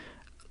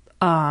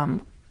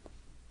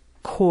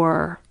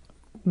core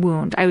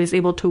wound. I was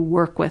able to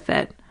work with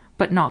it,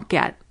 but not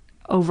get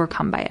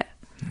overcome by it.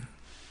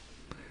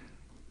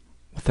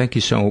 Well, thank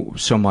you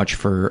so much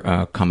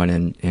for coming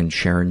in and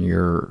sharing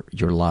your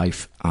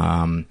life.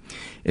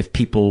 If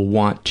people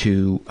want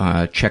to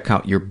check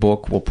out your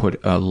book, we'll put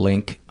a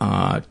link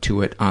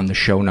to it on the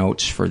show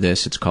notes for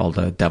this. It's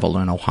called Devil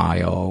in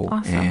Ohio.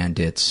 Awesome. And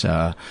it's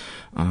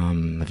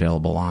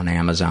available on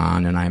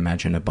Amazon, and I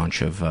imagine a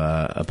bunch of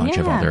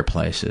other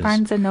places.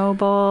 Barnes and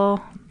Noble,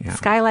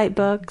 Skylight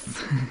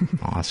Books.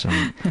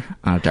 Awesome.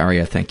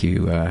 Daria, thank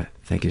you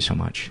so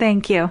much.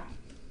 Thank you.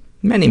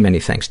 Many, many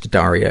thanks to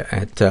Daria.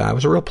 It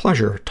was a real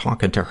pleasure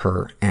talking to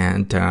her.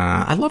 And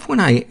I love when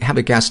I have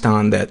a guest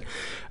on that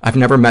I've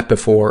never met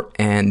before,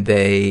 and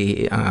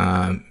they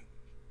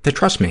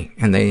trust me,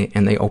 and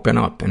they open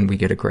up, and we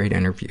get a great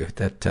interview.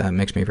 That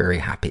makes me very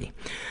happy.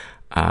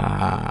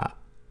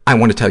 I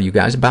want to tell you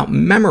guys about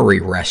Memory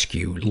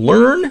Rescue.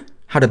 Learn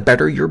how to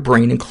better your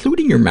brain,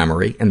 including your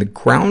memory, in the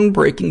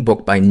groundbreaking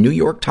book by New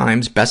York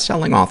Times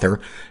bestselling author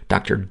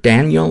Dr.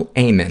 Daniel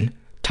Amen,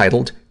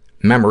 titled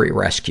Memory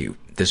Rescue.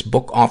 This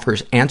book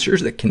offers answers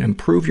that can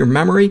improve your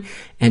memory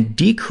and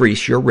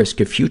decrease your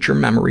risk of future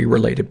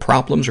memory-related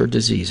problems or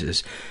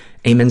diseases.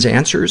 Amen's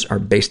answers are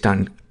based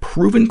on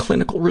proven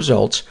clinical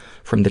results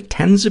from the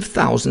tens of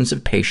thousands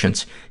of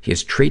patients he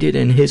has treated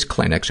in his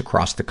clinics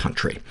across the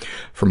country.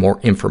 For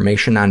more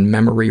information on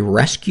Memory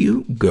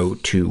Rescue, go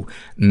to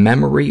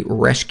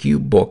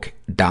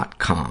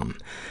memoryrescuebook.com.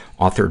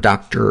 Author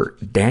Dr.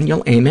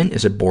 Daniel Amen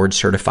is a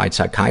board-certified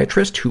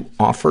psychiatrist who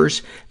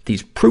offers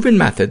these proven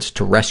methods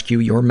to rescue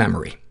your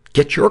memory.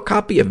 Get your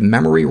copy of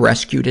Memory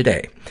Rescue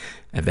today.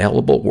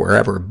 Available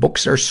wherever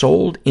books are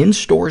sold, in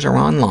stores, or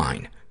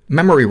online.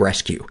 Memory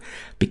Rescue,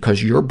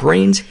 because your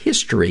brain's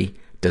history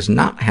does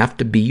not have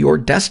to be your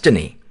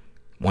destiny.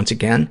 Once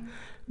again,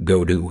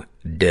 go to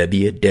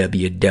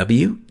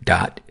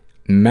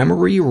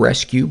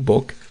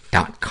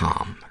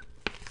www.memoryrescuebook.com.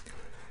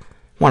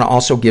 I want to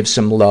also give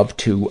some love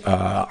to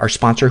our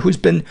sponsor, who's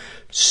been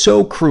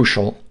so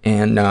crucial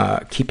in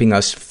keeping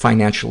us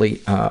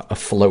financially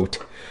afloat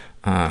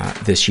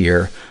this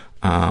year,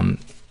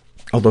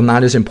 although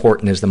not as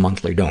important as the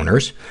monthly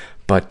donors,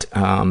 but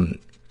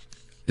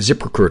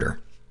ZipRecruiter.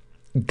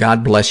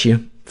 God bless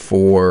you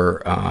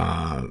for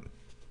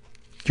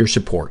your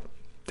support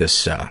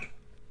this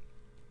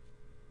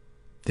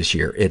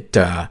year.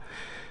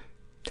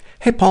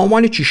 Hey, Paul,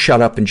 why don't you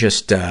shut up and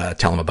just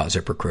tell them about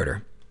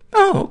ZipRecruiter?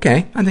 Oh,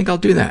 okay. I think I'll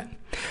do that.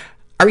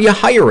 Are you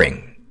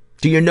hiring?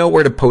 Do you know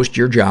where to post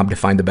your job to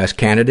find the best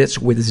candidates?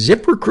 With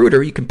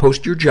ZipRecruiter, you can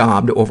post your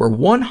job to over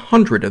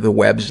 100 of the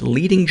web's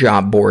leading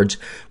job boards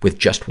with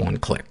just one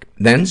click.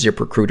 Then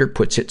ZipRecruiter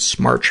puts its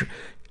smart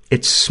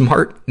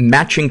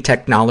matching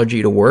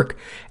technology to work,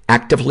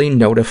 actively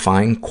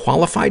notifying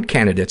qualified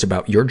candidates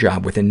about your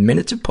job within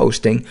minutes of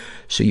posting,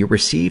 so you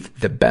receive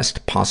the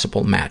best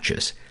possible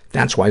matches.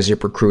 That's why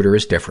ZipRecruiter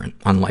is different.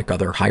 Unlike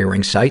other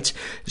hiring sites,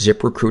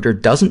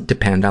 ZipRecruiter doesn't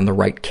depend on the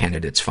right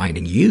candidates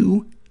finding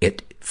you.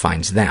 It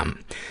finds them.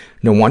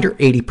 No wonder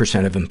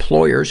 80% of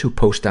employers who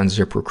post on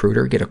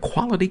ZipRecruiter get a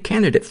quality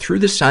candidate through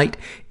the site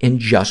in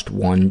just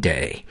one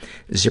day.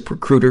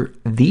 ZipRecruiter,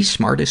 the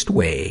smartest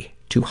way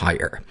to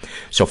hire.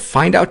 So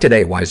find out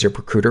today why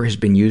ZipRecruiter has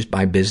been used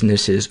by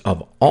businesses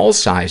of all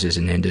sizes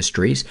and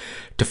industries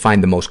to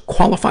find the most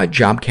qualified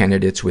job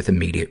candidates with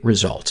immediate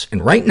results.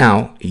 And right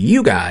now,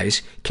 you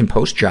guys can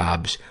post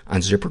jobs on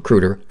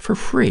ZipRecruiter for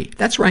free.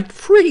 That's right,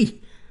 free.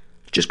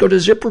 Just go to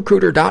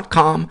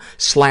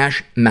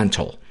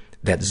ZipRecruiter.com/mental.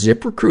 That's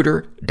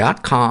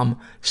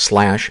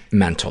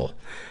ZipRecruiter.com/mental.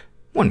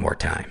 One more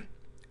time.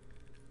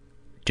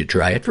 To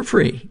try it for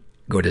free,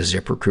 go to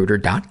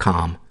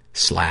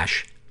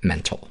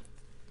ZipRecruiter.com/mental.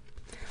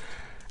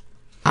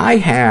 I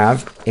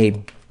have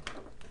a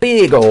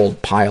big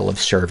old pile of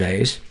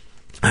surveys.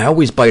 I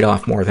always bite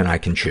off more than I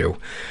can chew.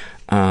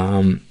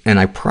 And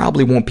I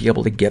probably won't be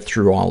able to get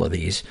through all of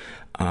these.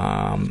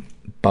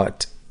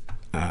 But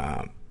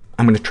I'm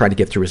going to try to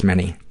get through as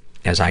many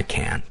as I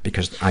can,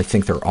 because I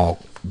think they're all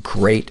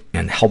great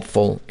and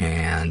helpful.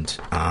 And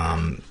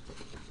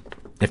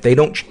if they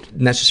don't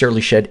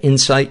necessarily shed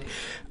insight,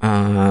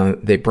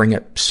 they bring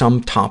up some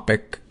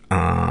topic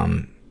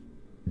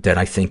that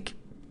I think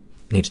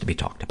needs to be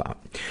talked about.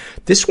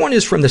 This one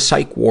is from the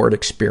Psych Ward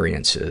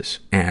Experiences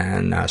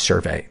and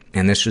survey,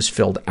 and this was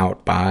filled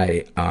out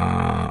by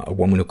a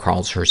woman who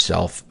calls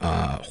herself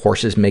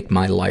Horses Make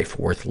My Life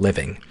Worth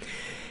Living.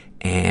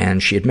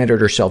 And she admitted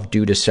herself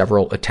due to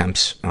several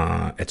attempts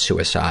at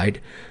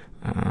suicide.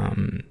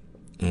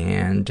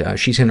 And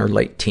she's in her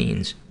late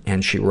teens,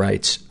 and she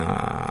writes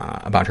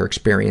about her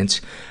experience.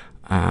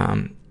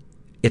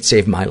 It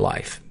saved my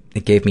life.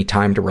 It gave me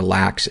time to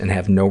relax and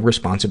have no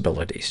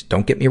responsibilities.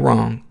 Don't get me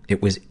wrong.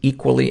 It was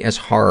equally a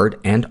hard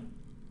and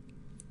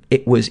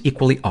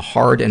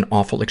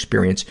awful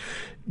experience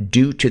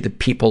due to the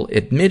people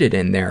admitted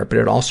in there, but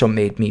it also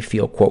made me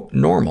feel, quote,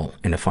 normal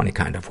in a funny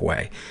kind of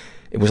way.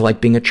 It was like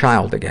being a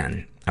child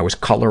again. I was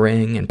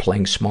coloring and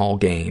playing small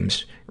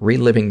games,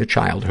 reliving the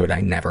childhood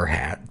I never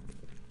had.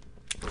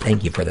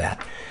 Thank you for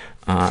that.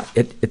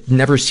 It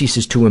never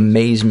ceases to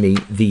amaze me,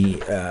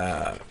 the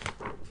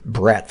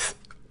breadth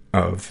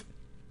of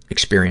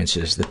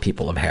experiences that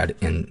people have had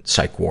in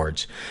psych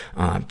wards.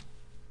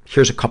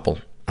 Here's a couple,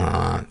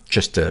 and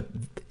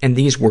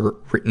these were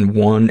written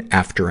one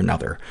after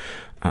another,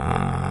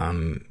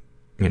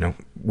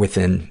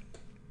 within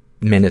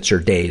minutes or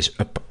days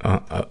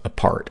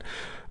apart.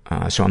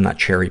 So I'm not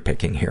cherry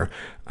picking here.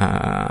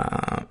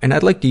 And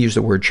I'd like to use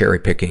the word cherry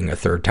picking a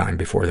third time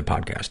before the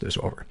podcast is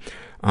over.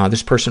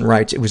 This person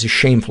writes, it was a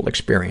shameful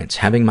experience.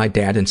 Having my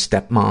dad and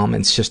stepmom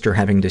and sister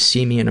having to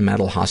see me in a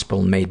mental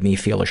hospital made me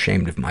feel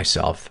ashamed of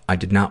myself. I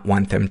did not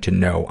want them to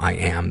know I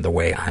am the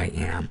way I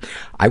am.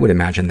 I would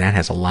imagine that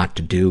has a lot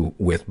to do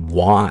with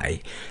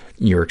why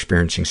you're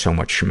experiencing so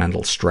much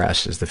mental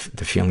stress, is the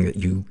feeling that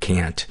you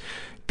can't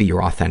be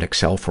your authentic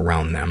self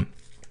around them.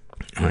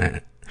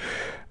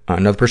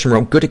 Another person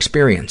wrote, good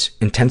experience,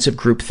 intensive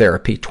group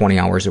therapy, 20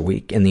 hours a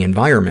week, and the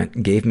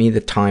environment gave me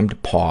the time to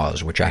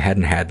pause, which I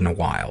hadn't had in a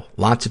while.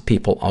 Lots of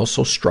people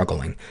also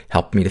struggling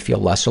helped me to feel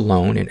less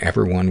alone, and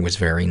everyone was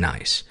very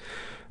nice.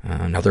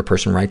 Another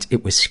person writes,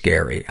 it was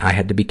scary. I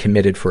had to be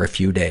committed for a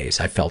few days.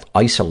 I felt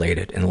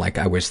isolated and like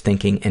I was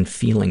thinking and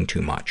feeling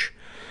too much.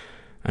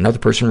 Another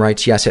person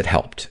writes, yes, it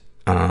helped.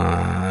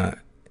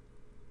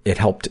 It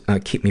helped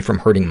keep me from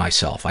hurting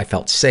myself. I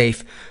felt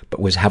safe, but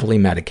was heavily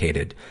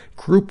medicated.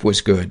 Group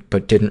was good,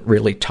 but didn't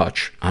really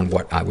touch on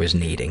what I was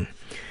needing.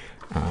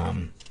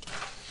 And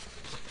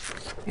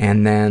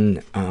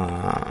then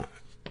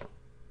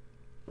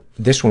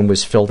this one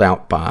was filled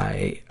out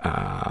by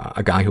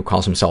a guy who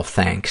calls himself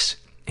Thanks,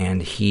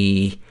 and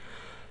he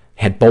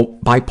had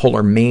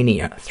bipolar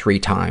mania 3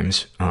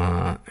 times,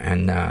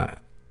 and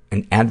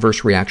an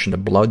adverse reaction to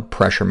blood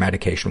pressure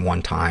medication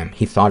 1 time.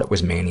 He thought it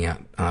was mania,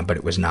 but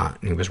it was not.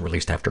 He was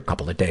released after a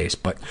couple of days.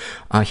 But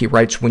he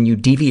writes, when you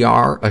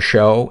DVR a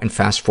show and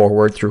fast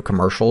forward through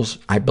commercials,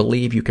 I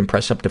believe you can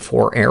press up to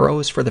 4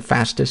 arrows for the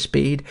fastest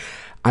speed.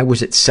 I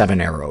was at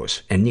 7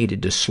 arrows and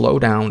needed to slow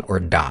down or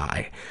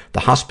die.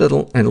 The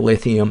hospital and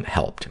lithium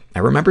helped. I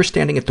remember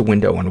standing at the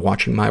window and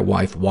watching my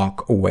wife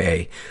walk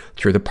away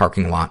through the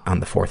parking lot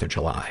on the 4th of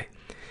July.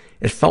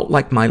 It felt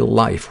like my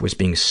life was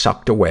being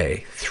sucked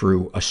away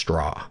through a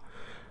straw.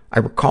 I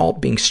recall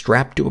being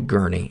strapped to a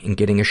gurney and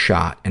getting a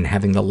shot and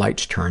having the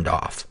lights turned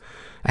off.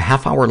 A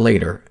half hour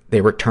later, they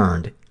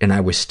returned and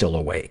I was still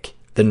awake.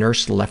 The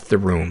nurse left the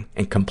room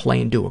and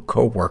complained to a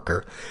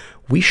coworker.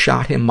 We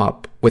shot him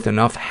up with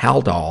enough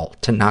Haldol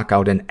to knock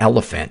out an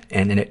elephant,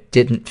 and it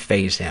didn't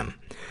faze him.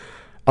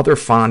 Other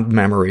fond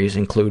memories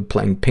include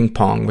playing ping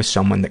pong with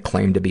someone that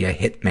claimed to be a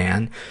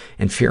hitman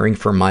and fearing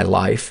for my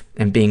life,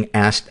 and being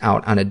asked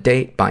out on a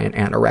date by an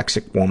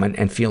anorexic woman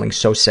and feeling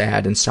so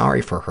sad and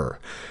sorry for her.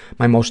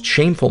 My most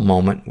shameful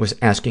moment was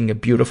asking a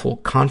beautiful,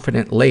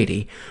 confident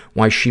lady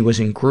why she was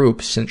in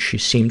group since she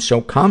seemed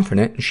so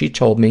confident, and she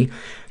told me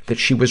that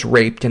she was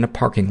raped in a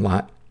parking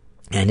lot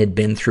and had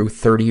been through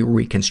 30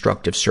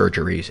 reconstructive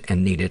surgeries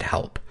and needed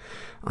help.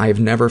 I have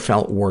never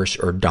felt worse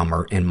or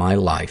dumber in my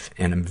life,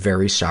 and am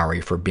very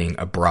sorry for being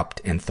abrupt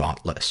and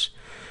thoughtless.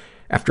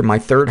 After my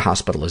 3rd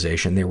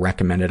hospitalization, they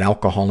recommended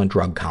alcohol and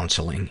drug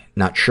counseling.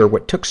 Not sure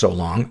what took so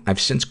long.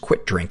 I've since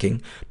quit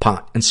drinking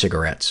pot and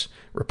cigarettes,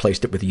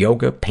 replaced it with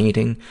yoga,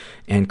 painting,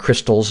 and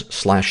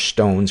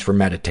crystals/stones for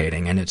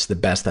meditating, and it's the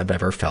best I've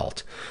ever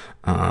felt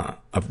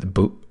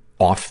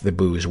off the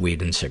booze,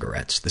 weed, and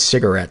cigarettes. The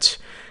cigarettes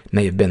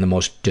may have been the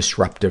most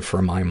disruptive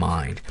for my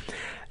mind.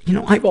 You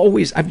know,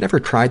 I've never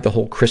tried the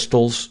whole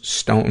crystals,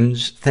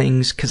 stones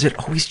things, because it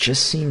always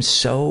just seems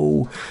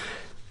so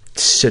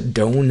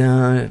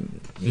Sedona,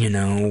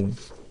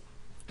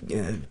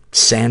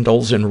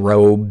 sandals and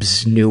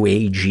robes, new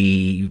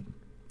agey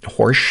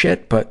horse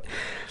shit. But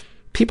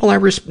people I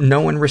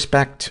know and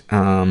respect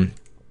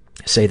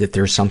say that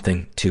there's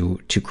something to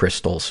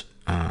crystals.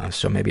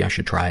 So maybe I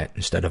should try it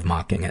instead of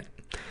mocking it.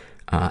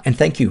 And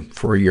thank you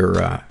for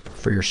your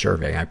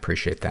survey. I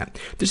appreciate that.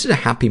 This is a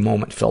happy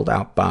moment filled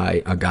out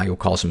by a guy who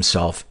calls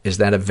himself, is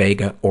that a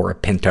Vega or a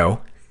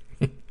Pinto?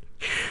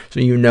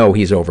 So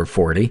he's over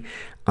 40.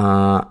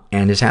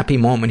 And his happy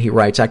moment, he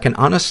writes, I can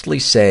honestly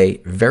say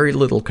very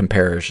little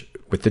compares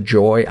with the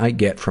joy I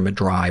get from a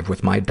drive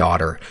with my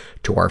daughter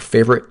to our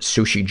favorite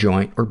sushi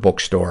joint or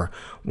bookstore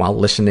while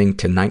listening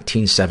to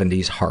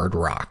 1970s hard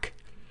rock.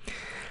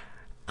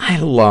 I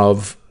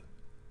love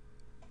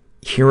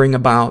hearing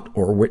about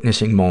or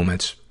witnessing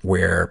moments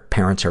where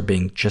parents are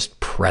being just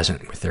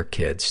present with their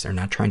kids. They're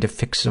not trying to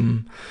fix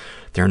them.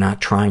 They're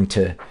not trying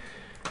to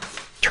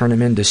turn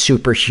them into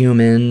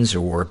superhumans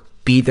or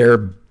be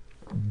their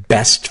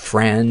best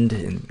friend,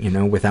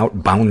 and,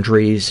 without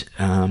boundaries.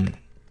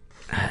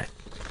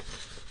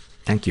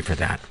 Thank you for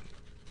that.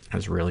 That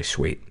was really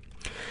sweet.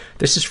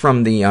 This is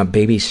from the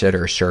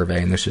babysitter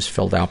survey, and this is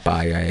filled out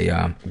by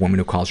a woman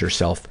who calls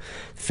herself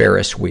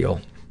Ferris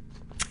Wheel.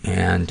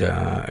 And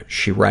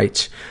she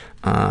writes,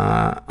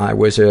 I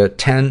was a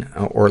 10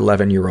 or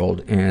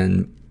 11-year-old,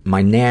 and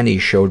my nanny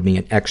showed me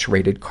an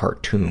X-rated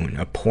cartoon,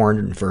 a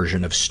porn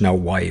version of Snow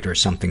White or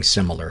something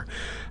similar.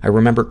 I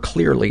remember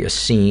clearly a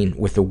scene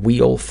with a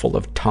wheel full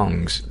of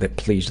tongues that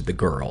pleased the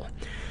girl.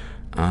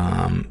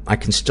 I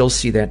can still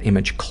see that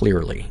image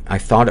clearly. I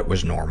thought it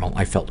was normal.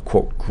 I felt,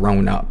 quote,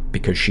 grown up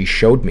because she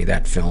showed me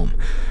that film.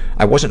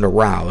 I wasn't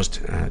aroused,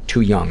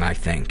 too young, I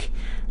think.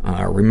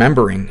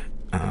 Remembering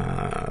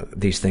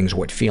these things,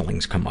 what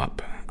feelings come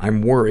up.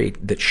 I'm worried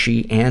that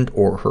she and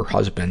or her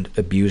husband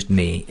abused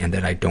me and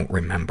that I don't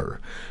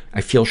remember.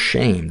 I feel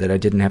shame that I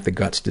didn't have the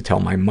guts to tell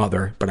my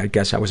mother, but I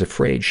guess I was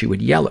afraid she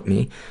would yell at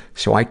me,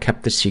 so I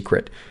kept the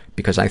secret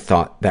because I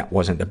thought that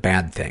wasn't a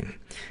bad thing.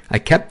 I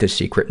kept this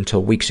secret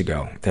until weeks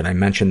ago that I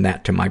mentioned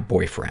that to my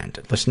boyfriend.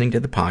 Listening to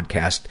the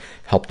podcast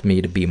helped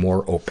me to be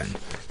more open.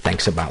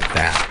 Thanks about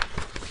that.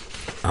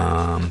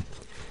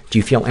 Do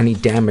you feel any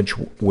damage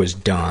was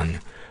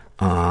done?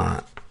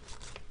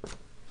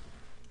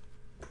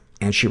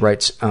 And she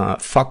writes,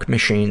 fuck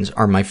machines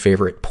are my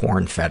favorite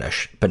porn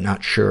fetish, but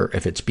not sure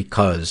if it's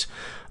because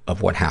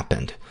of what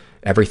happened.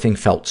 Everything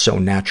felt so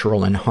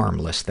natural and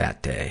harmless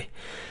that day.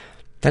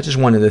 That is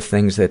one of the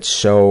things that's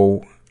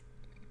so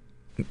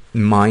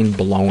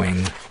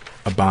mind-blowing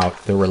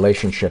about the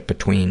relationship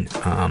between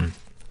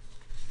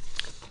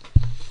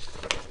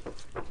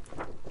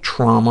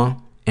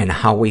trauma and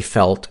how we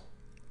felt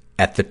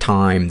at the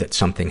time that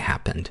something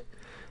happened.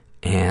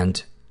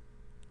 And,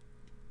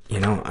 you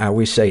know, I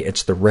always say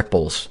it's the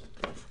ripples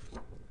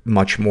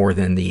much more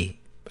than the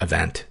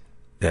event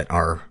that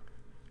are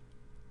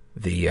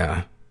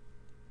the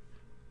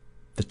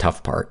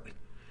tough part.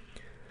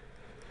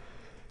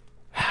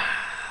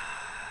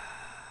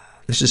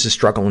 This is a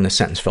struggle in a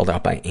sentence filled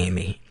out by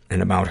Amy.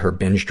 And about her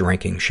binge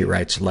drinking, she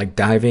writes, like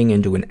diving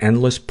into an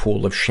endless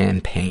pool of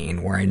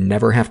champagne where I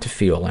never have to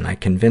feel and I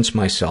convince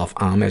myself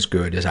I'm as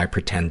good as I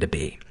pretend to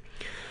be.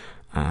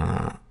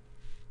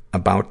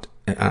 About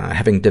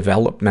having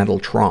developmental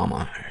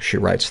trauma, she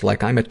writes,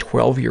 like I'm a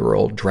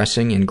 12-year-old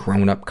dressing in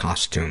grown-up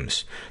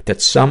costumes,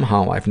 that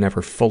somehow I've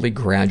never fully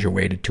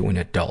graduated to an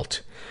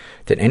adult.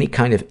 That any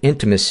kind of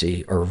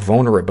intimacy or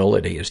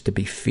vulnerability is to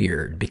be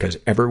feared because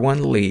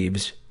everyone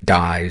leaves,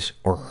 dies,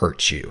 or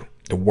hurts you.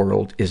 The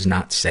world is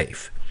not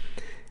safe.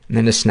 And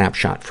then a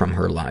snapshot from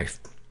her life.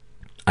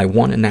 I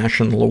won a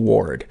national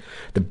award,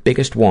 the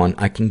biggest one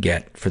I can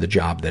get for the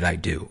job that I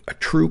do. A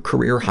true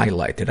career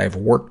highlight that I've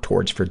worked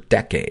towards for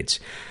decades.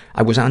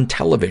 I was on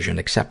television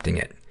accepting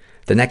it.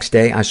 The next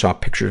day, I saw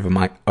pictures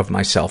of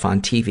myself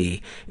on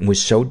TV and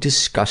was so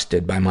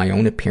disgusted by my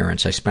own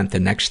appearance, I spent the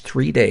next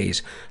 3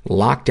 days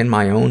locked in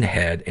my own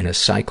head in a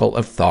cycle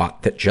of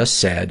thought that just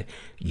said,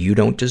 you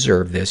don't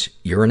deserve this.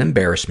 You're an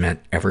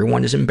embarrassment.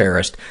 Everyone is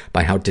embarrassed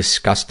by how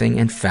disgusting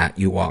and fat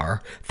you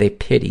are. They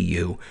pity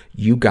you.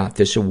 You got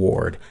this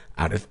award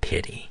out of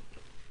pity.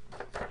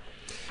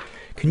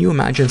 Can you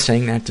imagine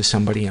saying that to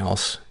somebody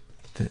else?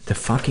 The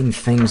fucking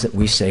things that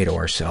we say to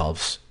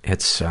ourselves.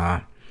 It's,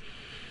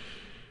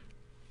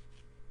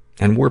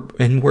 and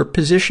we're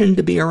positioned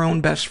to be our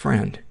own best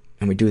friend,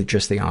 and we do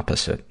just the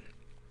opposite.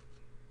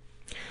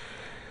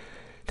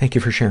 Thank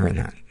you for sharing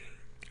that.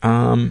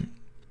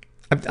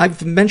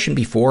 I've mentioned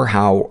before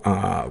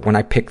how, when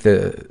I pick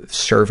the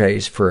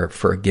surveys for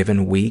a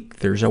given week,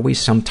 there's always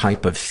some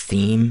type of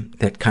theme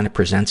that kind of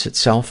presents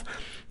itself.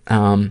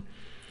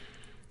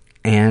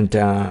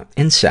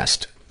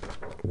 Incest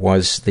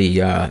was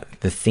the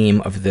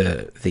theme of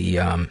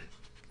the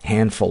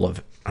handful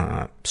of,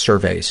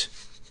 surveys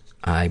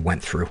I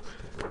went through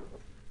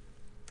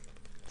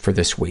for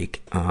this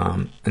week.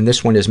 And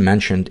this one is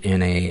mentioned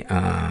in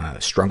a,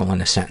 struggle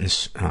in a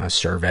sentence,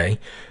 survey.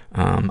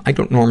 I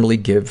don't normally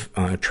give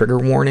trigger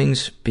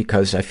warnings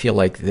because I feel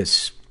like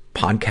this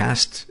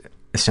podcast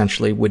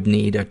essentially would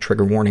need a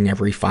trigger warning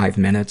every 5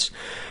 minutes.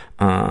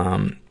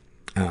 But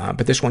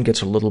this one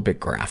gets a little bit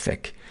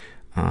graphic.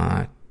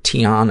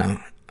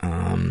 Tiana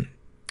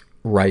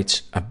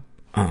writes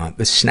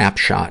the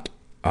snapshot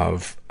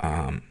of,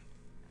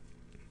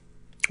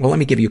 well, let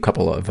me give you a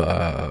couple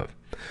of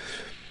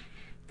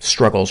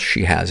struggles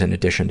she has in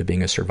addition to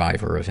being a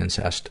survivor of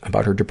incest.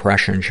 About her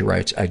depression, she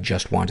writes, I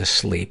just want to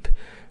sleep.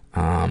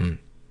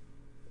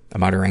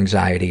 About her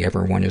anxiety,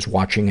 everyone is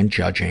watching and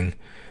judging.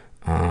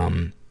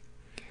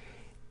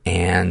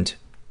 And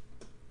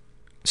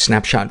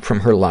snapshot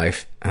from her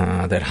life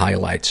that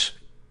highlights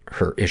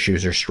her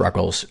issues or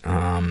struggles.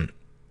 And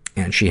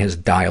she has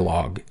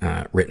dialogue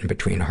written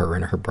between her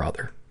and her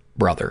brother.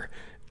 Brother,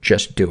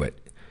 just do it.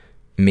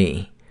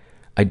 Me,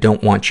 I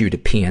don't want you to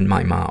pee in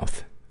my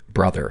mouth.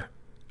 Brother,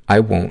 I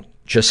won't.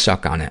 Just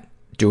suck on it.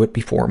 Do it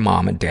before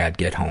mom and dad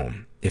get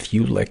home. If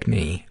you lick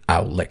me,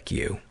 I'll lick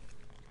you.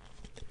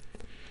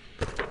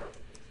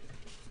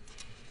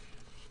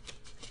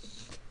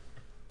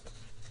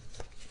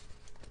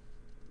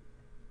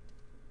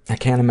 I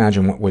can't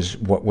imagine what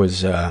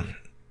was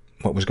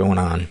going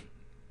on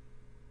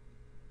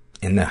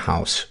in the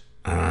house,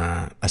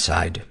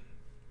 aside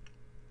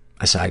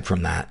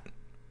from that,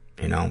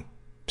 you know,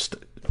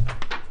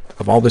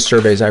 of all the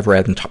surveys I've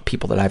read and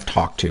people that I've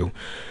talked to,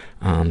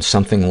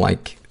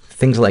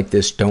 things like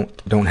this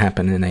don't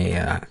happen in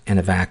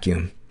a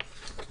vacuum.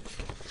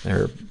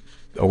 There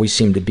always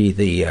seem to be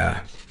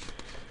the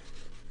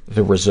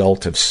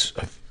result of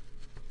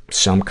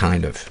some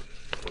kind of,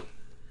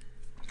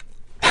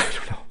 I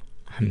don't know,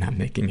 I'm not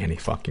making any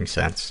fucking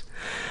sense.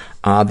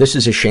 This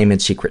is a shame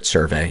and secret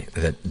survey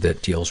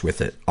that deals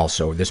with it.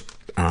 Also, this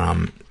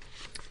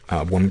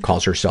woman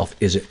calls herself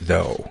Is It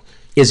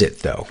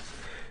Though?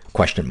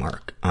 Question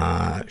mark.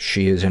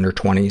 She is in her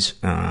 20s,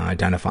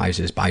 identifies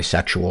as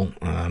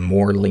bisexual,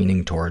 more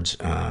leaning towards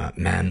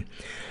men,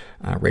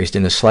 raised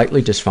in a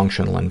slightly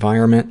dysfunctional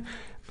environment.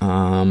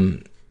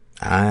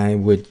 I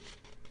would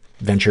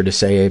venture to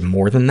say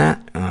more than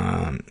that,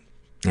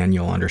 and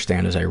you'll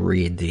understand as I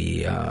read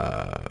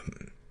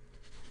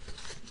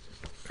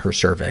her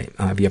survey.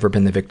 Have you ever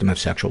been the victim of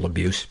sexual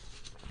abuse?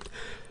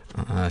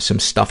 Some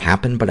stuff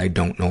happened, but I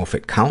don't know if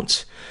it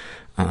counts.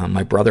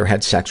 My brother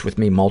had sex with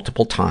me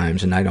multiple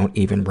times, and I don't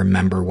even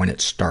remember when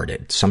it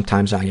started.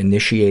 Sometimes I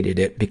initiated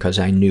it because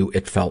I knew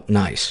it felt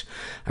nice.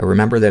 I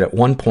remember that at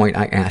one point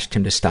I asked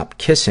him to stop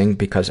kissing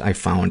because I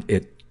found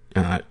it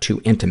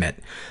too intimate,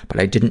 but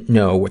I didn't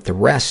know what the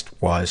rest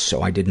was,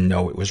 so I didn't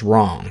know it was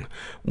wrong.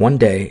 One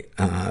day,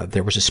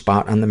 there was a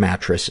spot on the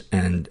mattress,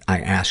 and I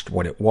asked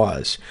what it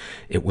was.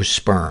 It was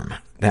sperm.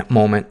 That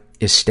moment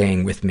is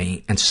staying with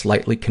me and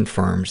slightly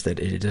confirms that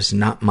it is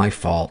not my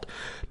fault,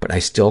 but I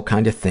still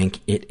kind of think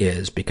it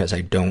is because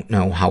I don't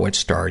know how it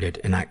started,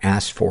 and I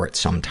ask for it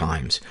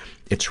sometimes.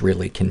 It's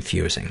really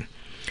confusing.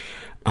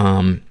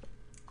 The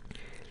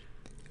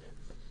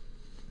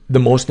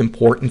most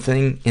important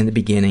thing in the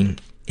beginning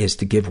is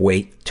to give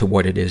weight to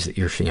what it is that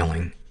you're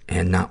feeling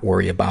and not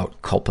worry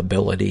about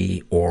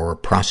culpability or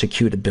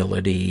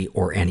prosecutability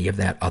or any of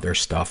that other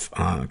stuff.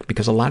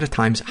 Because a lot of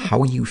times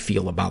how you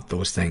feel about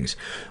those things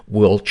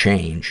will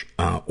change,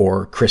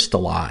 or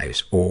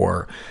crystallize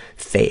or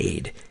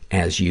fade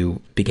as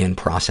you begin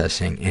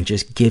processing and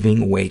just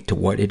giving weight to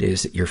what it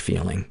is that you're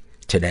feeling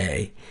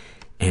today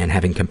and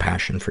having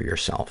compassion for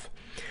yourself.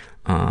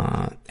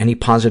 Any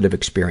positive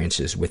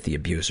experiences with the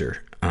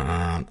abuser?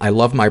 I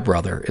love my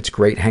brother. It's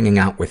great hanging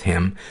out with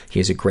him. He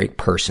is a great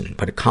person,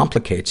 but it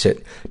complicates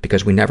it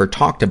because we never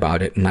talked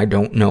about it, and I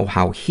don't know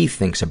how he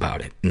thinks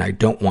about it, and I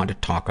don't want to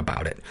talk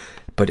about it,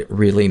 but it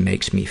really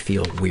makes me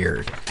feel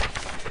weird.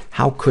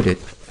 How could it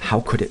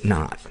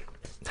not?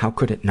 How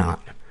could it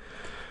not?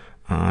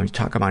 You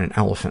talk about an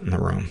elephant in the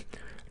room.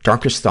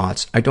 Darkest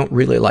thoughts. I don't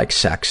really like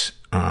sex,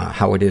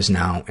 how it is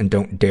now, and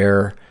don't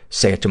dare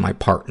say it to my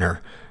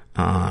partner,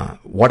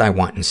 what I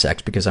want in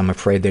sex, because I'm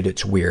afraid that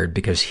it's weird,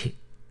 because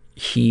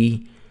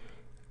the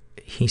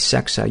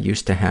sex I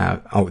used to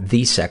have,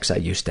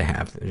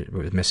 it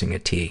was missing a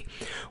T,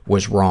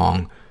 was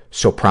wrong,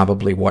 so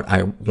probably what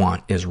I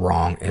want is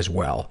wrong as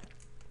well.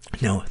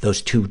 No,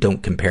 those two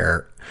don't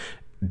compare,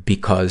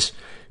 because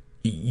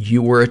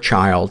you were a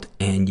child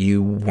and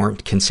you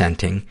weren't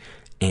consenting,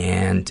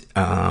 and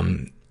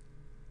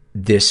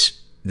the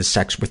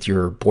sex with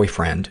your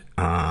boyfriend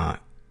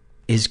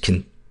is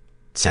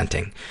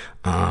consenting.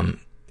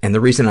 And the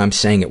reason I'm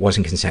saying it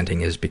wasn't consenting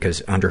is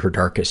because under her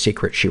darkest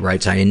secret, she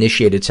writes, I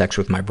initiated sex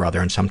with my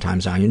brother and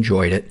sometimes I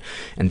enjoyed it,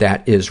 and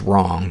that is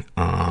wrong.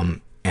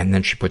 And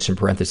then she puts in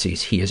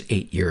parentheses, he is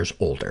 8 years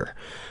older.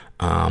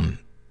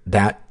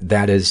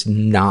 That is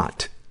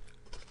not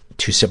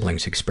two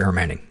siblings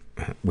experimenting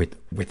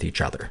with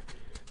each other.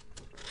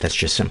 That's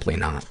just simply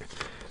not.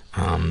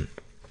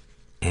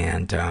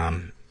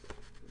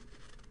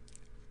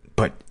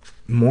 But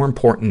more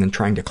important than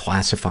trying to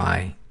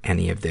classify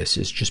any of this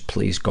is just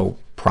please go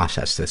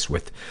process this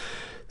with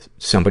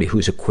somebody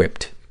who's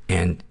equipped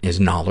and is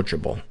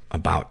knowledgeable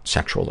about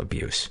sexual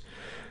abuse.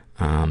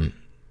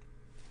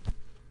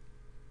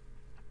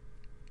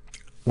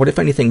 What, if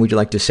anything, would you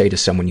like to say to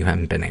someone you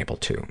haven't been able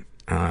to?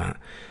 I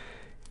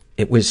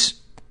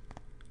was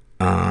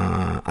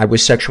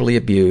sexually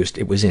abused,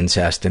 it was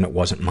incest, and it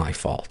wasn't my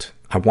fault.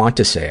 I want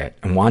to say it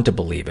and want to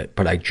believe it,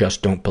 but I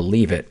just don't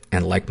believe it,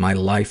 and like my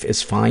life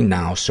is fine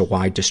now, so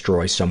why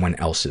destroy someone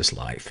else's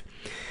life?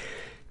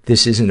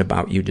 This isn't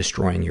about you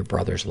destroying your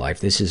brother's life.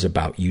 This is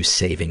about you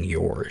saving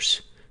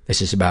yours.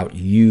 This is about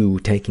you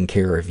taking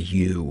care of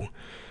you.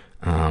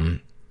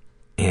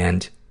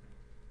 And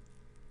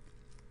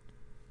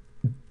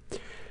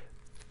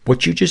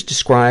what you just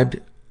described,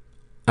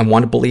 I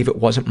want to believe it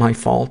wasn't my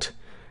fault.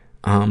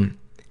 That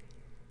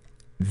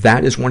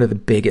is one of the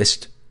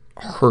biggest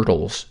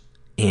hurdles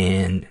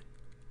in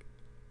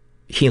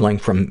healing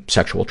from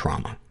sexual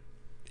trauma.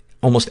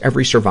 Almost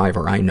every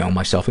survivor I know,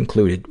 myself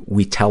included,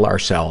 we tell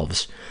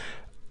ourselves,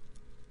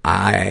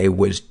 I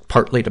was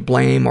partly to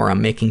blame, or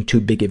I'm making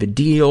too big of a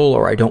deal,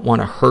 or I don't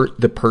want to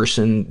hurt the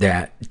person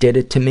that did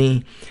it to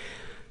me.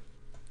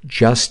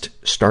 Just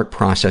start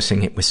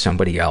processing it with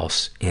somebody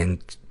else, and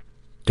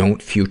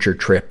don't future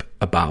trip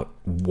about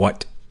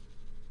what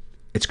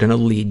it's going to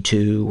lead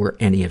to or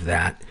any of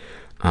that.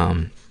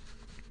 But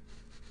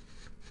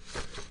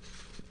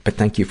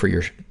thank you for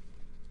your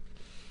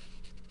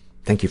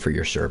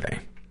survey.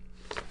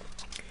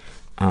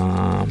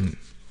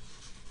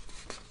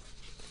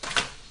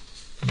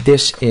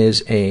 This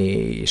is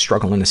a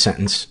struggle in a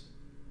sentence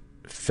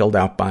filled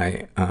out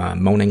by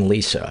Moaning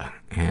Lisa,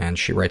 and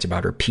she writes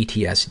about her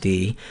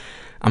PTSD.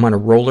 I'm on a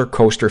roller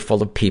coaster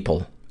full of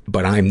people,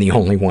 but I'm the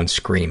only one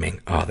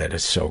screaming. Oh, that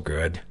is so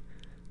good.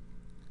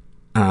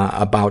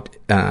 About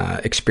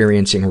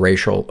experiencing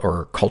racial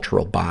or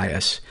cultural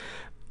bias.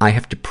 I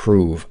have to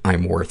prove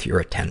I'm worth your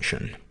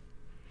attention.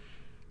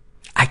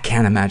 I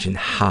can't imagine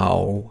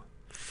how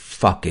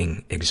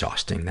fucking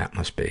exhausting that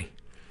must be.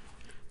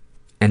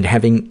 And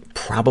having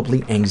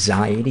probably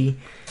anxiety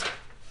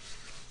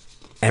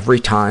every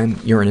time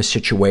you're in a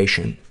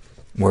situation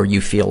where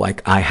you feel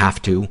like I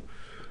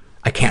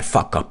can't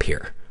fuck up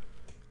here,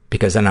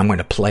 because then I'm going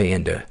to play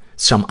into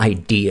some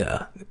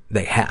idea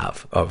they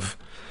have of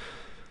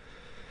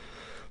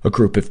a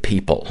group of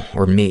people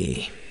or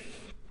me.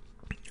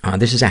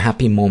 This is a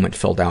happy moment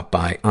filled out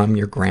by I'm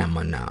Your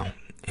Grandma Now.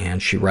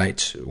 And she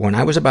writes, when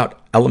I was about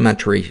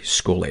elementary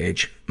school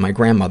age, my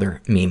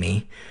grandmother,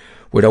 Mimi,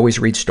 would always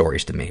read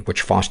stories to me,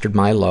 which fostered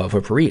my love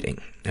of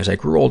reading. As I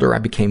grew older, I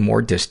became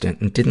more distant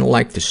and didn't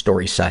like the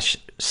story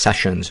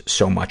sessions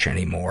so much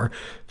anymore,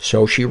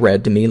 so she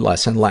read to me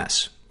less and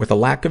less. With a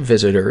lack of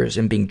visitors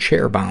and being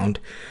chair-bound,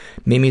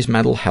 Mimi's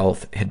mental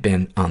health had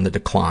been on the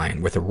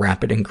decline, with a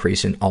rapid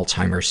increase in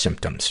Alzheimer's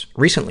symptoms.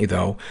 Recently,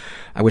 though,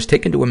 I was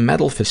taken to a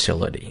mental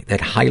facility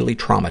that highly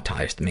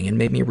traumatized me and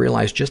made me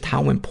realize just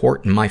how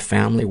important my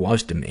family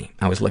was to me.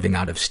 I was living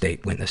out of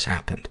state when this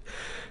happened.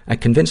 I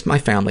convinced my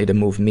family to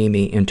move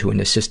Mimi into an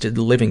assisted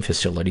living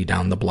facility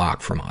down the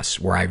block from us,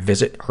 where I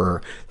visit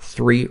her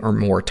 3 or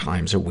more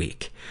times a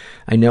week.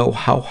 I know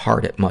how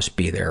hard it must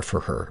be there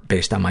for her,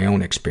 based on my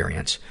own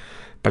experience.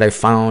 But I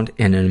found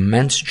an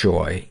immense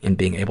joy in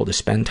being able to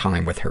spend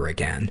time with her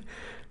again.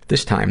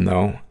 This time,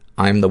 though,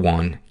 I'm the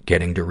one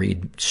getting to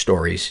read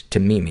stories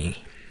to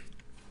Mimi.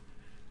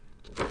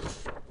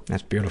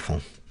 That's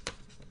beautiful.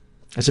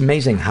 It's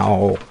amazing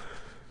how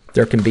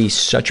there can be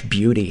such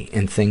beauty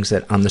in things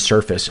that on the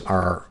surface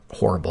are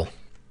horrible.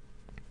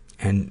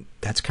 And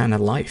that's kind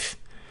of life.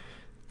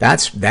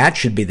 That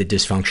should be the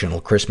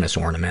dysfunctional Christmas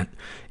ornament,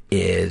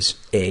 is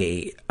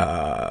a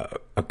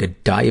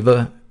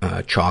Godiva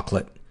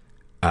chocolate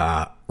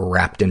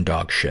wrapped in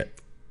dog shit.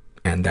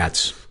 And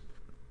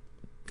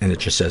it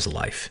just says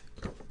life.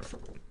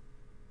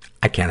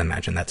 I can't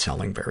imagine that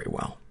selling very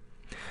well.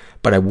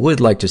 But I would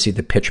like to see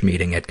the pitch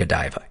meeting at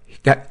Godiva.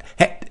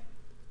 Hey,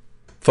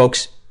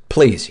 folks,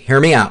 please, hear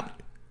me out.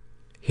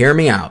 Hear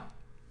me out.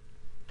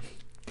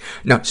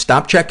 No,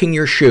 stop checking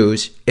your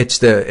shoes. It's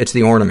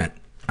the ornament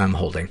I'm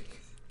holding.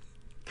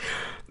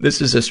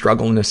 This is a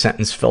struggle in a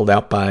sentence filled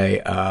out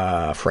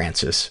by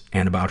Frances,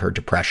 and about her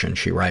depression.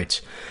 She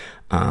writes,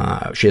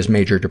 she has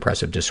major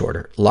depressive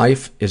disorder.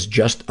 Life is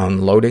just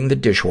unloading the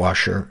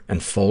dishwasher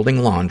and folding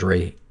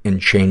laundry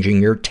and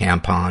changing your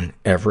tampon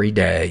every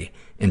day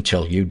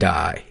until you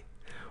die.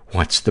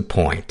 What's the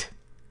point?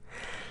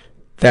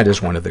 That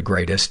is one of the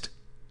greatest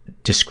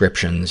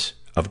descriptions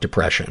of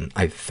depression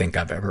I think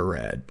I've ever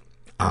read.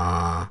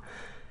 I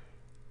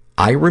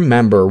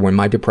remember when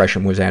my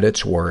depression was at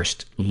its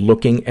worst,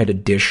 looking at a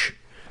dish,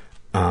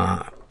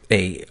 a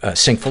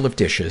sink full of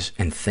dishes,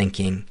 and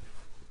thinking,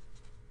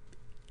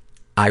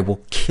 I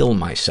will kill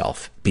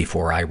myself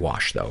before I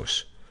wash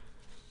those.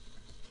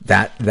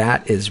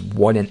 That is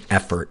what an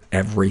effort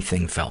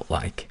everything felt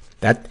like.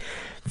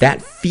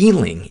 That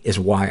feeling is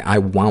why I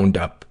wound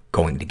up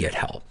going to get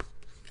help.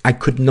 I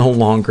could no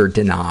longer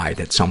deny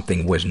that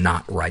something was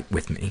not right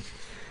with me.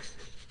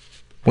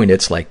 When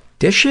it's like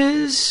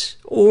dishes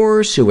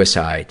or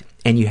suicide,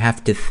 and you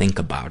have to think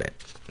about it.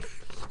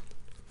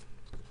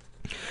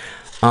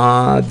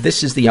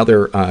 This is the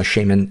other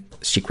shame and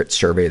secret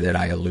survey that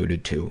I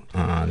alluded to,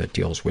 that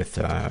deals with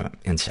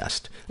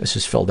incest. This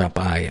is filled out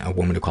by a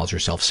woman who calls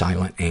herself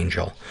Silent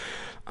Angel.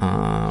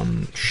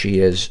 She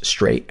is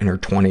straight, in her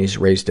 20s,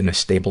 raised in a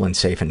stable and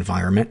safe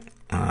environment.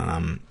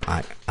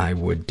 I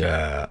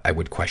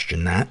would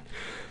question that.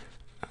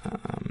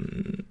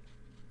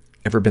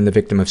 Ever been the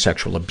victim of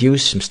sexual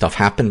abuse? Some stuff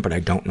happened, but I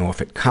don't know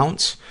if it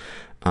counts.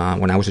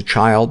 When I was a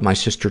child, my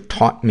sister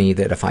taught me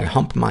that if I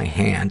hump my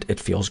hand, it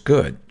feels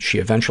good. She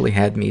eventually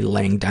had me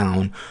laying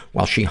down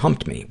while she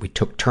humped me. We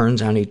took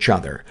turns on each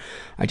other.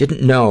 I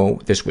didn't know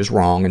this was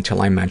wrong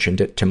until I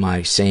mentioned it to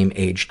my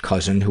same-aged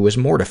cousin, who was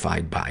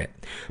mortified by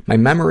it. My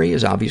memory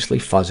is obviously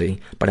fuzzy,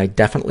 but I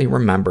definitely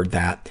remembered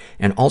that.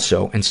 And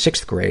also, in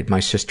 6th grade, my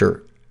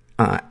sister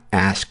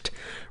asked,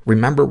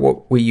 "Remember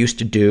what we used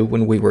to do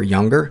when we were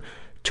younger?"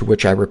 To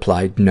which I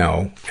replied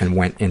no, and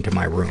went into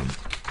my room.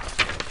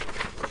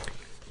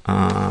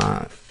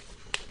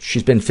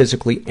 She's been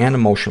physically and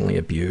emotionally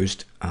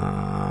abused.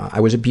 I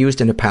was abused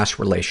in a past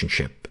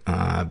relationship.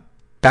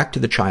 Back to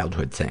the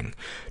childhood thing.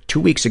 2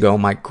 weeks ago,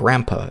 my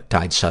grandpa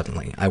died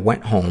suddenly. I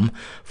went home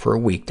for a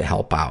week to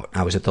help out.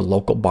 I was at the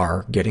local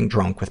bar getting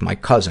drunk with my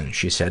cousin.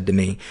 She said to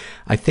me,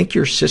 "I think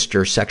your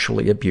sister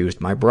sexually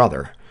abused my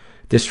brother."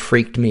 This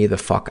freaked me the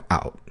fuck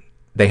out.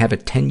 They have a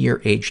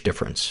 10-year age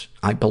difference.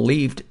 I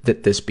believed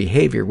that this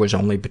behavior was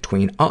only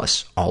between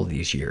us all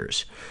these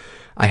years.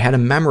 I had a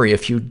memory a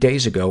few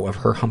days ago of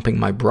her humping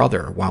my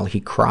brother while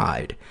he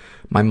cried.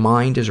 My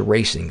mind is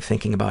racing,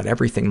 thinking about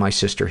everything my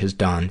sister has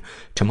done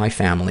to my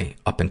family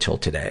up until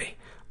today.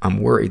 I'm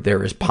worried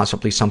there is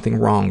possibly something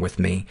wrong with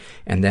me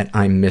and that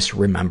I'm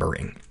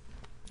misremembering.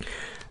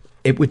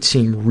 It would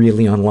seem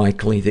really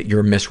unlikely that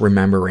you're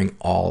misremembering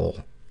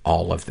all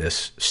of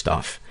this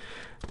stuff.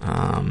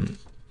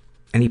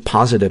 Any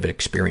positive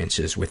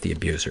experiences with the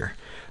abuser?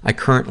 I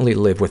currently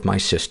live with my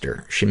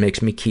sister. She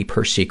makes me keep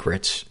her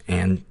secrets,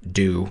 and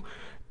do,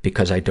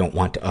 because I don't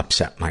want to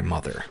upset my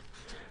mother.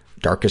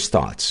 Darkest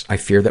thoughts. I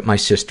fear that my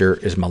sister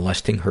is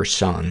molesting her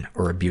son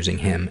or abusing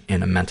him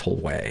in a mental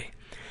way.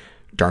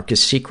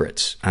 Darkest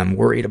secrets. I'm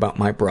worried about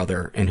my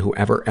brother and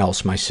whoever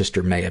else my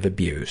sister may have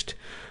abused.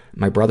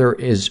 My brother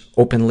is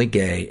openly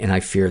gay, and I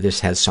fear this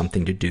has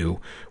something to do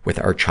with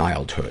our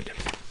childhood.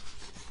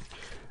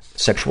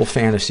 Sexual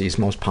fantasies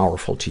most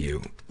powerful to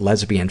you.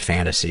 Lesbian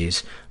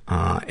fantasies.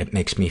 It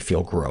makes me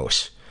feel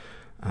gross.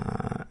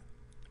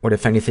 What,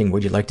 if anything,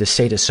 would you like to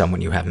say to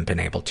someone you haven't been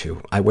able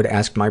to? I would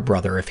ask my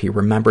brother if he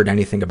remembered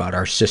anything about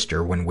our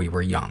sister when we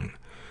were young.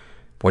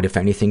 What, if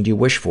anything, do you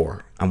wish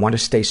for? I want to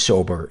stay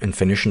sober and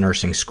finish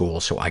nursing school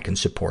so I can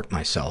support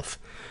myself.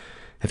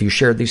 Have you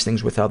shared these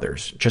things with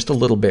others? Just a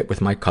little bit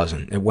with my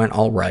cousin. It went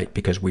all right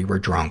because we were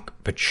drunk,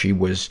 but she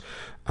was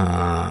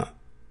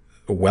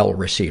well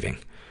receiving.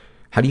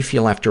 How do you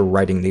feel after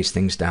writing these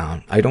things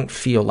down? I don't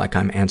feel like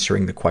I'm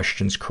answering the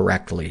questions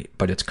correctly,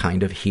 but it's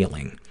kind of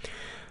healing.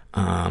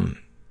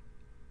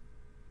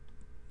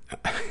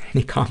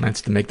 Any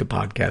comments to make the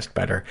podcast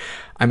better?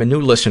 I'm a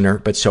new listener,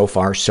 but so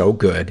far so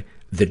good.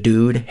 The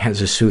dude has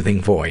a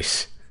soothing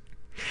voice.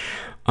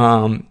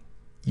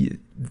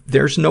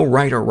 There's no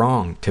right or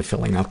wrong to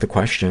filling out the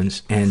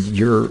questions, and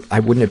I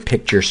wouldn't have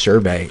picked your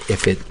survey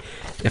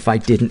if I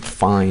didn't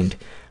find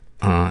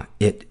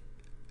it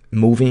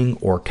moving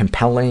or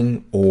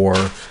compelling or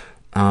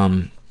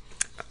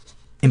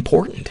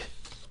important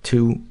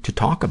to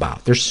talk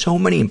about. There's so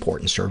many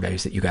important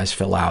surveys that you guys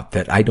fill out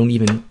that I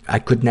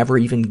could never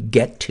even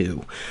get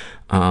to.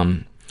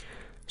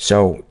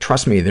 So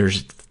trust me,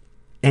 there's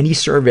any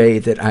survey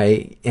that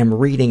I am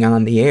reading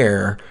on the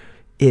air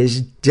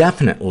is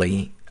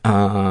definitely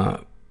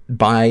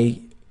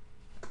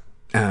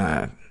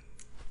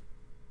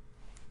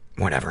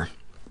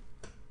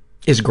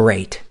is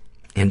great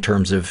in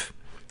terms of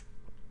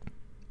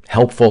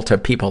helpful to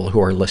people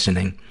who are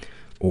listening,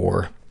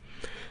 or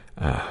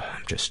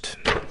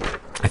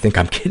I think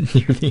I'm getting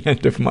near the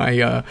end of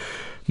my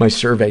my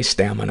survey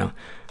stamina.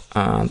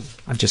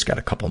 I've just got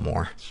a couple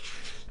more.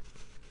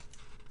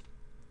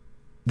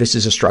 This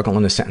is a struggle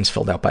in a sentence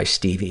filled out by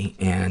Stevie,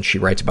 and she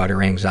writes about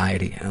her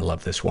anxiety. I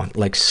love this one.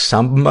 Like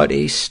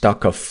somebody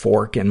stuck a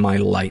fork in my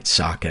light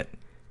socket.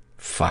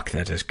 Fuck,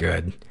 that is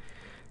good.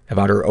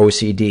 About her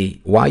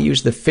OCD. Why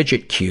use the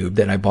fidget cube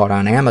that I bought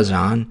on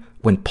Amazon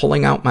when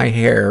pulling out my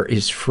hair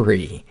is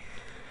free?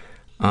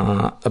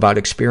 About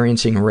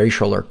experiencing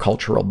racial or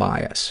cultural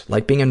bias.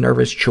 Like being a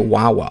nervous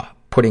chihuahua,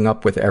 putting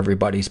up with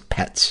everybody's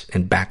pets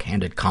and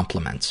backhanded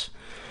compliments.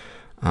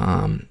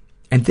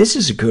 And this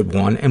is a good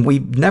one, and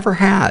we've never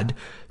had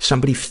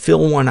somebody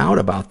fill one out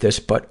about this,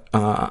 but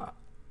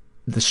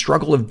the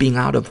struggle of being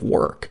out of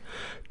work.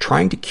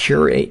 Trying to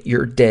curate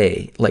your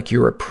day like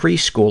you're a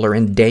preschooler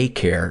in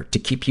daycare to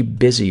keep you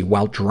busy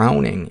while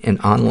drowning in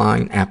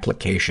online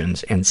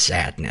applications and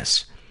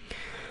sadness.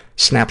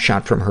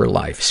 Snapshot from her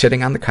life.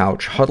 Sitting on the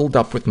couch, huddled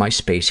up with my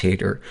space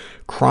heater,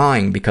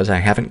 crying because I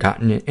haven't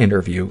gotten an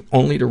interview,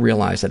 only to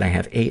realize that I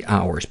have 8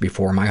 hours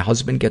before my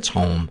husband gets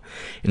home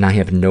and I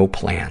have no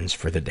plans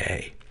for the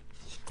day.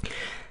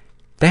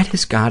 That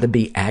has got to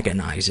be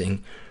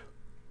agonizing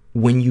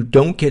when you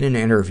don't get an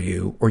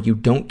interview or you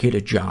don't get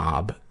a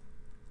job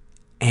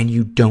and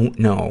you don't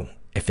know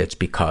if it's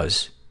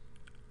because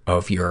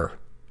of your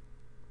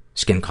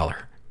skin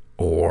color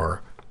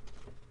or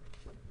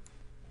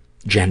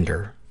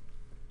gender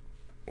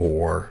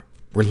or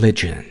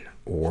religion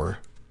or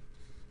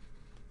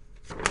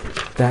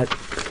that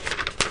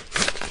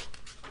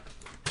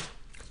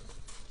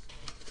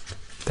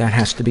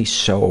has to be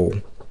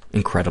so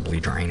incredibly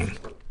draining.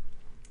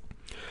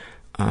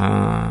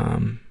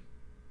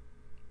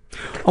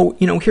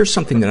 Here's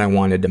something that I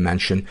wanted to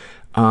mention.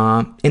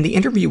 In the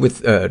interview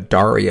with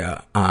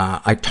Daria,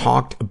 I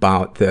talked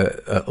about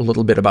a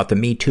little bit about the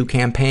Me Too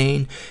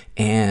campaign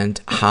and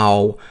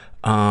how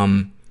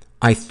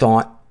I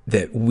thought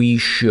that we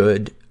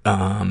should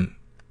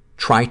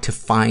try to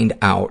find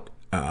out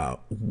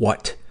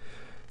what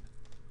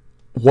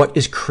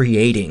is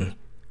creating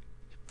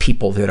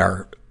people that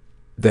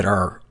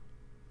are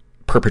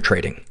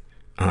perpetrating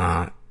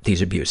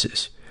these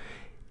abuses.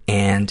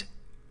 And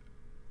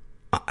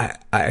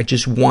I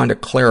just want to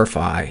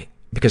clarify,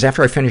 because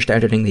after I finished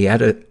editing the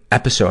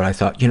episode, I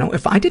thought,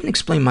 if I didn't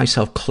explain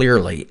myself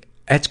clearly,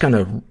 I'm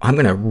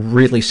gonna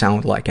really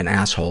sound like an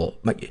asshole.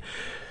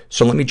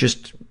 So let me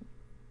just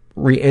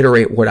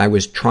reiterate what I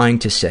was trying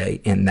to say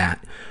in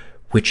that,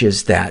 which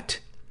is that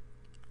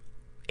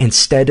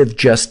instead of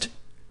just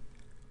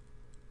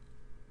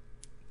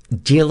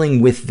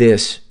dealing with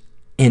this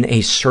in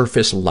a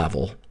surface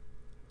level,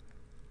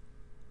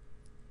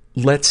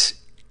 let's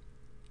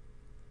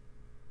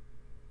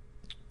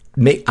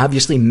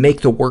obviously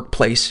make the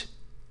workplace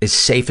as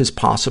safe as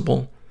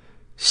possible,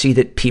 see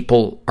that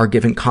people are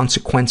given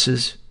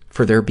consequences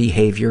for their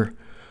behavior,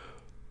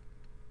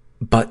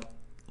 but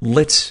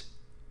let's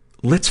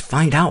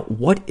find out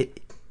what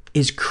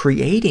is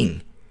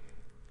creating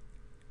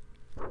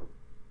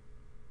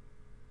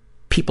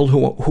people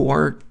who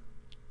are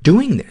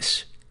doing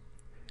this,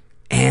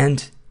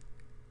 and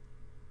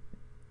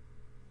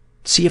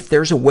see if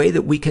there's a way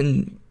that we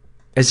can,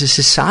 as a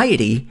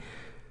society,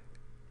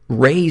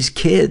 raise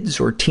kids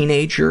or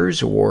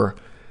teenagers or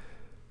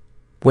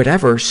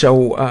whatever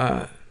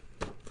so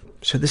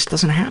this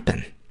doesn't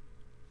happen.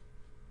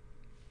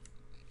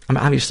 I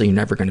mean, obviously you're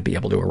never going to be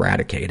able to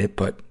eradicate it,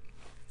 but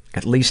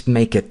at least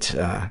make it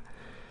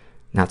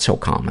not so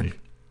common.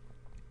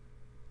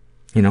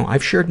 You know,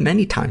 I've shared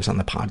many times on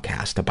the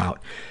podcast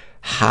about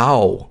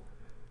how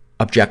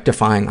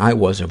objectifying I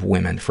was of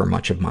women for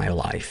much of my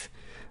life.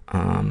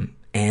 And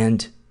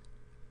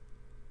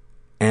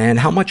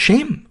how much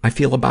shame I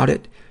feel about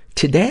it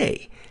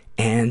today.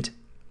 And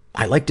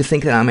I like to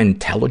think that I'm an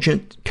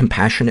intelligent,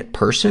 compassionate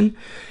person.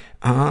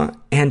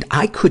 And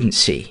I couldn't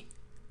see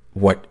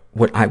what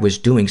I was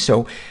doing.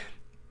 So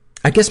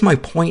I guess my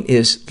point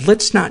is,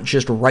 let's not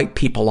just write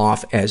people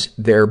off as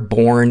they're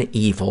born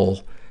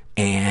evil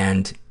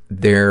and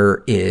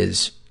there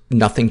is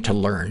nothing to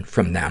learn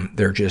from them.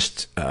 They're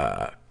just,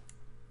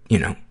 you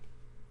know.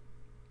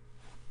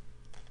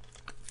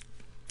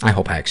 I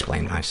hope I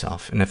explained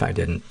myself. And if I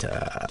didn't,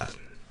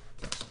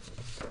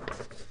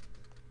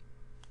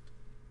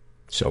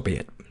 so be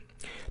it.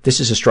 This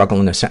is a struggle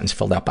in a sentence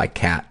filled out by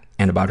Kat.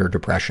 And about her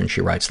depression,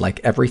 she writes, like,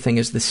 everything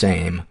is the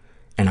same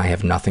and I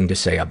have nothing to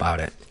say about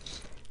it.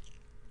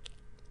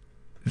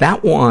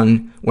 That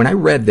one, when I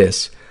read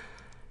this,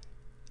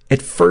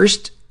 at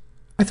first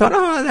I thought,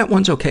 oh, that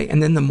one's okay.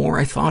 And then the more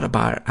I thought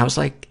about it, I was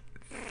like,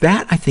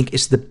 that I think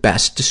is the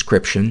best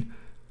description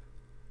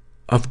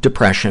of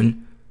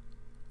depression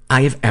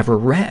I have ever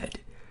read.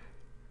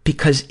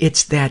 Because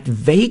it's that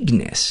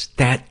vagueness,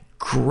 that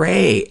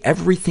gray,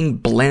 everything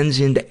blends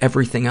into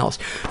everything else.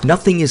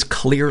 Nothing is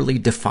clearly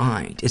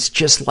defined. It's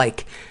just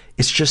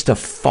a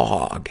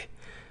fog.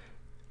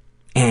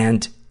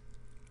 And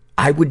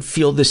I would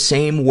feel the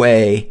same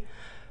way,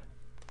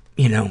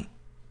 you know,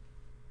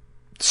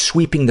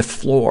 sweeping the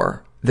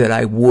floor that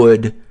I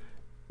would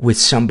with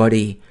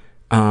somebody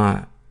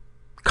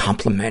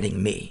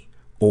complimenting me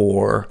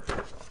or,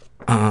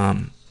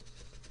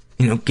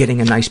 you know,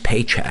 getting a nice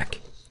paycheck.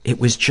 It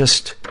was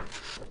just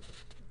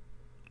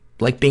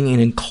like being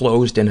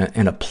enclosed in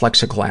a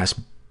plexiglass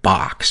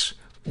box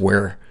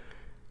where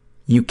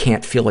you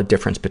can't feel a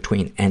difference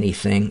between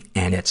anything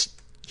and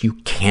you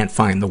can't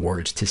find the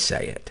words to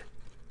say it.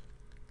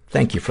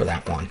 Thank you for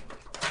that one.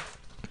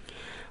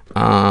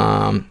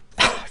 I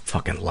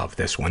fucking love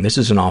this one. This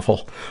is an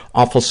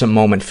awfulsome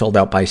moment filled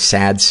out by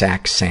Sad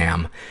Sack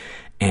Sam.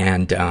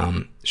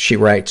 And she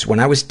writes, when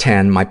I was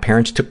 10, my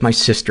parents took my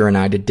sister and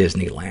I to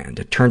Disneyland.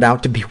 It turned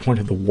out to be one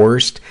of the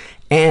worst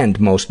and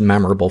most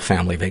memorable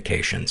family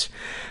vacations.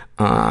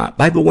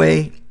 By the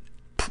way,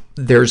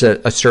 there's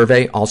a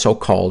survey also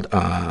called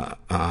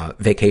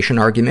Vacation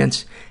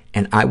Arguments,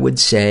 and I would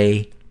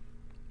say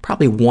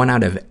probably 1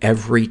 out of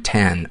every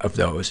 10 of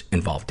those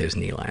involved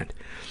Disneyland.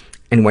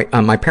 Anyway,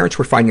 my parents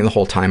were fighting the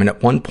whole time, and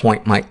at one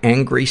point, my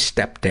angry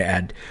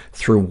stepdad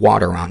threw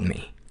water on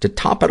me. To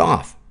top it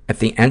off, at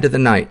the end of the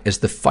night, as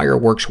the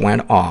fireworks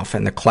went off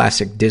and the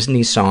classic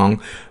Disney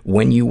song,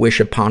 When You Wish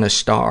Upon a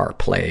Star,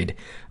 played,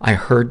 I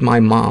heard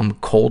my mom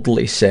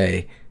coldly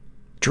say,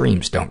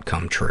 dreams don't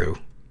come true.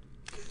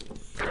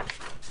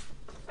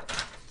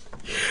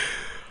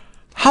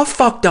 How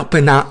fucked up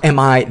am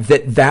I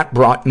that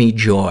brought me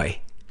joy?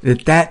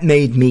 That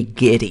made me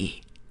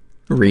giddy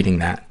reading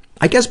that.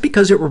 I guess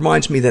because it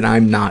reminds me that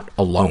I'm not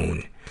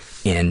alone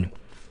in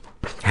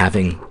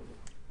having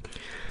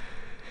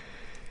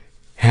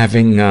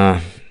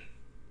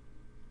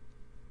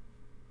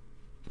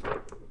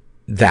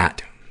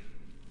that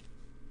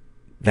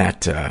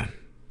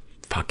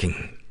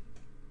fucking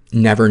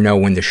never know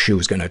when the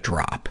shoe's gonna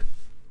drop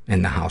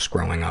in the house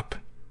growing up.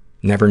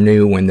 Never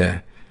knew when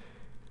the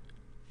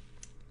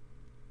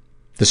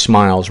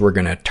smiles were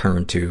gonna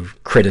turn to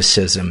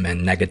criticism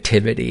and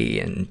negativity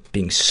and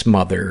being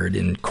smothered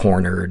and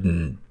cornered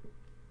and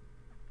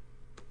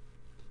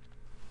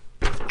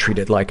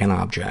treated like an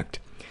object.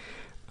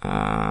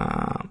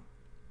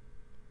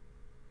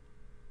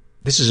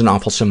 This is an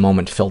awfulsome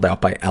moment filled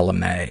out by Ella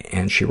May,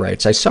 and she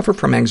writes, I suffer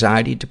from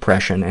anxiety,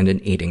 depression, and an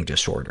eating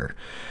disorder.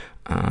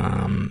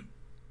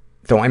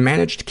 Though I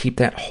managed to keep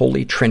that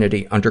holy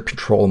trinity under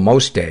control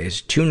most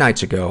days, 2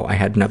 nights ago I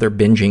had another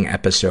binging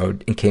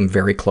episode and came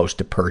very close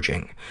to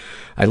purging.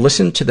 I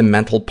listened to the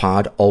Mental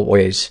Pod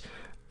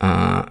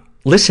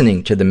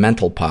Listening to the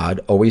Mental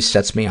Pod always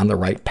sets me on the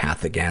right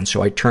path again,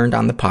 so I turned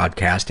on the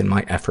podcast in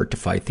my effort to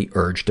fight the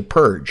urge to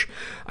purge.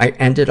 I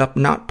ended up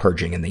not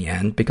purging in the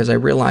end because I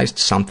realized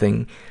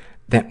something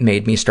that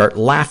made me start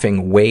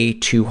laughing way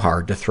too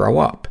hard to throw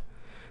up.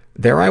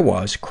 There I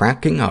was,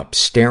 cracking up,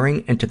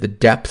 staring into the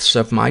depths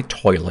of my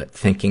toilet,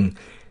 thinking,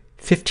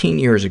 15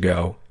 years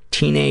ago,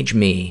 teenage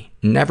me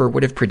never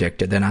would have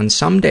predicted that on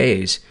some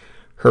days,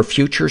 her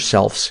future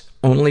self's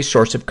only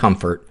source of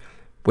comfort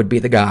would be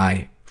the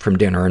guy from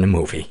dinner and a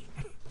movie.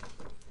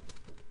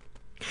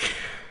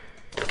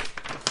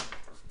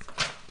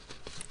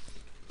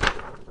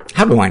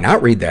 How do I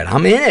not read that?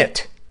 I'm in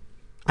it.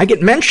 I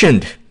get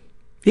mentioned.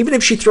 Even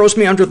if she throws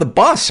me under the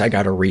bus, I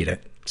gotta read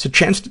it. It's a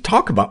chance to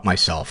talk about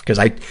myself, because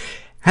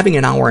having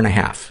an hour and a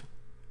half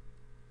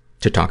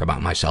to talk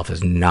about myself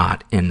is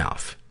not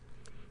enough.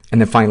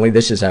 And then finally,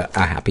 this is a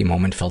happy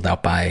moment filled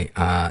out by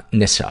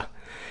Nissa.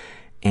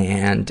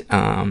 And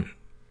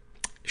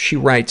she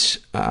writes,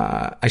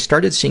 I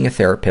started seeing a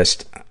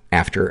therapist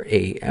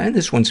and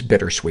this one's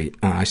bittersweet.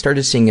 I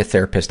started seeing a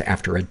therapist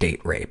after a date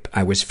rape.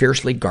 I was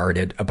fiercely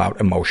guarded about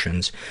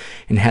emotions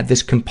and had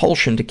this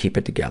compulsion to keep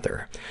it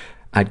together.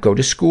 I'd go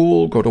to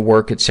school, go to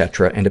work,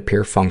 etc., and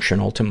appear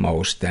functional to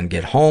most, then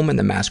get home and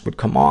the mask would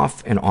come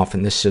off, and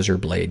often the scissor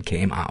blade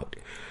came out.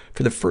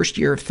 For the first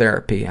year of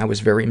therapy, I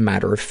was very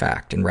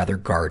matter-of-fact and rather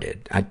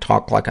guarded. I'd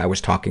talk like I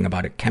was talking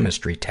about a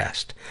chemistry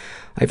test.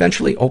 I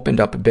eventually opened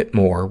up a bit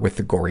more with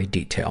the gory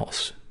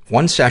details.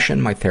 One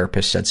session, my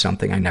therapist said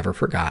something I never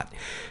forgot.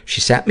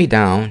 She sat me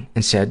down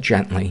and said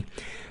gently,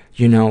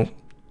 "You know,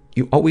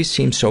 you always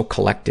seem so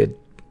collected.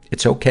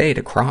 It's okay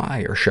to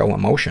cry or show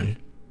emotion."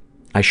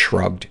 I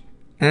shrugged.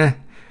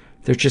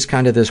 There's just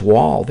kind of this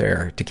wall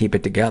there to keep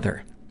it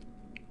together.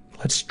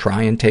 "Let's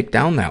try and take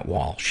down that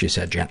wall," she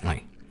said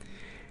gently.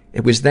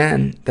 It was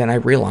then that I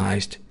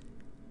realized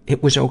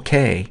it was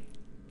okay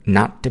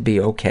not to be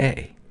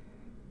okay.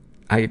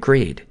 I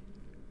agreed.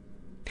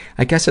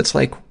 I guess it's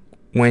like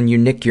when you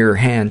nick your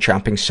hand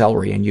chopping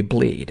celery and you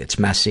bleed. It's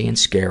messy and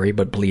scary,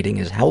 but bleeding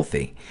is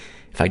healthy.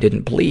 If I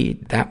didn't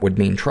bleed, that would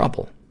mean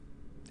trouble.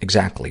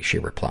 Exactly, she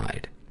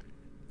replied.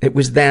 It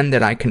was then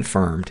that I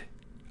confirmed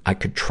I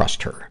could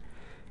trust her,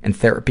 and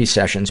therapy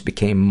sessions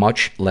became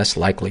much less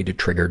likely to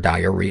trigger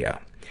diarrhea.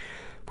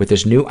 With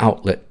this new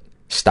outlet,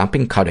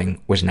 stopping cutting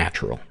was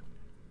natural.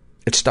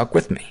 It stuck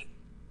with me.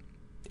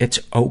 It's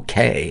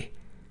okay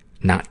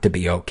not to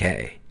be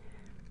okay,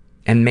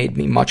 and made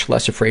me much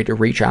less afraid to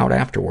reach out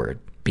afterward,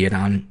 be it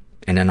on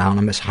an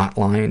anonymous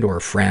hotline or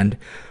a friend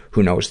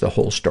who knows the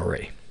whole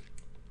story.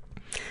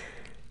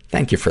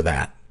 Thank you for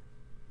that.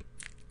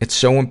 It's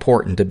so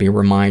important to be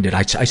reminded.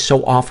 I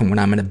so often, when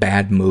I'm in a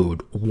bad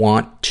mood,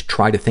 want to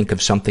try to think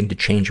of something to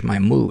change my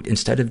mood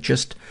instead of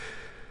just,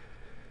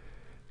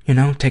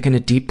 taking a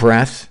deep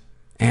breath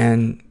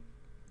and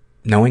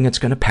knowing it's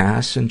going to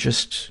pass and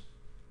just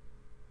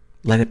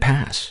let it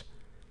pass.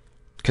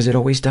 Because it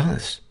always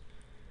does.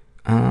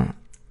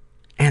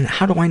 And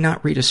how do I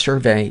not read a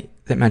survey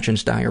that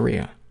mentions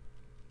diarrhea?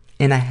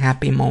 In a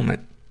happy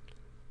moment.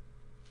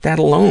 That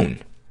alone.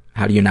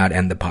 How do you not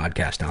end the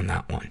podcast on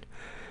that one?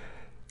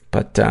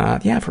 But,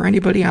 for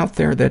anybody out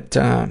there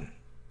that,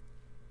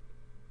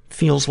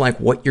 feels like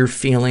what you're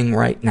feeling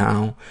right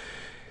now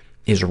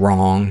is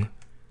wrong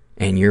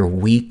and you're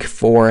weak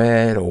for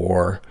it,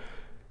 or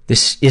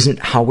this isn't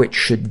how it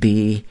should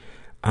be,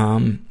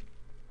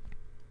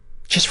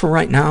 just for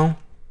right now,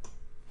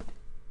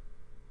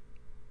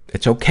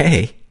 it's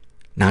okay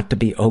not to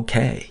be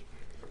okay.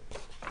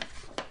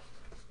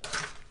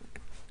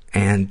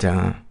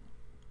 And,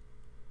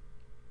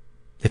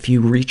 if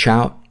you reach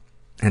out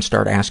and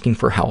start asking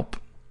for help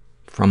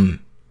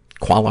from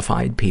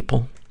qualified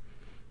people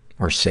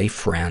or safe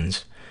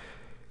friends,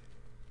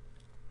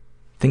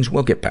 things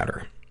will get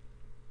better.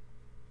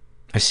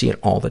 I see it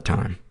all the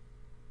time.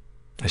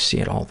 I see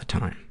it all the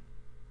time.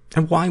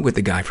 And why would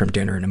the guy from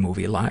Dinner and a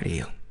Movie lie to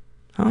you?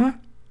 Huh?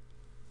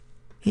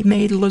 He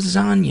made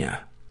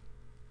lasagna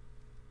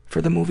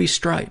for the movie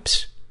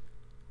Stripes.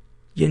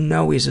 You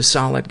know he's a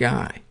solid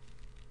guy.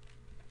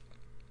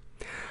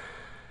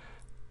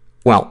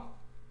 Well,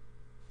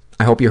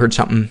 I hope you heard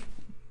something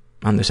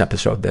on this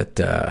episode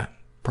that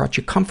brought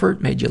you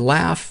comfort, made you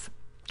laugh,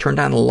 turned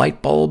on a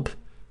light bulb,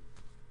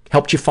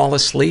 helped you fall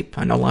asleep.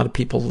 I know a lot of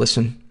people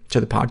listen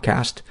to the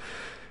podcast.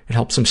 It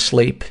helps them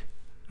sleep.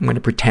 I'm going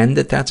to pretend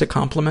that that's a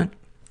compliment.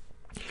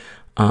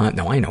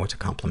 No, I know it's a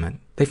compliment.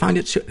 They find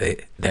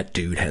it that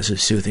dude has a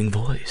soothing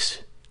voice.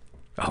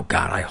 Oh,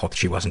 God, I hope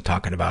she wasn't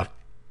talking about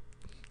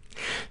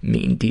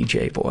mean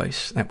DJ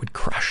voice. That would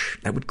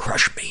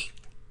crush me.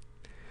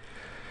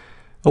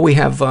 Oh, we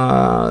have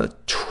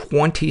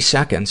 20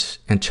 seconds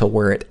until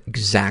we're at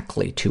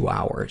exactly 2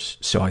 hours.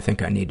 So I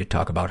think I need to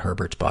talk about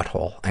Herbert's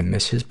butthole. I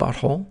miss his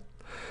butthole.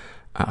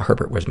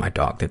 Herbert was my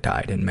dog that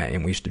died in May,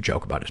 and we used to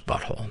joke about his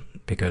butthole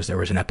because there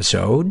was an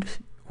episode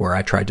where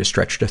I tried to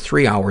stretch to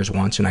 3 hours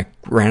once, and I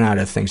ran out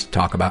of things to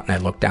talk about, and I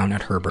looked down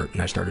at Herbert,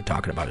 and I started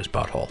talking about his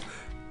butthole.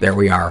 There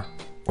we are.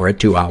 We're at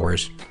 2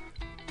 hours.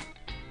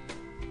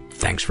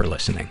 Thanks for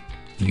listening.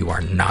 You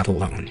are not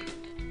alone.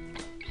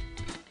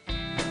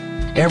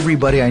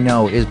 Everybody I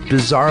know is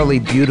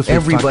bizarrely beautifully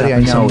fucked up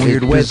in some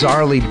weird way.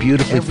 Bizarrely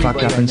beautifully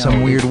fucked up in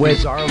some weird way.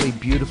 Bizarrely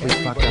beautifully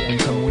fucked up in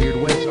some weird way.